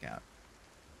to check out.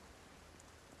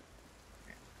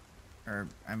 Or,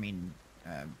 I mean,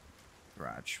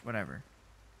 garage. Whatever.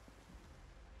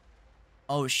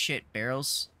 Oh, shit.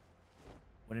 Barrels.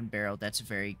 Wooden barrel. That's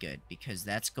very good. Because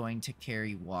that's going to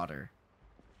carry water.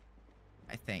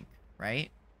 I think.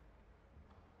 Right?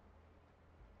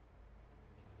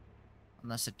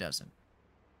 Unless it doesn't.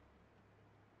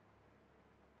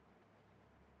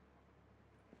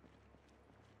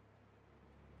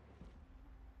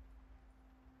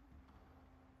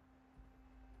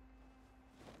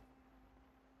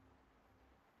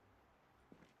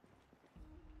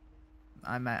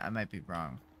 I might be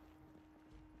wrong.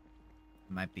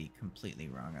 I might be completely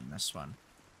wrong on this one.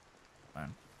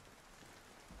 Fine.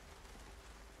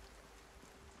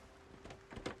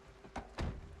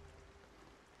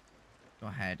 Go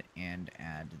ahead and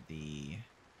add the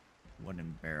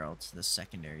wooden barrel to the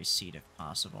secondary seat if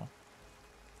possible.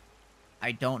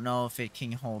 I don't know if it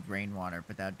can hold rainwater,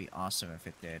 but that'd be awesome if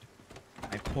it did.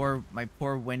 My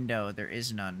poor window, there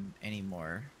is none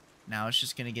anymore. Now it's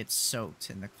just gonna get soaked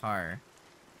in the car.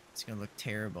 It's gonna look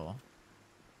terrible.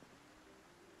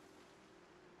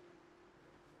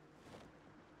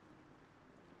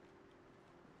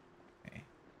 Okay.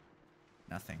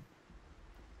 Nothing.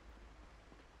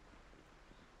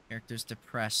 Character's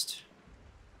depressed.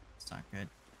 It's not good.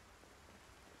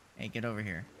 Hey, get over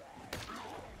here.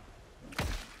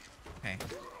 Okay.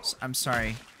 I'm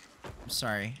sorry. I'm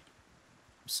sorry.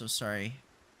 I'm so sorry.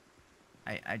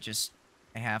 I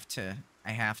have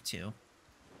to.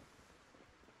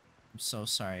 I'm so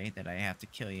sorry that I have to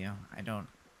kill you. I don't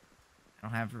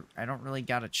really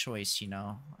got a choice, you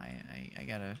know. I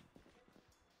gotta...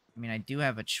 I mean, I do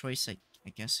have a choice, I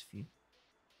guess, if you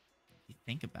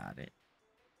think about it.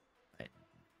 But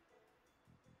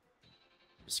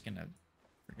I'm just gonna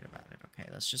forget about it. Okay,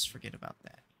 let's just forget about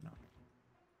that, you know.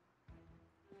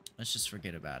 Let's just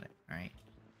forget about it, alright?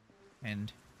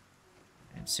 And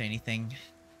I didn't say anything.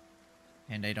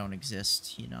 And I don't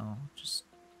exist, you know. Just,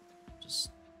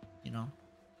 you know.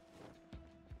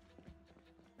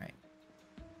 Right.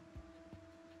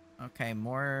 Okay,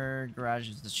 more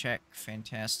garages to check.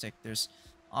 Fantastic. There's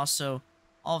also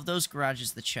all of those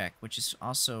garages to check, which is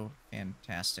also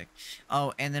fantastic.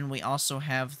 Oh, and then we also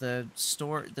have the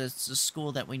store, the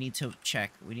school that we need to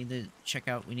check. We need to check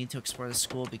out, we need to explore the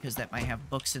school because that might have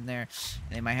books in there.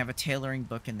 And they might have a tailoring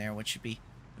book in there, which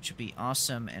would be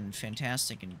awesome and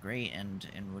fantastic and great and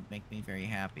would make me very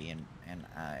happy and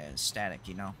ecstatic,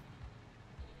 you know.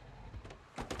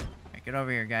 Alright, get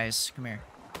over here, guys. Come here.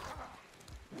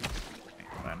 Okay,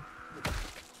 hold on.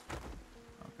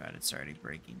 Oh god, it's already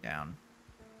breaking down.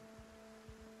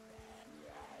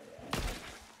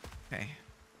 Okay.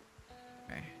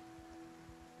 Okay.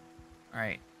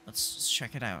 Alright, let's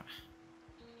check it out.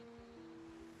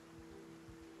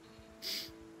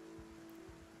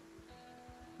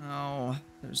 Oh,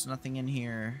 there's nothing in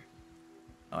here.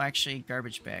 Oh, actually,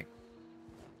 garbage bag.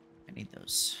 I need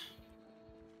those.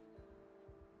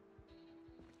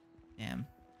 Damn.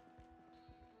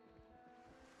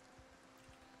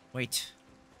 Wait.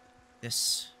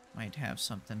 This might have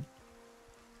something.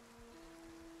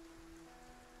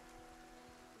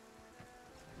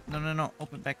 No, no, no.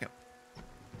 Open back up.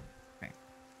 Okay.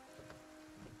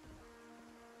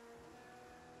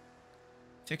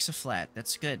 Fix a flat.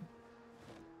 That's good.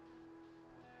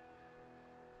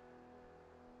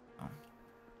 Oh.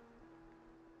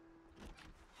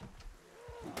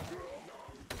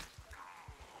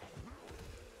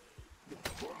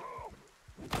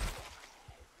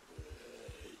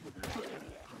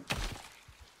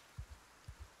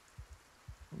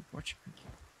 Ooh, fortune cookie.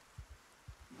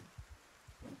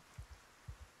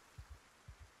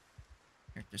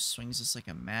 Character swings us like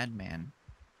a madman.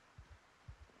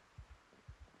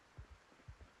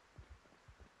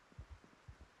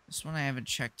 This one I haven't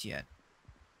checked yet.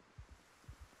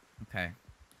 Okay.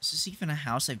 Is this even a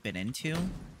house I've been into?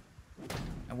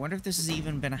 I wonder if this has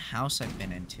even been a house I've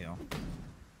been into.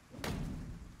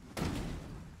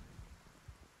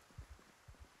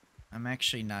 I'm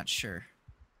actually not sure.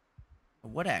 A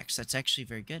wood axe, that's actually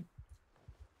very good.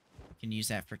 You can use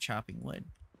that for chopping wood,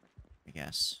 I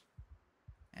guess.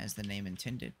 As the name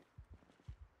intended.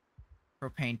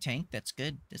 Propane tank, that's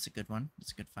good. That's a good one.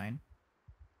 That's a good find.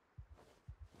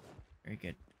 Very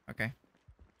good. Okay.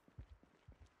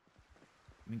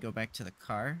 Let me go back to the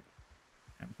car.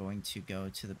 I'm going to go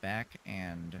to the back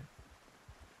and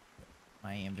put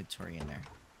my inventory in there.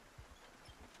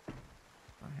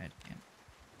 Go ahead and...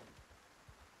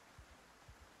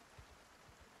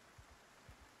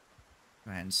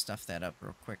 Go ahead and stuff that up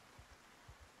real quick.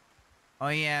 Oh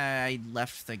yeah, I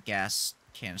left the gas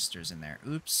canisters in there.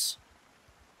 Oops.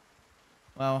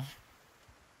 Well,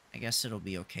 I guess it'll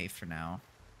be okay for now.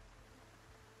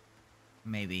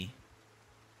 Maybe.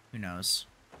 Who knows?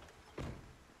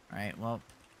 Alright, well,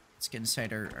 let's get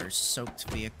inside our soaked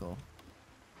vehicle.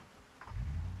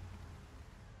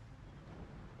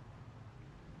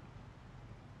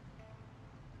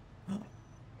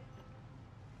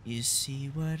 You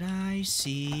see what I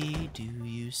see? Do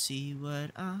you see what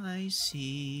I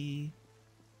see?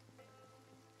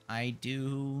 I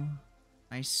do.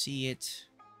 I see it.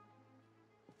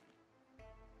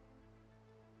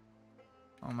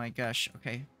 Oh my gosh,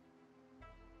 okay.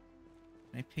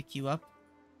 Can I pick you up?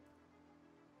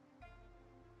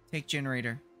 Take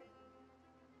generator.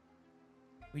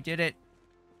 We did it.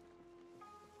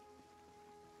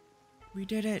 We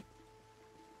did it.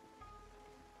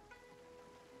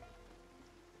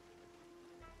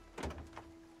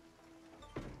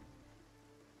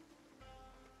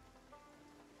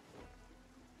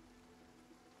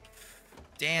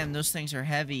 Damn, those things are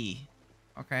heavy.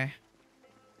 Okay.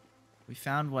 We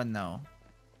found one, though.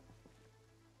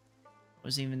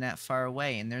 Wasn't even that far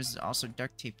away. And there's also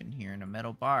duct tape in here and a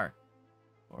metal bar.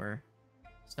 Or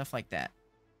stuff like that.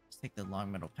 Let's take the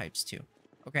long metal pipes, too.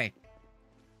 Okay.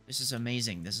 This is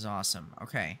amazing. This is awesome.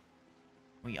 Okay.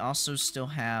 We also still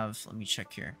have... Let me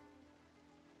check here.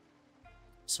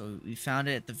 So we found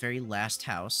it at the very last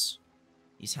house.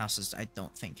 These houses, I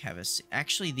don't think have a...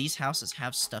 Actually, these houses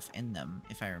have stuff in them,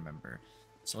 if I remember.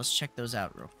 So let's check those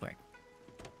out real quick.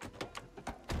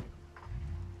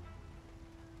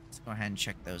 Let's go ahead and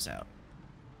check those out.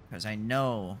 Because I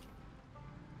know...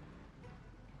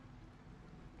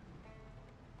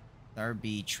 there'll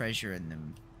be treasure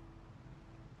in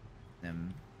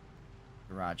them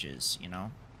garages, you know?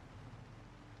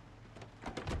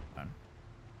 Hold on.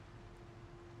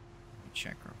 Let me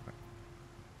check real quick.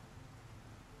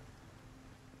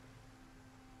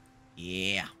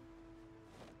 Yeah.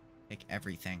 Take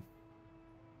everything.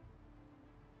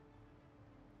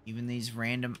 Even these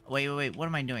random... Wait, what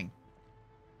am I doing?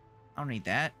 I don't need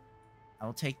that. I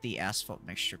will take the asphalt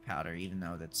mixture powder, even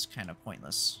though that's kind of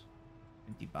pointless.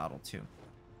 Empty bottle, too.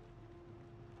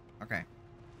 Okay.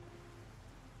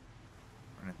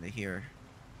 Run into here.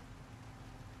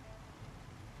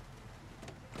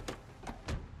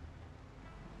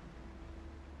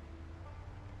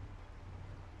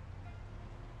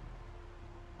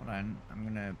 Hold on. I'm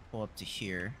gonna pull up to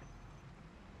here.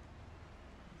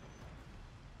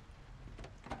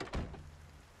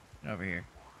 Get over here.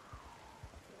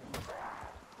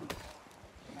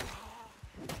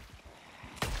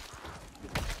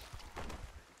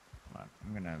 Hold on.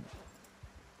 I'm gonna...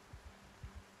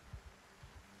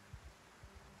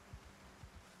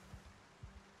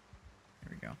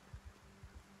 Here we go.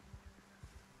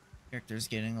 Character's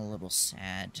getting a little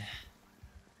sad.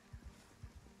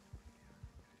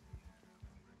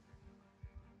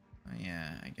 Oh,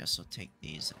 yeah, I guess I'll take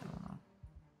these. I don't know.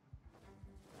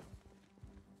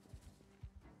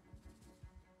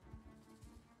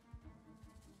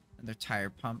 Another tire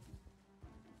pump.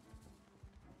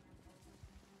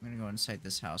 I'm gonna go inside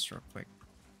this house real quick.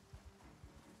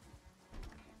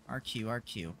 RQ,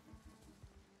 RQ.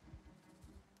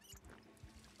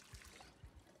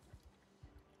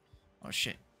 Oh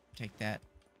shit. Take that.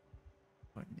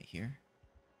 Put it here.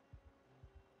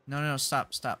 No, no,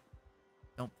 stop, stop.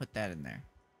 Don't put that in there.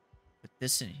 Put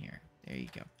this in here. There you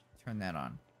go. Turn that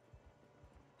on.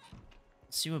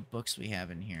 Let's see what books we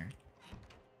have in here.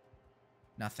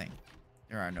 Nothing.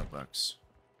 There are no books.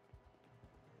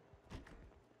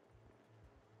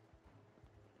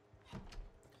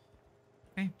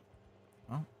 Okay.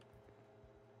 Well.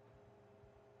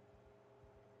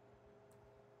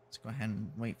 Let's go ahead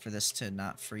and wait for this to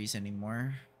not freeze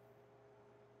anymore.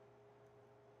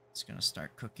 It's gonna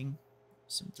start cooking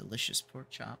some delicious pork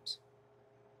chops.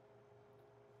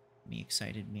 Me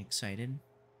excited, me excited.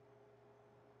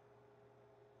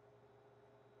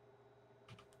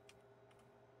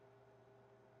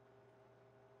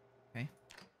 Okay.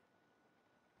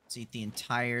 Let's eat the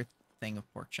entire thing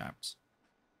of pork chops.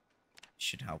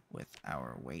 Should help with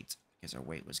our weight, because our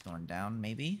weight was going down,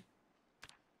 maybe?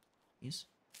 Please?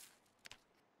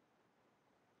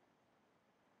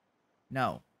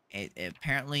 No. It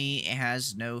apparently it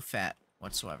has no fat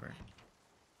whatsoever.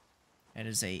 That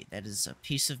is a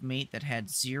piece of meat that had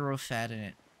 0 fat in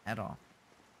it at all.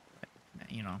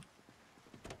 But, you know,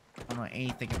 I don't know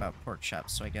anything about pork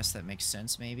chops, so I guess that makes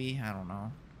sense. Maybe, I don't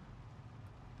know.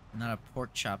 I'm not a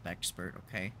pork chop expert,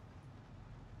 okay?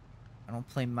 I don't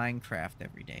play Minecraft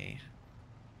every day.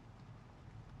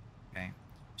 Okay,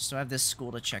 still have this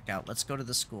school to check out. Let's go to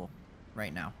the school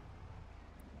right now.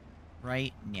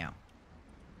 Right now.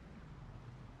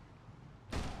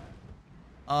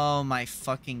 Oh my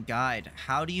fucking god.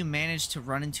 How do you manage to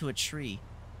run into a tree?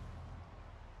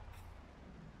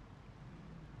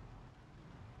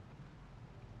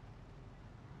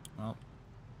 Well,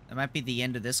 that might be the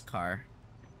end of this car.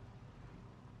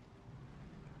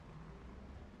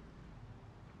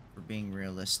 For being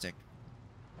realistic.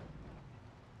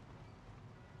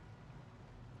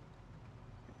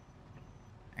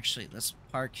 Actually, let's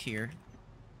park here.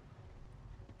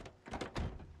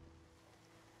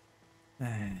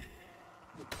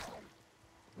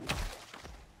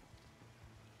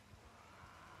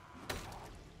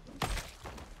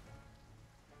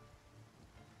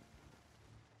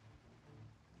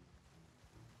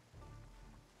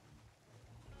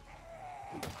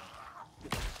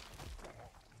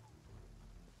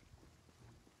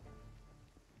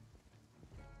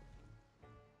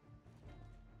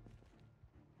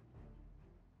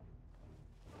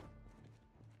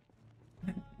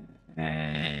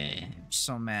 I'm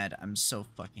so mad. I'm so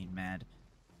fucking mad.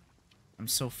 I'm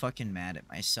so fucking mad at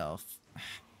myself. I'm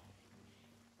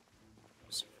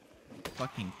so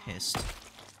fucking pissed.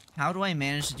 How do I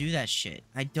manage to do that shit?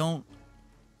 I don't...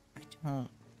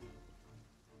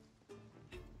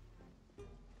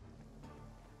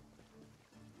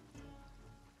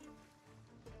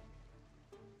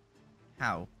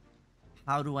 How?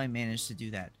 How do I manage to do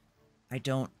that? I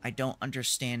don't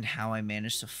understand how I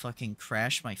managed to fucking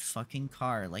crash my fucking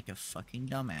car like a fucking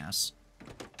dumbass.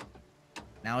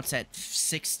 Now it's at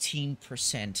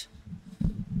 16%.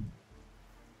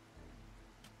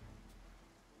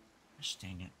 Gosh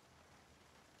dang it.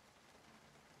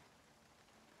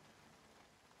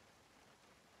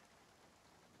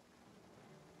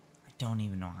 I don't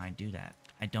even know how I do that.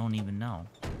 I don't even know.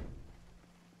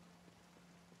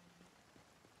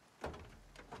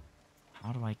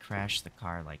 How do I crash the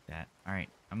car like that? Alright,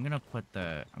 I'm gonna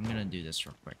do this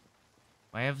real quick.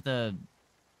 Do I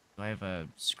have a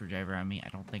screwdriver on me? I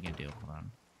don't think I do. Hold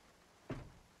on.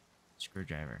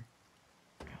 Screwdriver.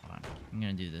 Okay, hold on. I'm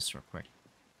gonna do this real quick.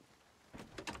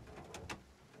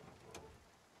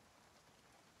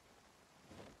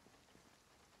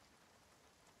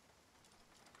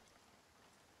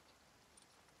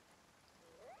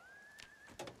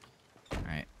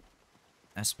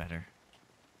 That's better.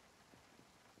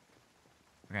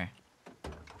 Okay.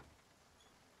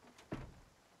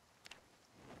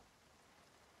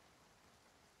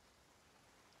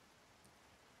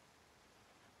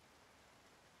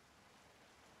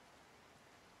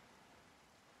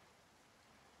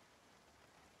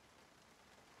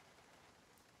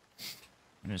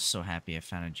 I'm just so happy I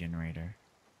found a generator.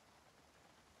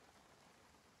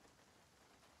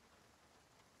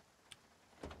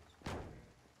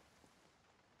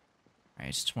 Alright,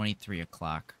 it's 23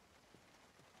 o'clock.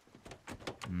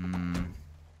 The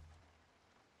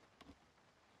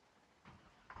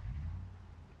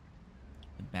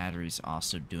battery's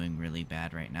also doing really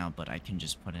bad right now, but I can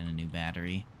just put in a new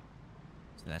battery.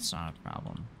 So that's not a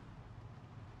problem.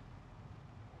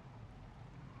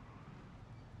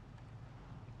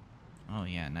 Oh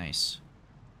yeah, nice.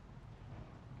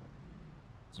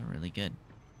 Those are really good.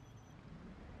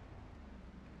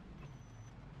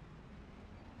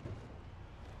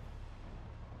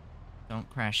 Don't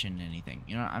crash into anything.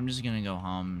 You know what? I'm just gonna go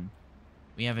home.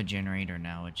 We have a generator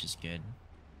now, which is good.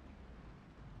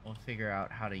 We'll figure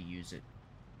out how to use it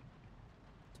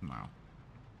tomorrow.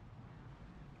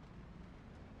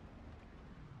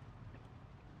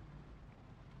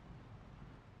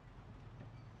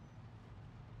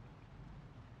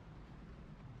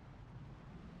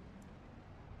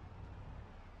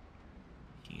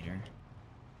 Heater.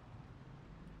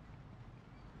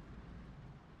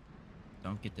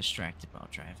 Don't get distracted while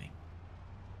driving.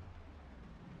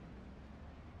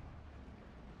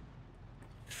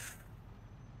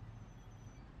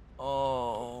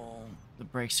 Oh, the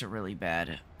brakes are really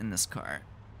bad in this car.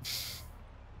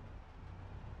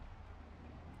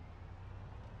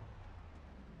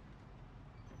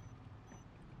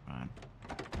 Come on.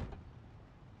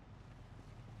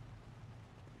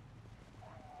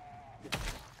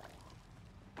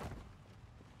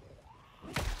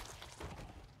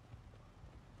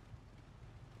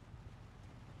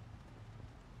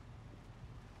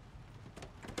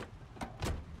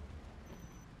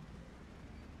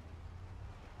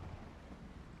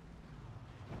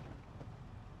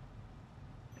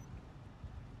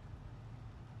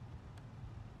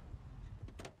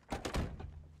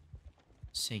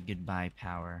 Say goodbye,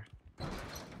 power.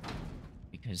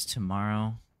 Because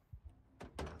tomorrow,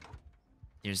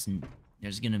 there's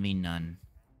gonna be none.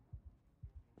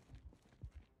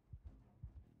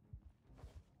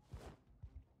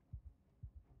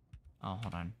 Oh,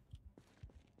 hold on.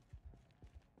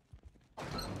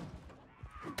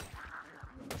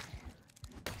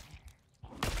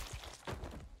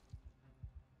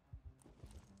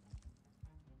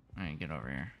 Alright, get over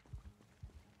here.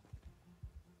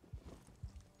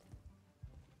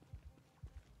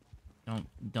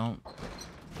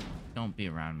 Don't be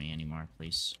around me anymore,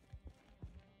 please.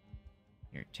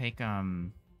 Here, take,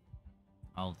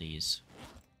 all these.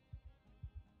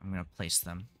 I'm gonna place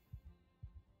them.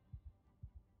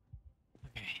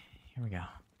 Okay, here we go.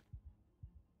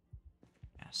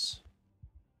 Gas.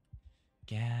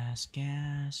 Gas,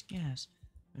 gas, gas.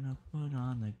 Gonna put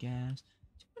on the gas.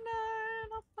 Tonight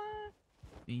I'll fight.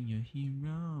 Be your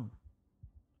hero.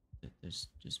 There's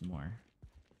just more.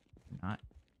 Not.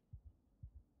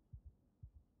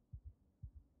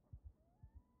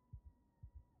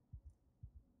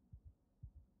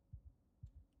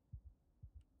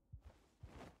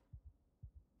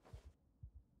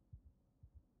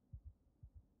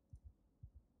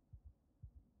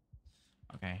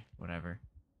 Okay, whatever.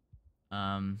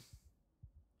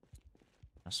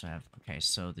 Also have, okay,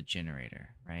 so the generator,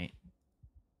 right?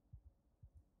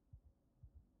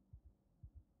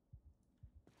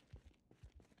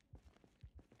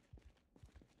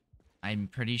 I'm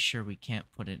pretty sure we can't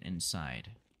put it inside.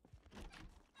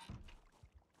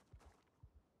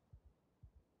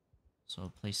 So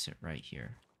I'll place it right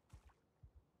here.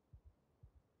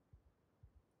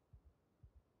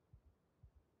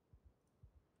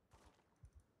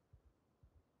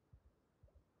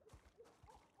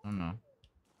 Oh no.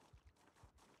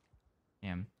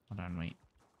 Damn, hold on, wait.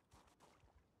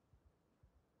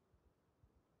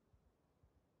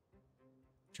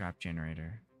 Drop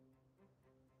generator.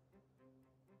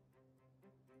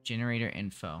 Generator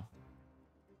info.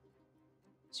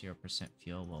 0%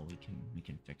 fuel. Well, we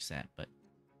can fix that, but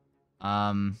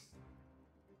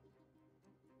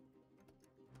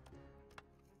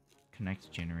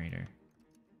connect generator.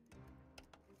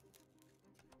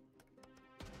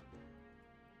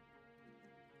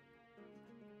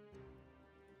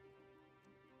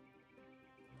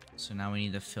 So now we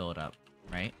need to fill it up,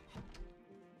 right?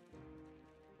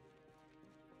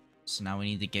 So now we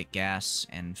need to get gas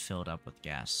and fill it up with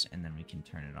gas, and then we can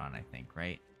turn it on, I think,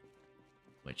 right?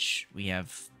 which we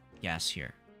have gas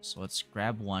here. So let's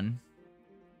grab one.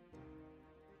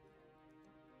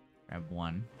 Grab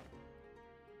one.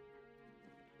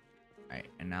 Alright,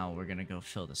 and now we're gonna go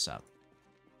fill this up.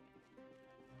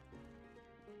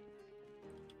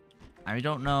 I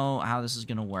don't know how this is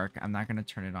gonna work. I'm not gonna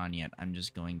turn it on yet. I'm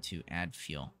just going to add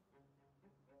fuel.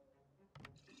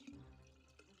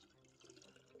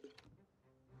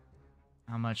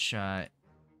 How much,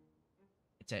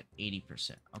 it's at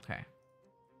 80%. Okay.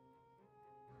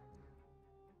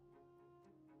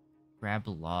 Grab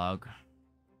a log.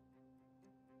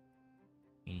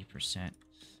 80%.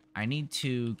 I need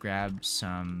to grab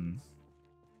some...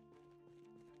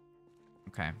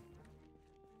 Okay.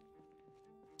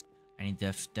 I need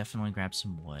to definitely grab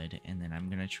some wood, and then I'm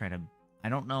gonna try to... I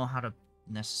don't know how to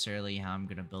necessarily how I'm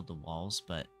gonna build the walls,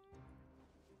 but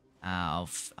I'll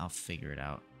figure it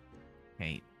out.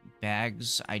 Okay,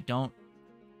 bags. I don't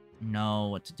know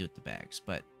what to do with the bags,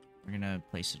 but we're gonna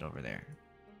place it over there.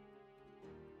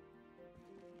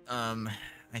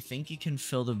 I think you can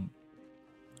fill the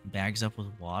bags up with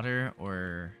water,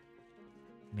 or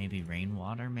maybe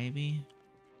rainwater, maybe?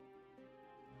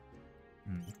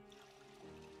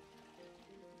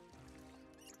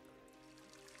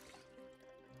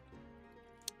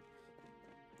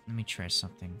 Let me try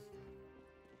something.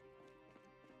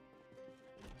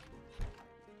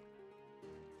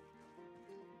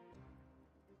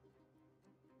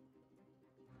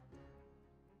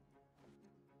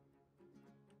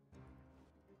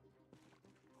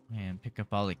 And pick up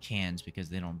all the cans because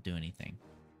they don't do anything.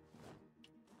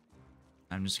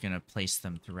 I'm just gonna place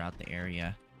them throughout the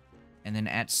area. And then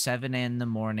at 7 in the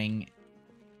morning,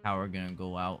 power gonna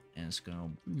go out and it's gonna,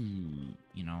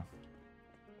 you know,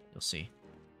 you'll see.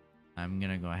 I'm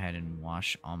gonna go ahead and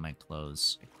wash all my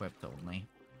clothes, equipped only.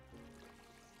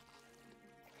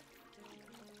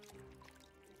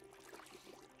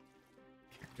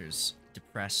 Character's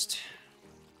depressed.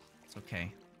 It's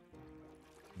okay.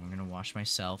 I'm gonna wash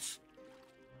myself.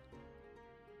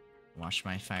 Wash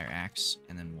my fire axe,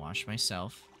 and then wash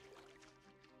myself.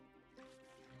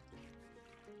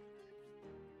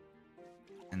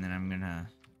 And then I'm gonna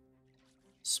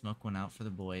smoke one out for the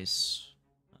boys.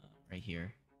 Right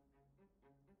here.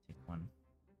 Take one.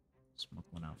 Smoke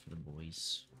one out for the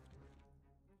boys.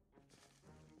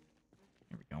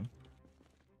 There we go.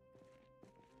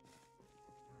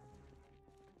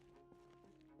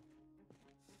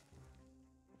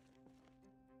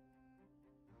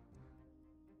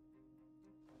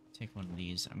 Take one of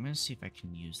these. I'm gonna see if I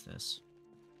can use this.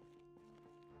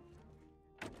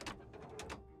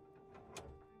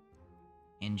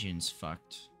 Engine's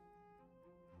fucked.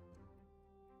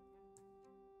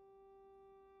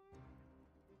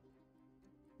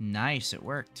 Nice, it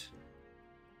worked.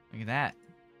 Look at that.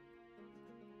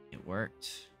 It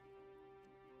worked.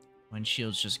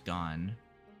 Windshield's just gone.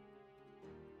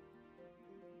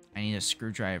 I need a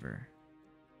screwdriver.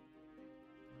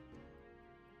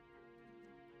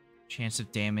 Chance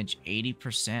of damage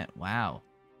 80%. Wow.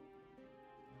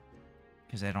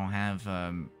 Because I don't have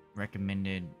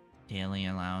recommended daily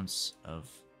allowance of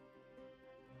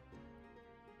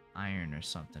iron or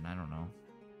something. I don't know.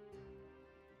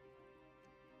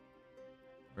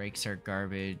 Brakes are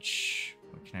garbage.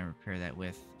 What can I repair that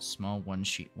with? Small one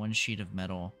sheet of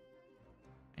metal.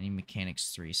 I need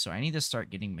mechanics 3. So I need to start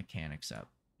getting mechanics up.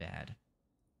 Bad.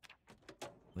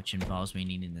 Which involves me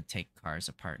needing to take cars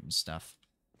apart and stuff.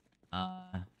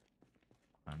 So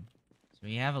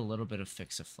we have a little bit of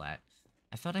fix-a-flat.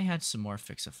 I thought I had some more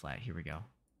fix-a-flat. Here we go.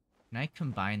 Can I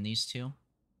combine these two?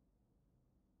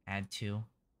 Add 2.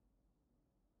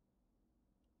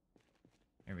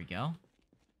 There we go.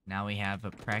 Now we have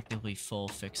a practically full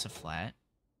fix-a-flat.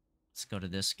 Let's go to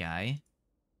this guy.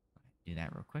 Do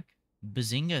that real quick.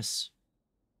 Bazingas.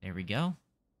 There we go.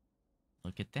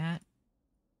 Look at that.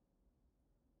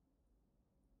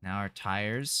 Now our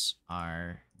tires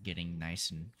are getting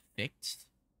nice and fixed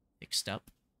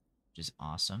up, which is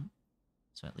awesome.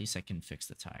 So at least I can fix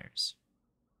the tires.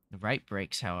 The right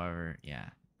brakes, however, yeah,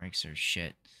 brakes are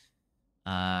shit.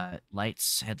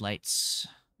 Lights, headlights.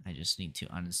 I just need to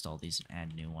uninstall these and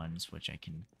add new ones, which I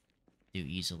can do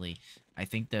easily. I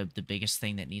think the biggest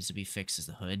thing that needs to be fixed is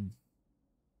the hood.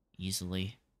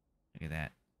 Easily. Look at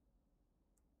that.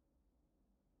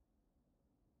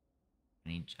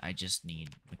 I just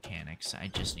need mechanics. I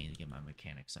just need to get my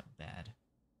mechanics up bad.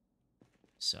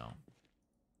 So,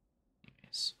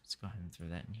 anyways, let's go ahead and throw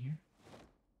that in here.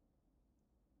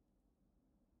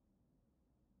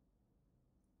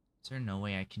 Is there no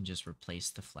way I can just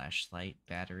replace the flashlight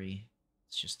battery?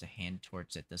 It's just a hand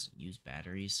torch that doesn't use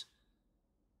batteries.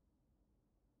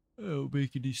 Oh,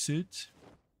 make any sense?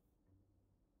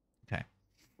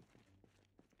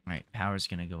 power's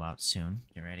gonna go out soon.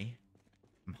 Get ready.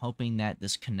 I'm hoping that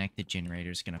this connected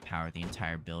generator is gonna power the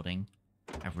entire building.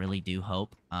 I really do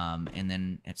hope. And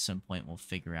then at some point we'll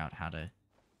figure out how to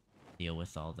deal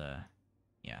with all the,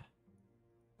 yeah,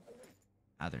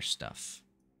 other stuff.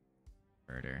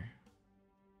 Murder.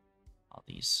 All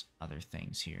these other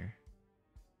things here.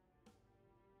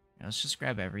 Now, let's just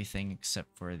grab everything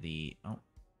except for the... Oh.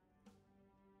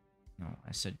 No,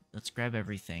 I said let's grab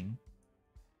everything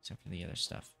except for the other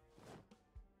stuff.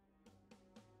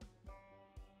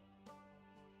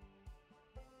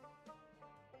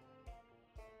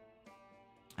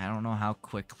 I don't know how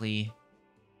quickly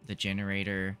the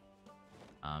generator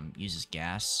uses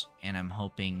gas, and I'm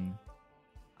hoping...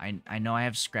 I know I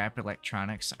have scrap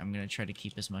electronics. I'm gonna try to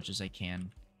keep as much as I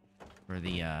can for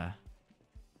the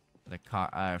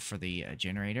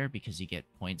generator, because you get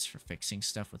points for fixing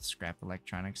stuff with scrap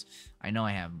electronics. I know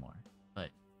I have more, but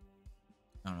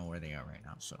I don't know where they are right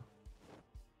now. So,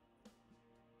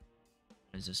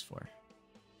 what is this for?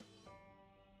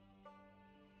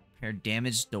 Repair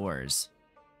damaged doors.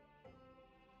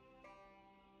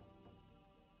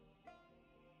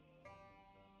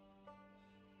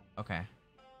 Okay.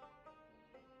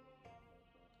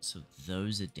 So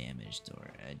those are damaged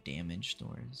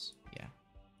doors. Yeah.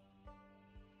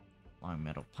 Long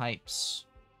metal pipes.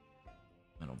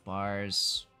 Metal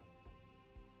bars.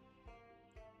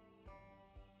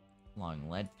 Long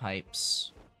lead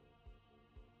pipes.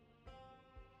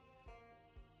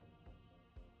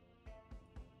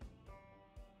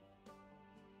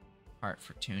 Part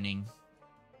for tuning.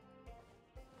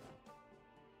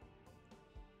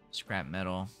 Scrap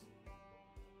metal.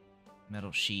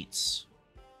 Metal sheets.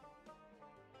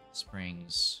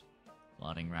 Springs.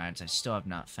 Loading rods. I still have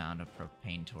not found a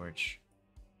propane torch.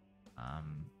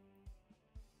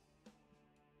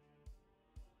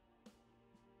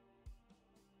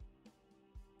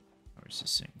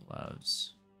 Resistant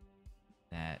gloves.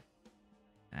 That.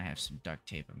 I have some duct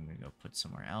tape I'm gonna go put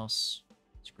somewhere else.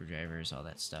 Screwdrivers, all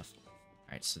that stuff.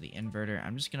 Alright, so the inverter,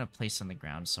 I'm just gonna place on the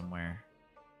ground somewhere.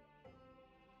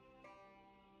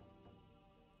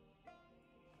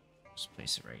 Just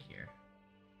place it right here.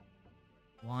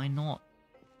 Why not?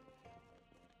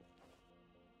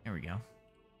 There we go.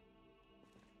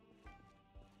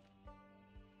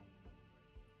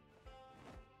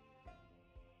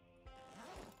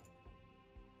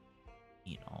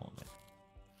 Eat all of it.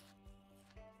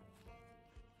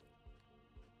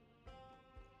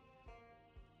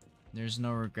 There's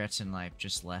no regrets in life,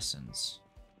 just lessons.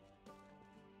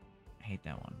 I hate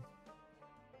that one.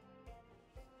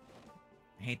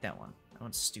 I hate that one. That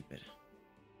one's stupid.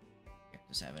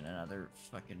 Just having another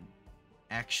fucking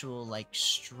actual, like,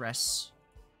 stress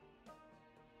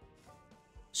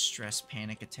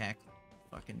panic attack.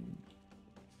 Fucking...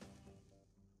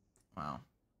 Wow.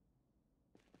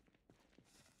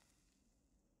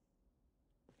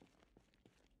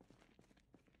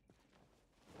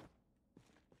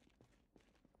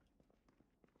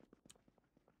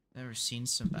 Never seen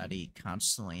somebody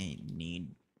constantly need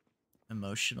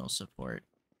emotional support.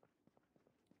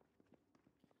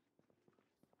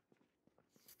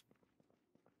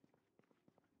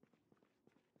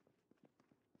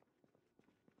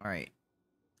 Alright.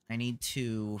 I need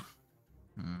to...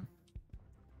 I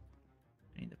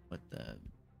need to put the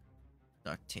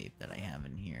duct tape that I have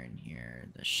in here,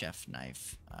 the chef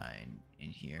knife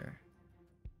in here.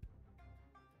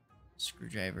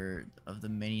 Screwdriver, of the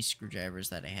many screwdrivers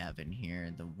that I have in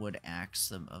here, the wood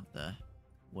axe of the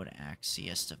wood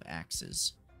axiest of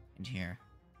axes in here.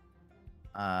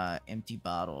 Empty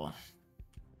bottle.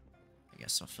 I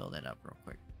guess I'll fill that up real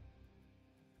quick.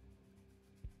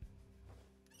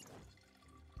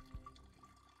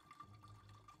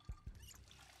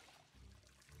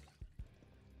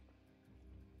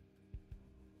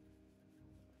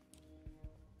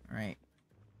 Alright.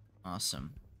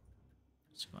 Awesome.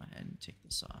 Let's go ahead and take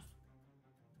this off.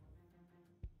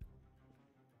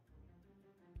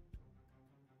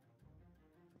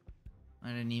 I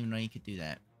didn't even know you could do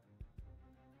that.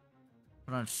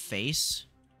 Put on face?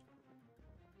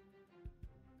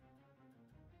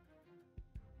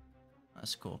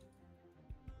 That's cool.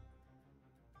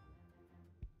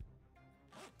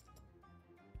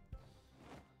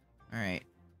 Alright.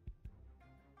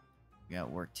 We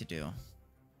got work to do.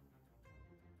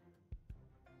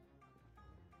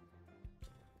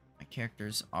 My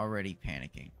character's already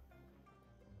panicking.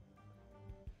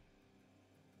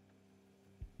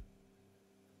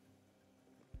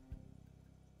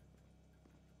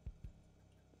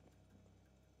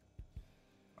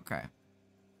 Okay.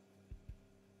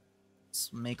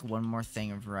 Let's make one more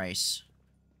thing of rice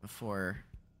before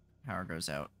power goes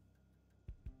out.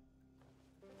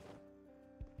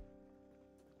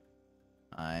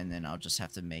 And then I'll just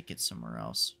have to make it somewhere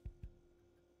else.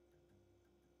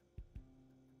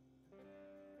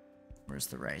 Where's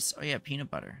the rice? Oh yeah,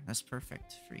 peanut butter. That's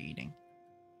perfect for eating.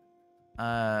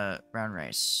 Brown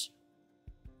rice.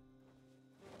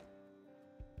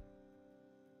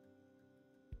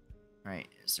 Alright,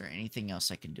 is there anything else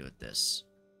I can do with this?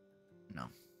 No.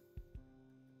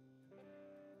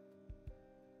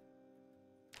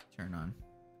 Turn on.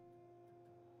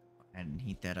 Go ahead and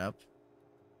heat that up.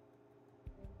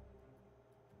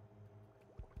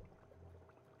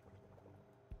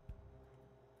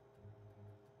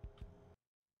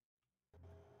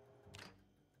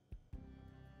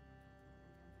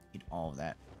 Eat all of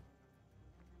that.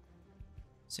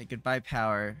 Say goodbye,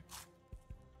 power.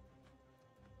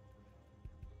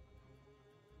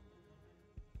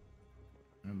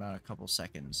 In about a couple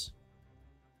seconds.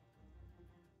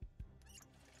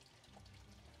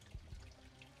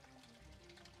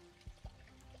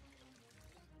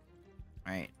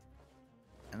 Alright.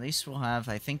 At least we'll have,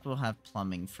 I think we'll have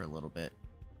plumbing for a little bit.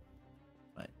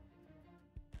 But.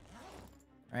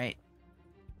 Alright.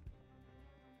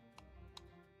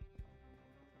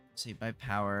 Say bye,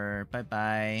 power.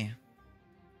 Bye-bye.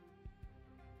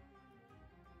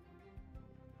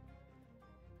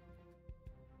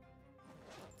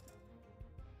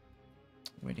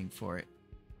 Waiting for it.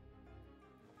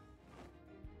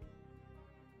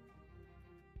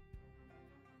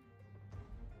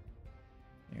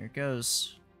 There it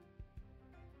goes.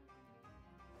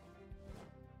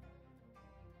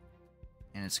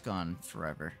 And it's gone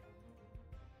forever.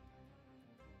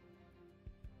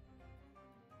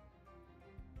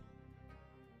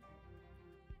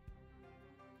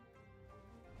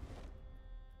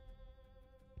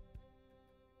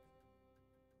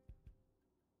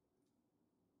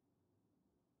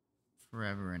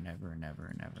 Forever and ever and ever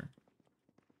and ever.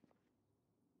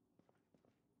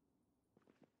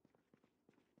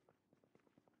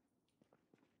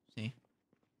 See?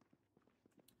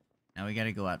 Now we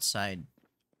gotta go outside.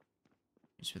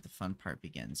 Here's where the fun part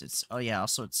begins. It's, oh yeah,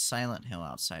 also it's Silent Hill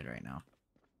outside right now.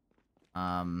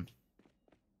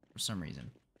 For some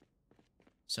reason.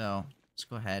 So, let's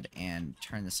go ahead and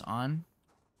turn this on.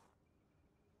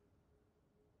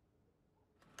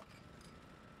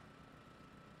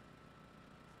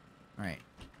 Alright.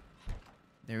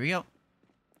 There we go.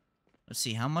 Let's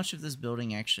see, how much of this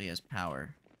building actually has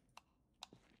power?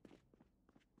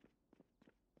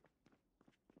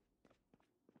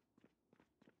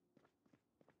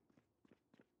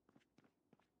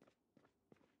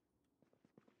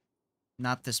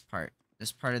 Not this part.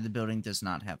 This part of the building does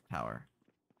not have power.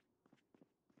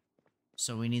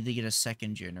 So we need to get a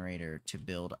second generator to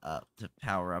build up, to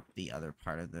power up the other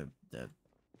part of the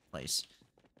place.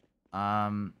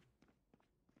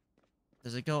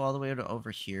 Does it go all the way to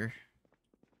over here?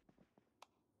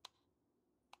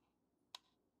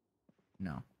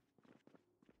 No.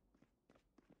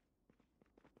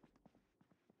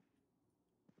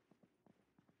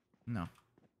 No.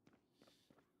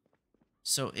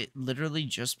 So it literally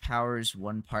just powers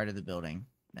one part of the building.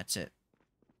 That's it.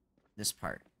 This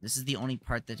part. This is the only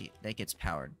part that gets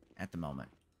powered at the moment.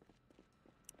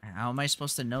 How am I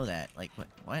supposed to know that? Like, what?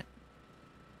 What?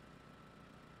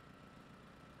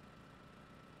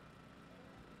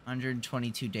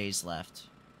 122 days left.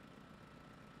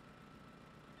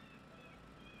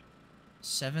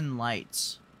 7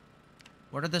 lights.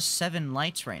 What are the 7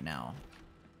 lights right now?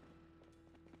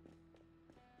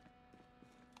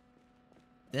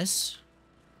 This?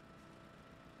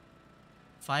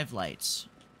 5 lights.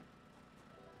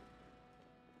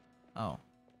 Oh.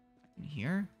 In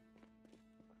here?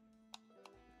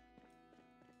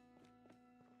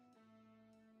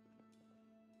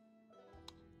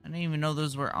 I didn't even know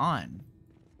those were on.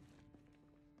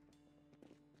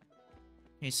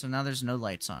 Okay, so now there's no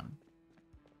lights on.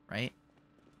 Right?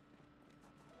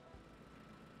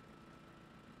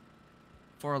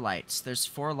 4 lights. There's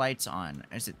 4 lights on.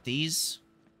 Is it these?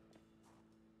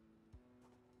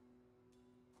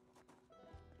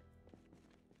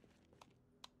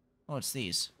 Oh, it's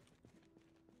these.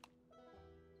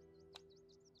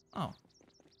 Oh.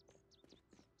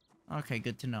 Okay,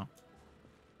 good to know.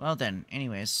 Well then,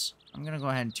 anyways, I'm gonna go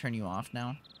ahead and turn you off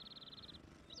now.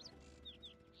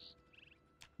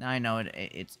 Now I know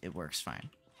it works fine.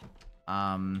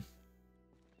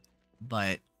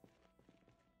 But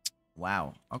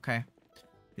wow, okay.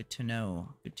 Good to know.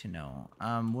 Good to know.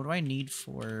 What do I need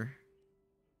for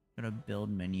go to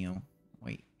build menu?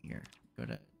 Wait, here. Go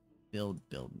to build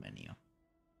menu.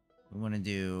 We want to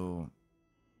do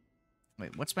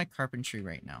wait, what's my carpentry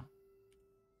right now?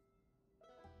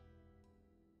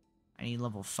 I need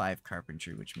level 5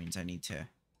 carpentry, which means I need to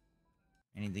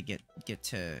I need to get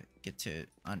to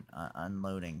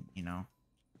unloading, you know?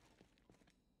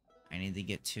 I need to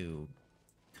get to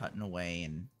cutting away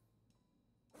and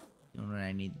doing what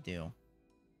I need to do.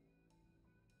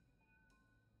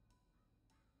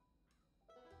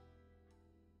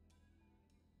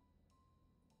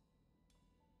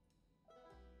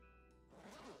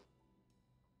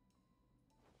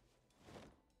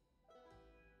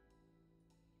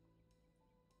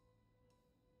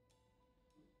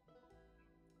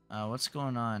 What's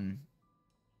going on?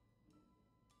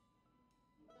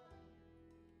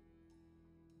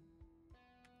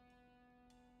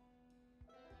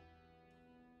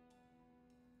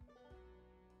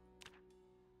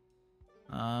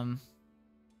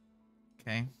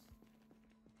 Okay.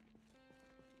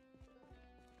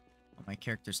 Oh, my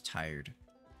character's tired.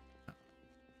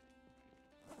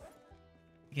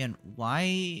 Again,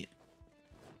 why...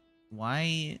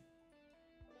 Why...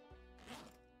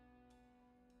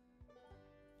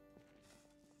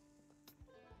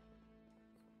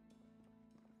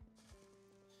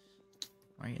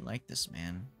 Why are you like this,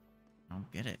 man? I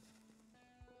don't get it.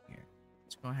 Here,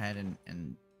 let's go ahead and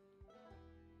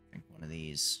drink one of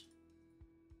these.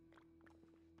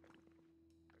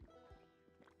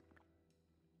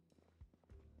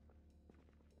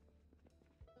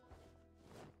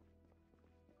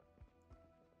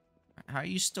 How are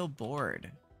you still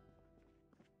bored?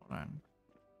 Hold on.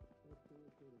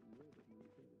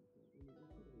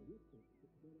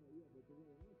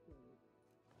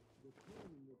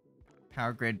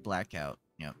 Power grid blackout.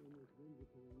 Yep.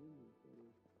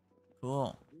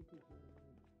 Cool.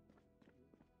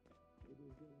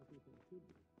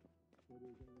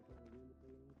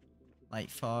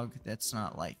 Light fog? That's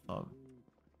not light fog.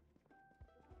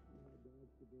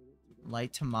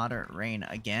 Light to moderate rain.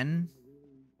 Again?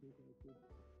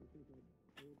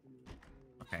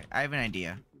 Okay, I have an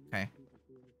idea. Okay.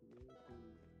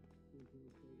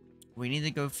 We need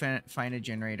to go find a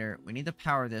generator. We need to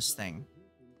power this thing.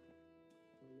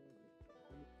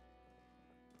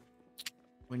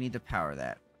 We need to power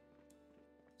that.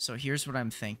 So here's what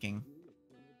I'm thinking.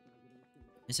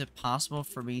 Is it possible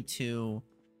for me to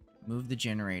move the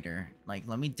generator? Like,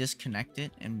 let me disconnect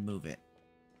it and move it.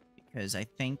 Because I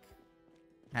think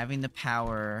having the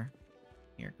power...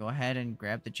 Here, go ahead and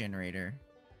grab the generator.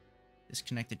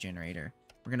 Disconnect the generator.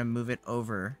 We're going to move it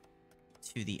over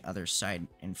to the other side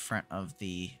in front of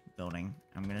the building.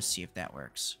 I'm going to see if that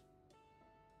works.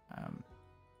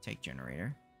 Take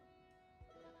generator.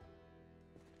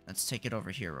 Let's take it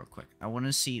over here real quick. I want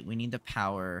to see... We need to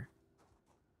power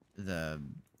the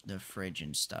fridge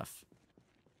and stuff.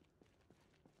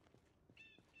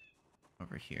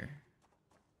 Over here.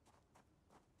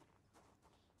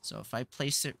 So if I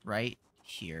place it right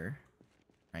here,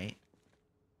 right?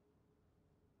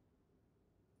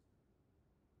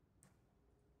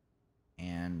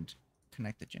 And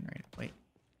connect the generator. Wait.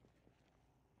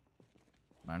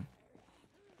 Come on.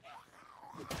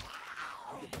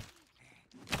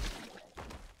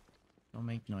 Don't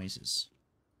make noises.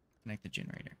 Connect the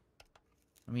generator.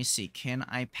 Let me see. Can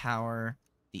I power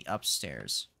the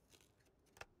upstairs?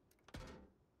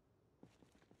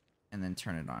 And then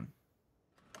turn it on.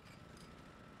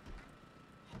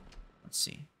 Let's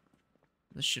see.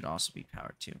 This should also be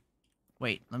powered too.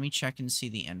 Wait, let me check and see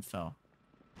the info.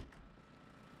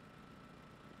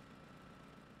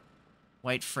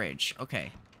 White fridge.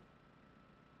 Okay.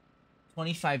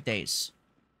 25 days.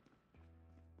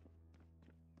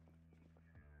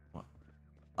 What?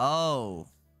 Oh.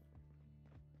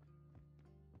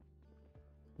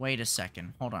 Wait a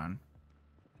second. Hold on.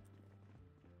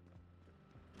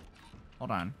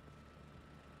 Hold on.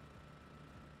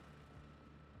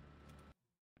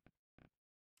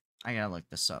 I gotta look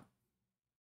this up.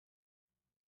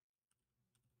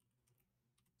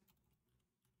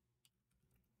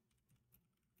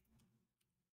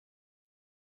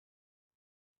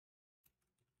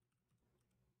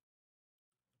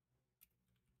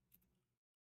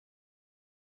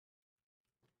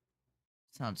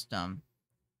 Sounds dumb.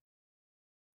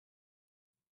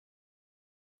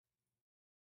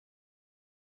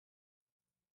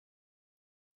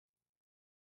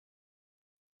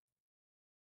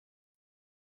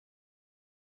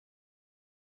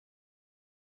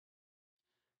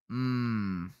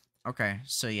 Okay,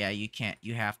 so yeah, you can't...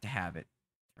 You have to have it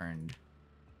turned.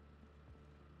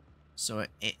 So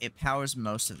it powers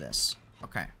most of this.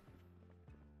 Okay.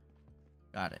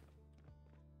 Got it.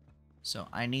 So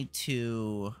I need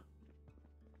to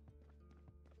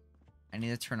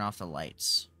turn off the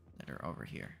lights that are over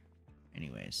here.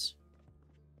 Anyways.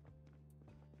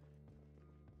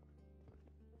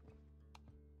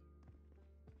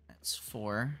 That's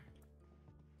 4.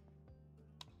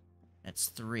 That's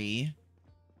 3.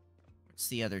 What's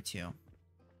the other 2?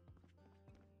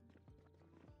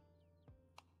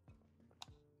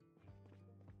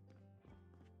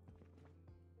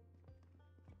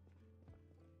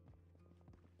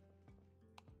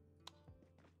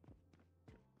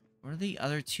 What are the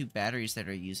other 2 batteries that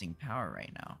are using power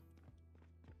right now?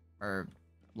 Or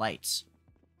lights?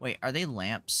 Wait, are they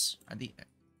lamps? Is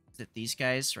it these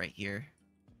guys right here?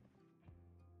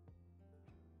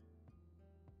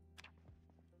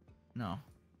 No.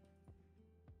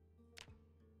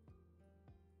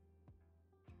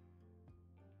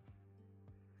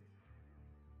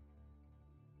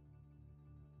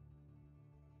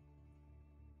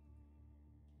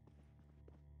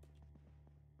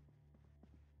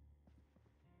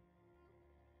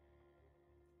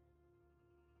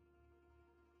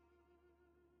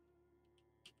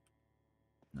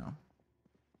 No.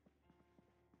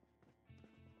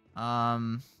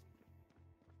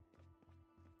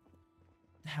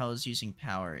 The hell is using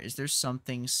power? Is there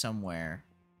something somewhere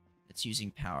that's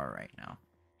using power right now?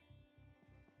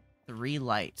 3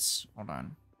 lights. Hold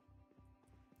on.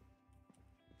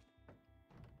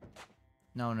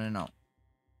 No.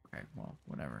 Okay, well,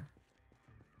 whatever.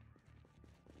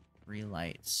 3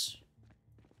 lights.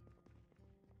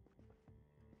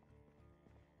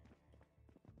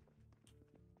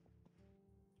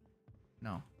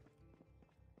 No.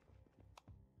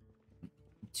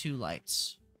 2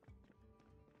 lights.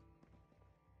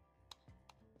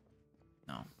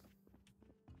 No.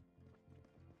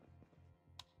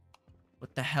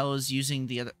 What the hell is using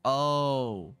the other?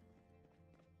 Oh.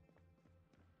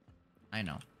 I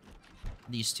know.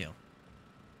 These 2.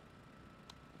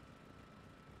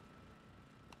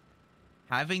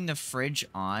 Having the fridge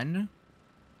on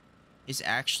is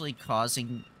actually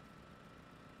causing...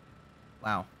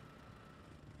 Wow.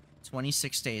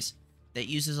 26 days. That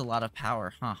uses a lot of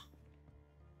power, huh?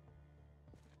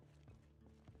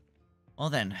 Well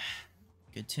then.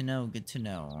 Good to know, good to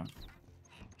know.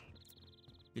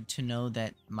 Good to know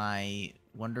that my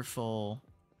wonderful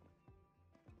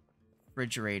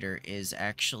refrigerator is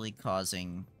actually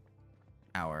causing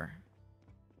power.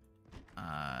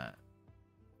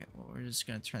 Okay, well, we're just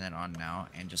gonna turn that on now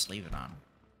and just leave it on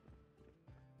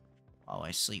while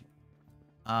I sleep.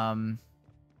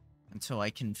 Until I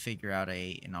can figure out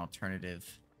an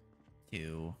alternative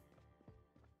to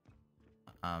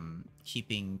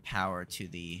keeping power to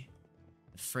the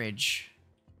fridge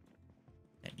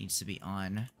that needs to be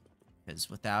on, because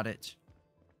without it,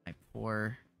 my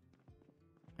poor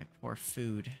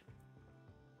food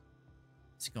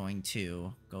is going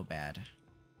to go bad.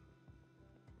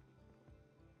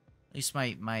 At least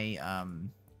my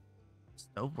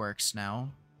stove works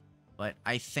now, but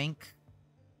I think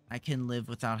I can live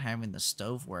without having the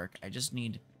stove work. I just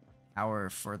need power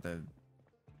for the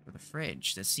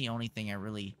fridge. That's the only thing I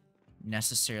really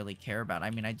necessarily care about.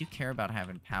 I mean, I do care about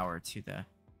having power to the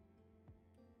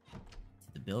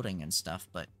building and stuff,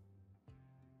 but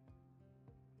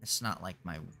it's not like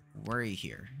my worry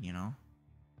here, you know?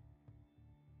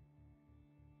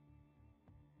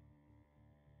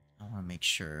 I want to make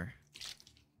sure.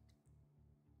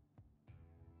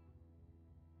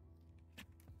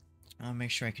 I want to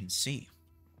make sure I can see,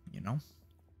 you know?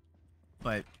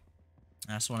 But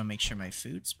I also want to make sure my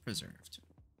food's preserved.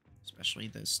 Especially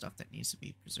the stuff that needs to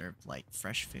be preserved, like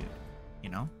fresh food, you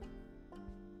know?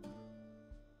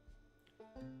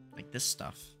 Like this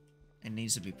stuff. It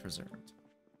needs to be preserved.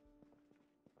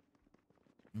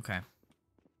 Okay.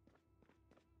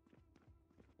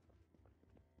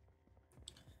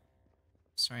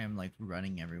 Sorry I'm like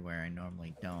running everywhere. I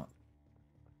normally don't.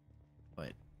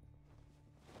 But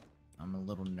I'm a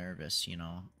little nervous, you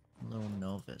know? A little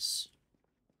nervous.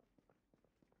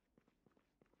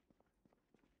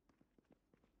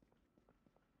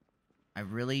 I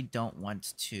really don't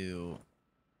want to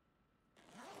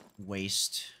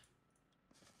waste.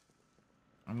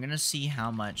 I'm gonna see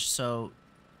how much. So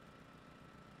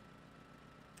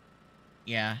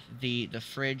yeah, the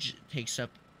fridge takes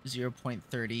up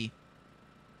 0.30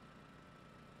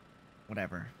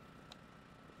 whatever.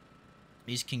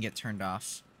 These can get turned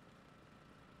off.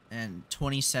 And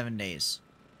 27 days.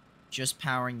 Just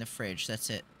powering the fridge, that's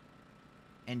it.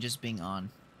 And just being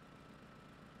on.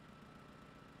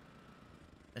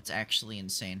 That's actually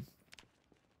insane.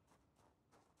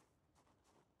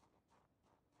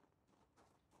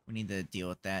 We need to deal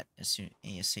with that as soon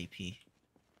ASAP.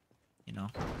 You know?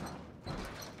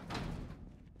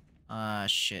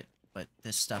 Shit. But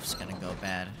this stuff's gonna go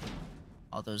bad.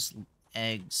 All those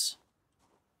eggs.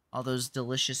 All those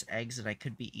delicious eggs that I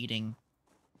could be eating.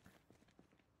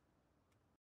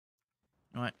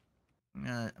 You know what?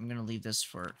 I'm gonna leave this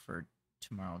for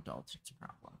tomorrow Dalton's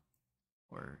problem,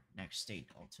 or next day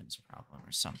Dalton's problem,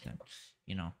 or something.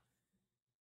 You know,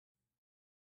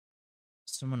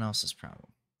 someone else's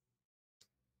problem.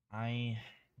 I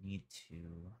need to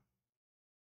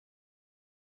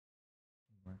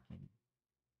working on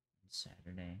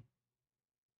Saturday,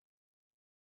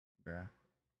 bruh.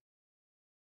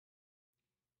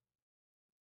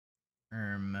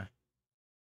 Um.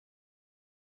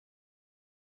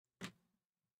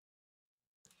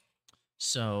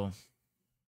 So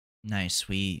nice.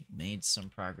 We made some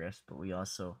progress, but we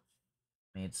also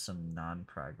made some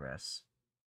non-progress.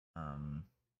 Um.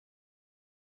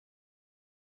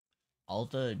 All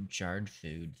the jarred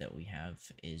food that we have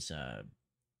is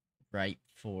ripe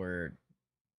for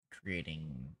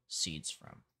creating seeds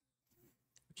from,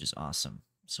 which is awesome.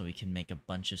 So we can make a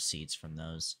bunch of seeds from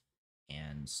those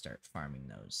and start farming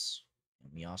those.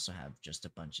 And we also have just a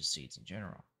bunch of seeds in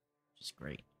general, which is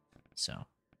great. So,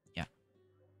 yeah.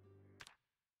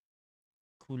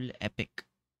 Cool, epic.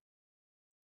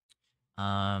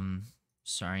 Um,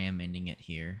 sorry I'm ending it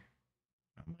here.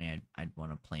 Normally I'd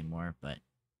want to play more, but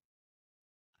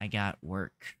I got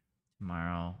work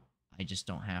tomorrow. I just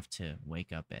don't have to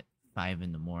wake up at 5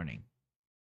 in the morning,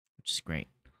 which is great.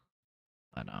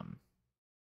 But I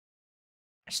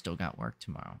still got work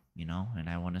tomorrow, you know, and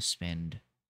I want to spend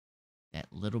that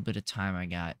little bit of time I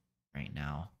got right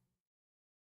now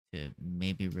to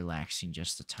maybe relaxing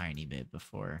just a tiny bit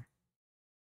before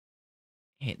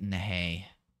hitting the hay,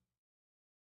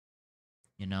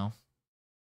 you know?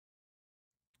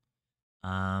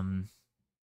 Um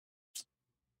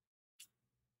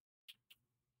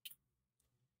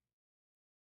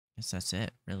guess that's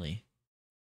it, really.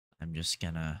 I'm just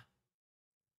gonna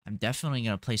I'm definitely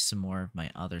gonna play some more of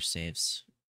my other saves.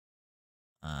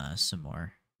 Some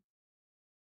more.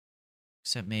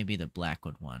 Except maybe the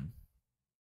Blackwood one.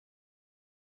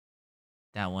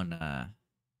 That one, that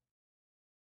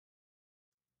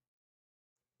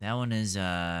one is,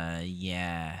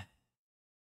 yeah.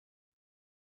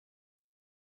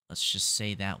 Let's just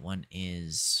say that one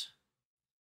is,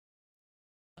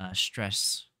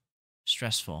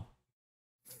 stressful.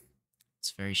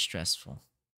 It's very stressful.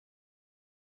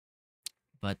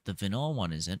 But the vanilla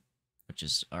one isn't, which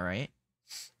is alright.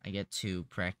 I get to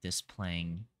practice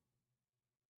playing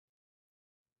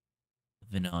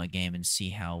vanilla game and see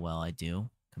how well I do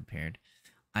compared.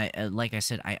 Like I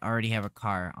said, I already have a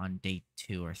car on day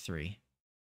 2 or 3.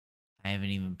 I haven't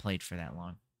even played for that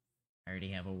long. I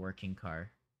already have a working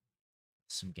car,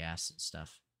 some gas and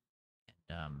stuff,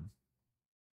 and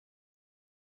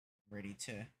ready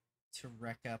to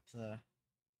wreck up the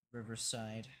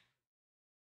Riverside.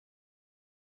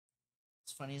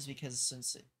 It's funny is because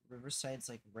since Riverside's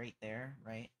like right there,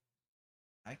 right?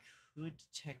 I could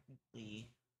technically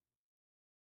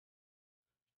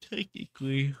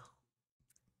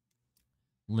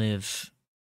live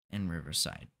in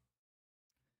Riverside.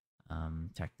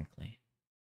 Technically.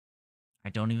 I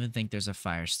don't even think there's a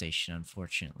fire station,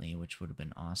 unfortunately, which would have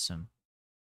been awesome.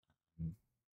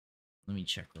 Let me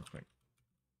check real quick.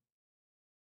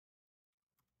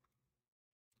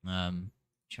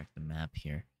 Check the map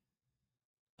here.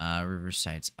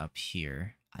 Riverside's up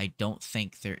here. I don't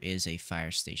think there is a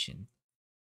fire station.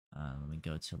 Let me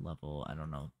go to level, I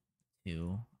don't know,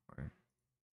 2 or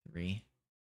 3.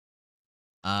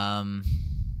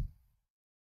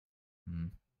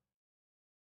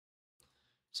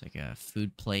 It's like a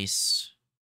food place,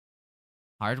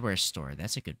 hardware store.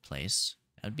 That's a good place.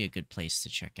 That would be a good place to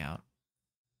check out.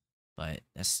 But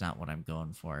that's not what I'm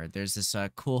going for. There's this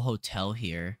cool hotel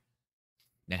here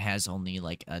that has only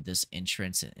like this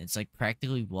entrance. It's like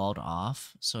practically walled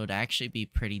off, so it'd actually be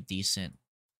pretty decent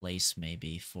place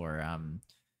maybe for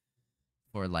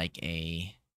like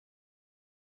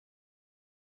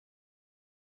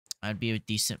I'd be a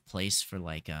decent place for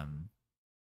like a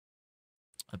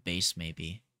base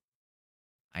maybe.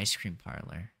 Ice cream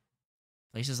parlor.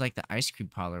 Places like the ice cream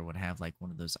parlor would have like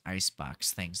one of those ice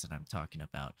box things that I'm talking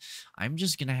about. I'm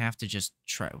just gonna have to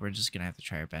we're just gonna have to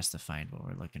try our best to find what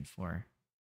we're looking for.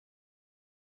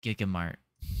 Gigamart.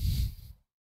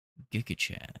 Giga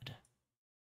Chad.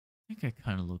 I think I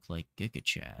kind of look like Giga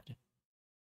Chad.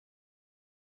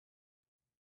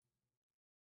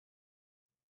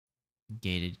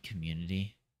 Gated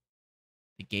community.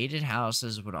 The gated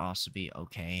houses would also be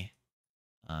okay.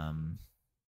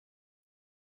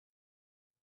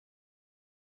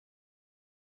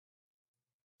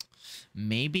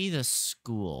 Maybe the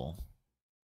school.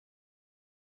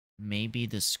 Maybe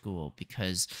the school,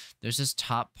 because there's this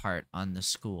top part on the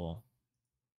school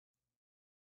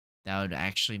that would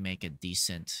actually make a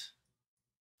decent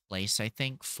place, I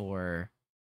think, for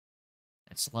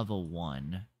That's level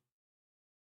 1.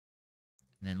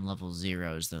 And then level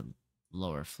 0 is the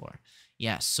lower floor.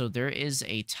 Yeah, so there is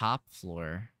a top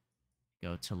floor.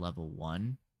 Go to level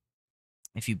 1.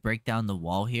 If you break down the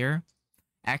wall here,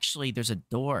 actually there's a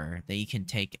door that you can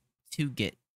take to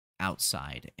get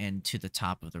outside and to the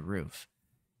top of the roof.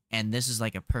 And this is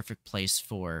like a perfect place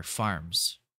for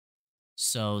farms.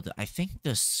 So I think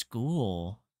the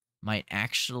school might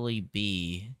actually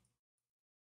be,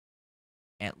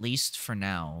 at least for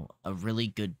now, a really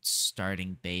good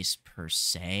starting base per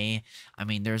se. I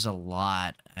mean, there's a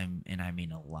lot, and I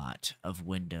mean a lot of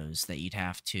windows that you'd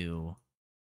have to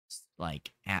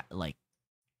like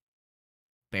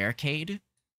barricade,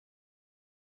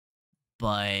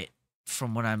 but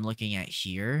from what I'm looking at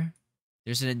here,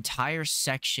 there's an entire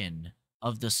section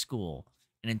of the school,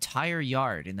 an entire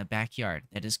yard in the backyard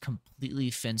that is completely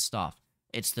fenced off.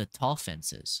 It's the tall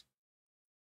fences.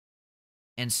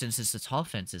 And since it's the tall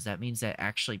fences, that means that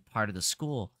actually part of the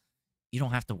school, you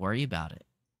don't have to worry about it.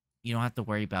 You don't have to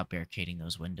worry about barricading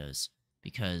those windows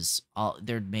because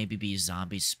there'd maybe be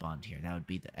zombies spawned here. That would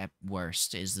be the at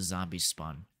worst, is the zombies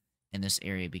spawn in this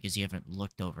area because you haven't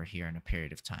looked over here in a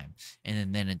period of time.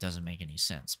 And then it doesn't make any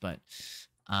sense. But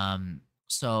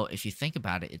so if you think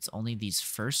about it, it's only these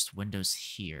first windows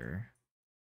here.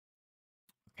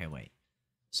 Okay, wait.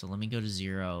 So let me go to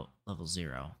 0, level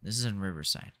 0. This is in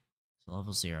Riverside. So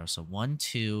level 0. So 1,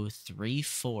 2, 3,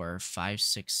 4, 5,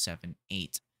 6, 7,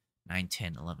 8, 9,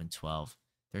 10, 11, 12,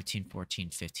 13, 14,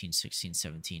 15, 16,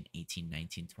 17, 18,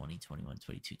 19, 20, 21,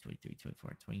 22, 23,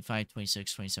 24, 25,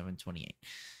 26, 27, 28.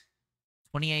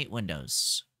 28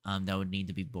 windows that would need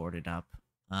to be boarded up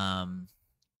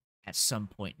at some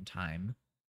point in time.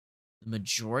 The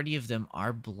majority of them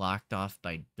are blocked off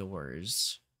by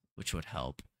doors, which would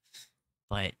help.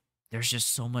 But there's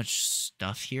just so much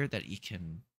stuff here that you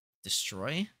can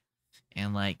destroy.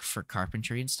 And like for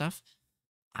carpentry and stuff,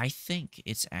 I think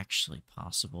it's actually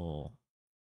possible.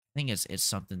 I think it's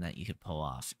something that you could pull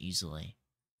off easily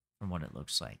from what it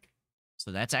looks like.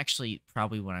 So that's actually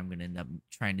probably what I'm going to end up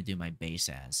trying to do my base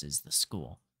as, is the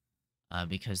school.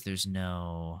 Because there's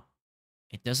no...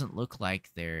 It doesn't look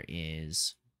like there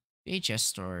is... VHS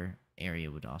store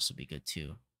area would also be good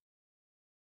too.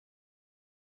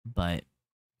 But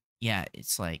yeah,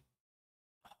 it's like...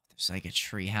 Oh, there's like a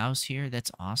tree house here.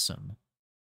 That's awesome.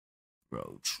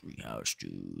 Bro, tree house,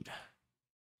 dude.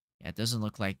 Yeah, it doesn't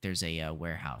look like there's a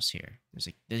warehouse here. There's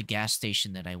the gas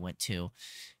station that I went to.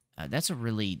 That's a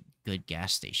really good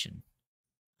gas station.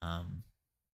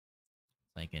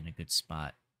 Like in a good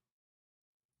spot.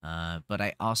 But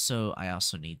I also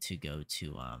need to go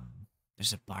to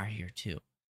there's a bar here too.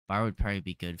 Bar would probably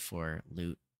be good for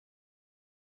loot.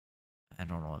 I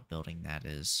don't know what building that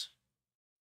is.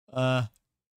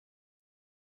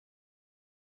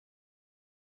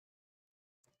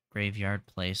 Graveyard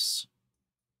place.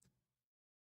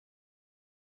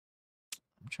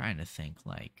 I'm trying to think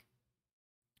like,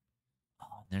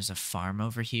 oh, there's a farm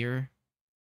over here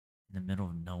in the middle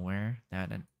of nowhere. That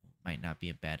might not be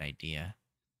a bad idea.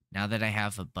 Now that I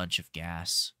have a bunch of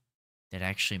gas, that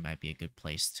actually might be a good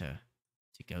place to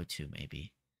go to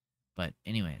maybe. But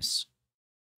anyways,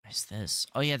 what's this?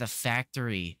 Oh yeah, the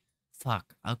factory.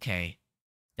 Fuck. Okay.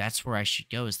 That's where I should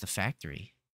go, is the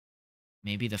factory.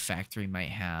 Maybe the factory might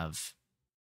have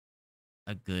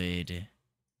a good...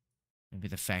 Maybe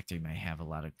the factory might have a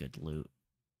lot of good loot.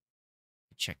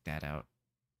 Check that out.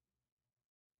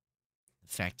 The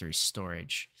factory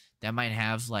storage. That might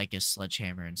have like a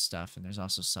sledgehammer and stuff, and there's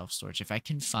also self-storage. If I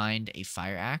can find a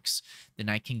fire axe, then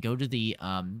I can go to the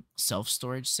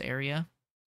self-storage area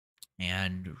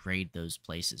and raid those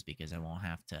places because I won't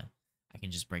have to... I can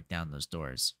just break down those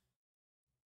doors.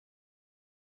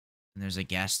 And there's a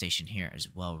gas station here as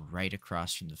well, right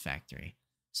across from the factory.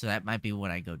 So that might be what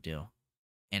I go do.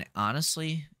 And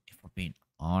honestly, if we're being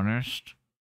honest,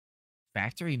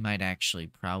 factory might actually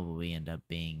probably end up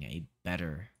being a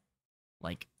better,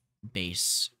 like,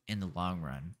 base in the long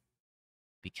run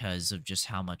because of just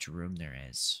how much room there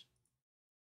is.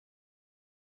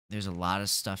 There's a lot of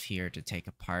stuff here to take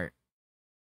apart.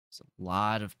 There's a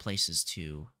lot of places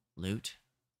to loot.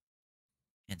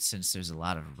 And since there's a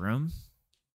lot of room,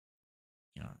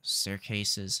 you know,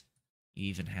 staircases, you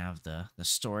even have the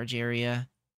storage area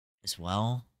as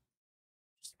well.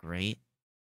 It's great.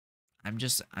 I'm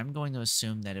going to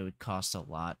assume that it would cost a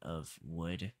lot of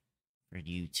wood for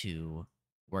you to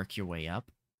work your way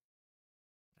up.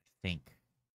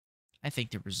 I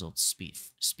think the results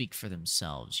speak for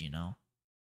themselves, you know.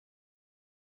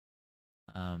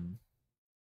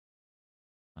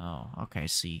 Oh, okay,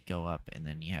 so you go up and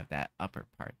then you have that upper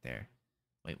part there.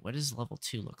 Wait, what does level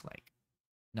 2 look like?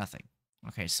 Nothing.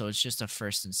 Okay, so it's just a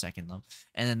first and second level.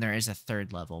 And then there is a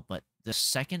third level, but the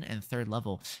second and third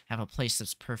level have a place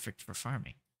that's perfect for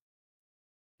farming.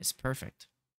 It's perfect.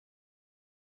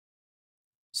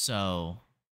 So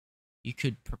you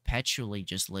could perpetually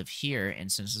just live here,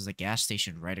 and since there's a gas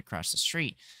station right across the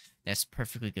street, that's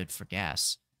perfectly good for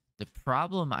gas. The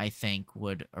problem, I think,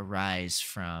 would arise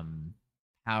from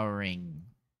powering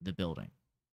the building.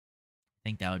 I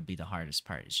think that would be the hardest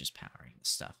part, is just powering the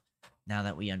stuff. Now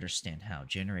that we understand how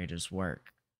generators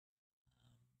work,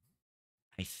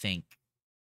 I think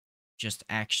just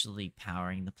actually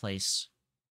powering the place.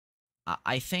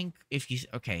 I think if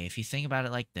you think about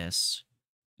it like this,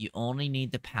 you only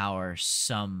need to power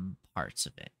some parts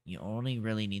of it. You only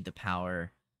really need to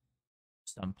power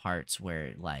some parts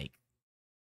where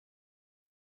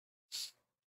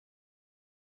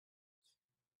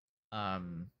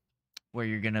um where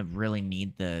you're gonna really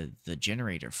need the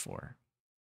generator for.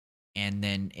 And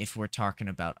then if we're talking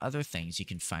about other things, you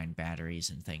can find batteries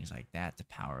and things like that to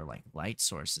power like light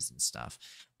sources and stuff.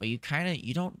 But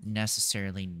you don't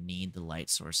necessarily need the light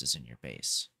sources in your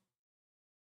base.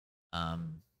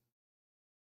 Um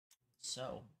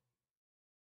so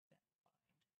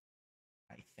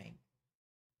I think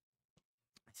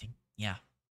yeah.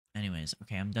 Anyways,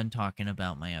 okay, I'm done talking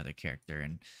about my other character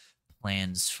and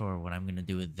plans for what I'm gonna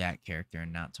do with that character,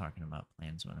 and not talking about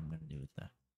plans what I'm gonna do with the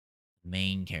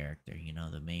main character,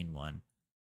 the main one.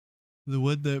 The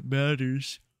one that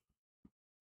matters.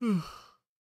 So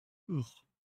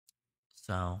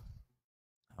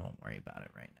I won't worry about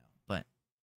it right now. But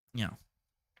you know,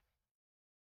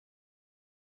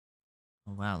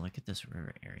 oh wow, look at this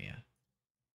river area.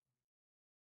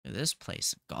 Look at this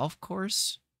place, a golf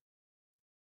course.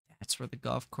 That's where the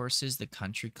golf course is, the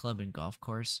country club and golf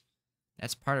course.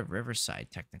 That's part of Riverside,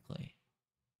 technically.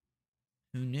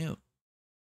 Who knew?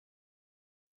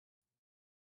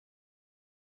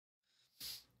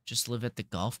 Just live at the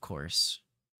golf course.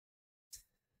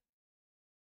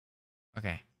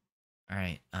 Okay. All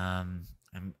right. I'm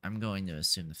going to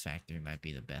assume the factory might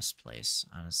be the best place,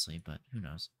 honestly, but who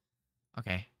knows?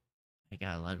 Okay. I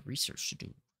got a lot of research to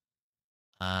do.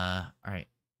 All right.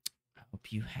 I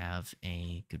hope you have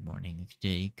a good morning, good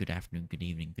day, good afternoon, good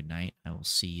evening, good night. I will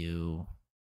see you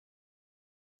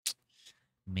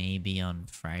maybe on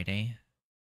Friday,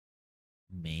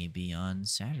 maybe on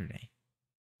Saturday.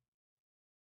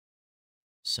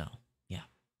 So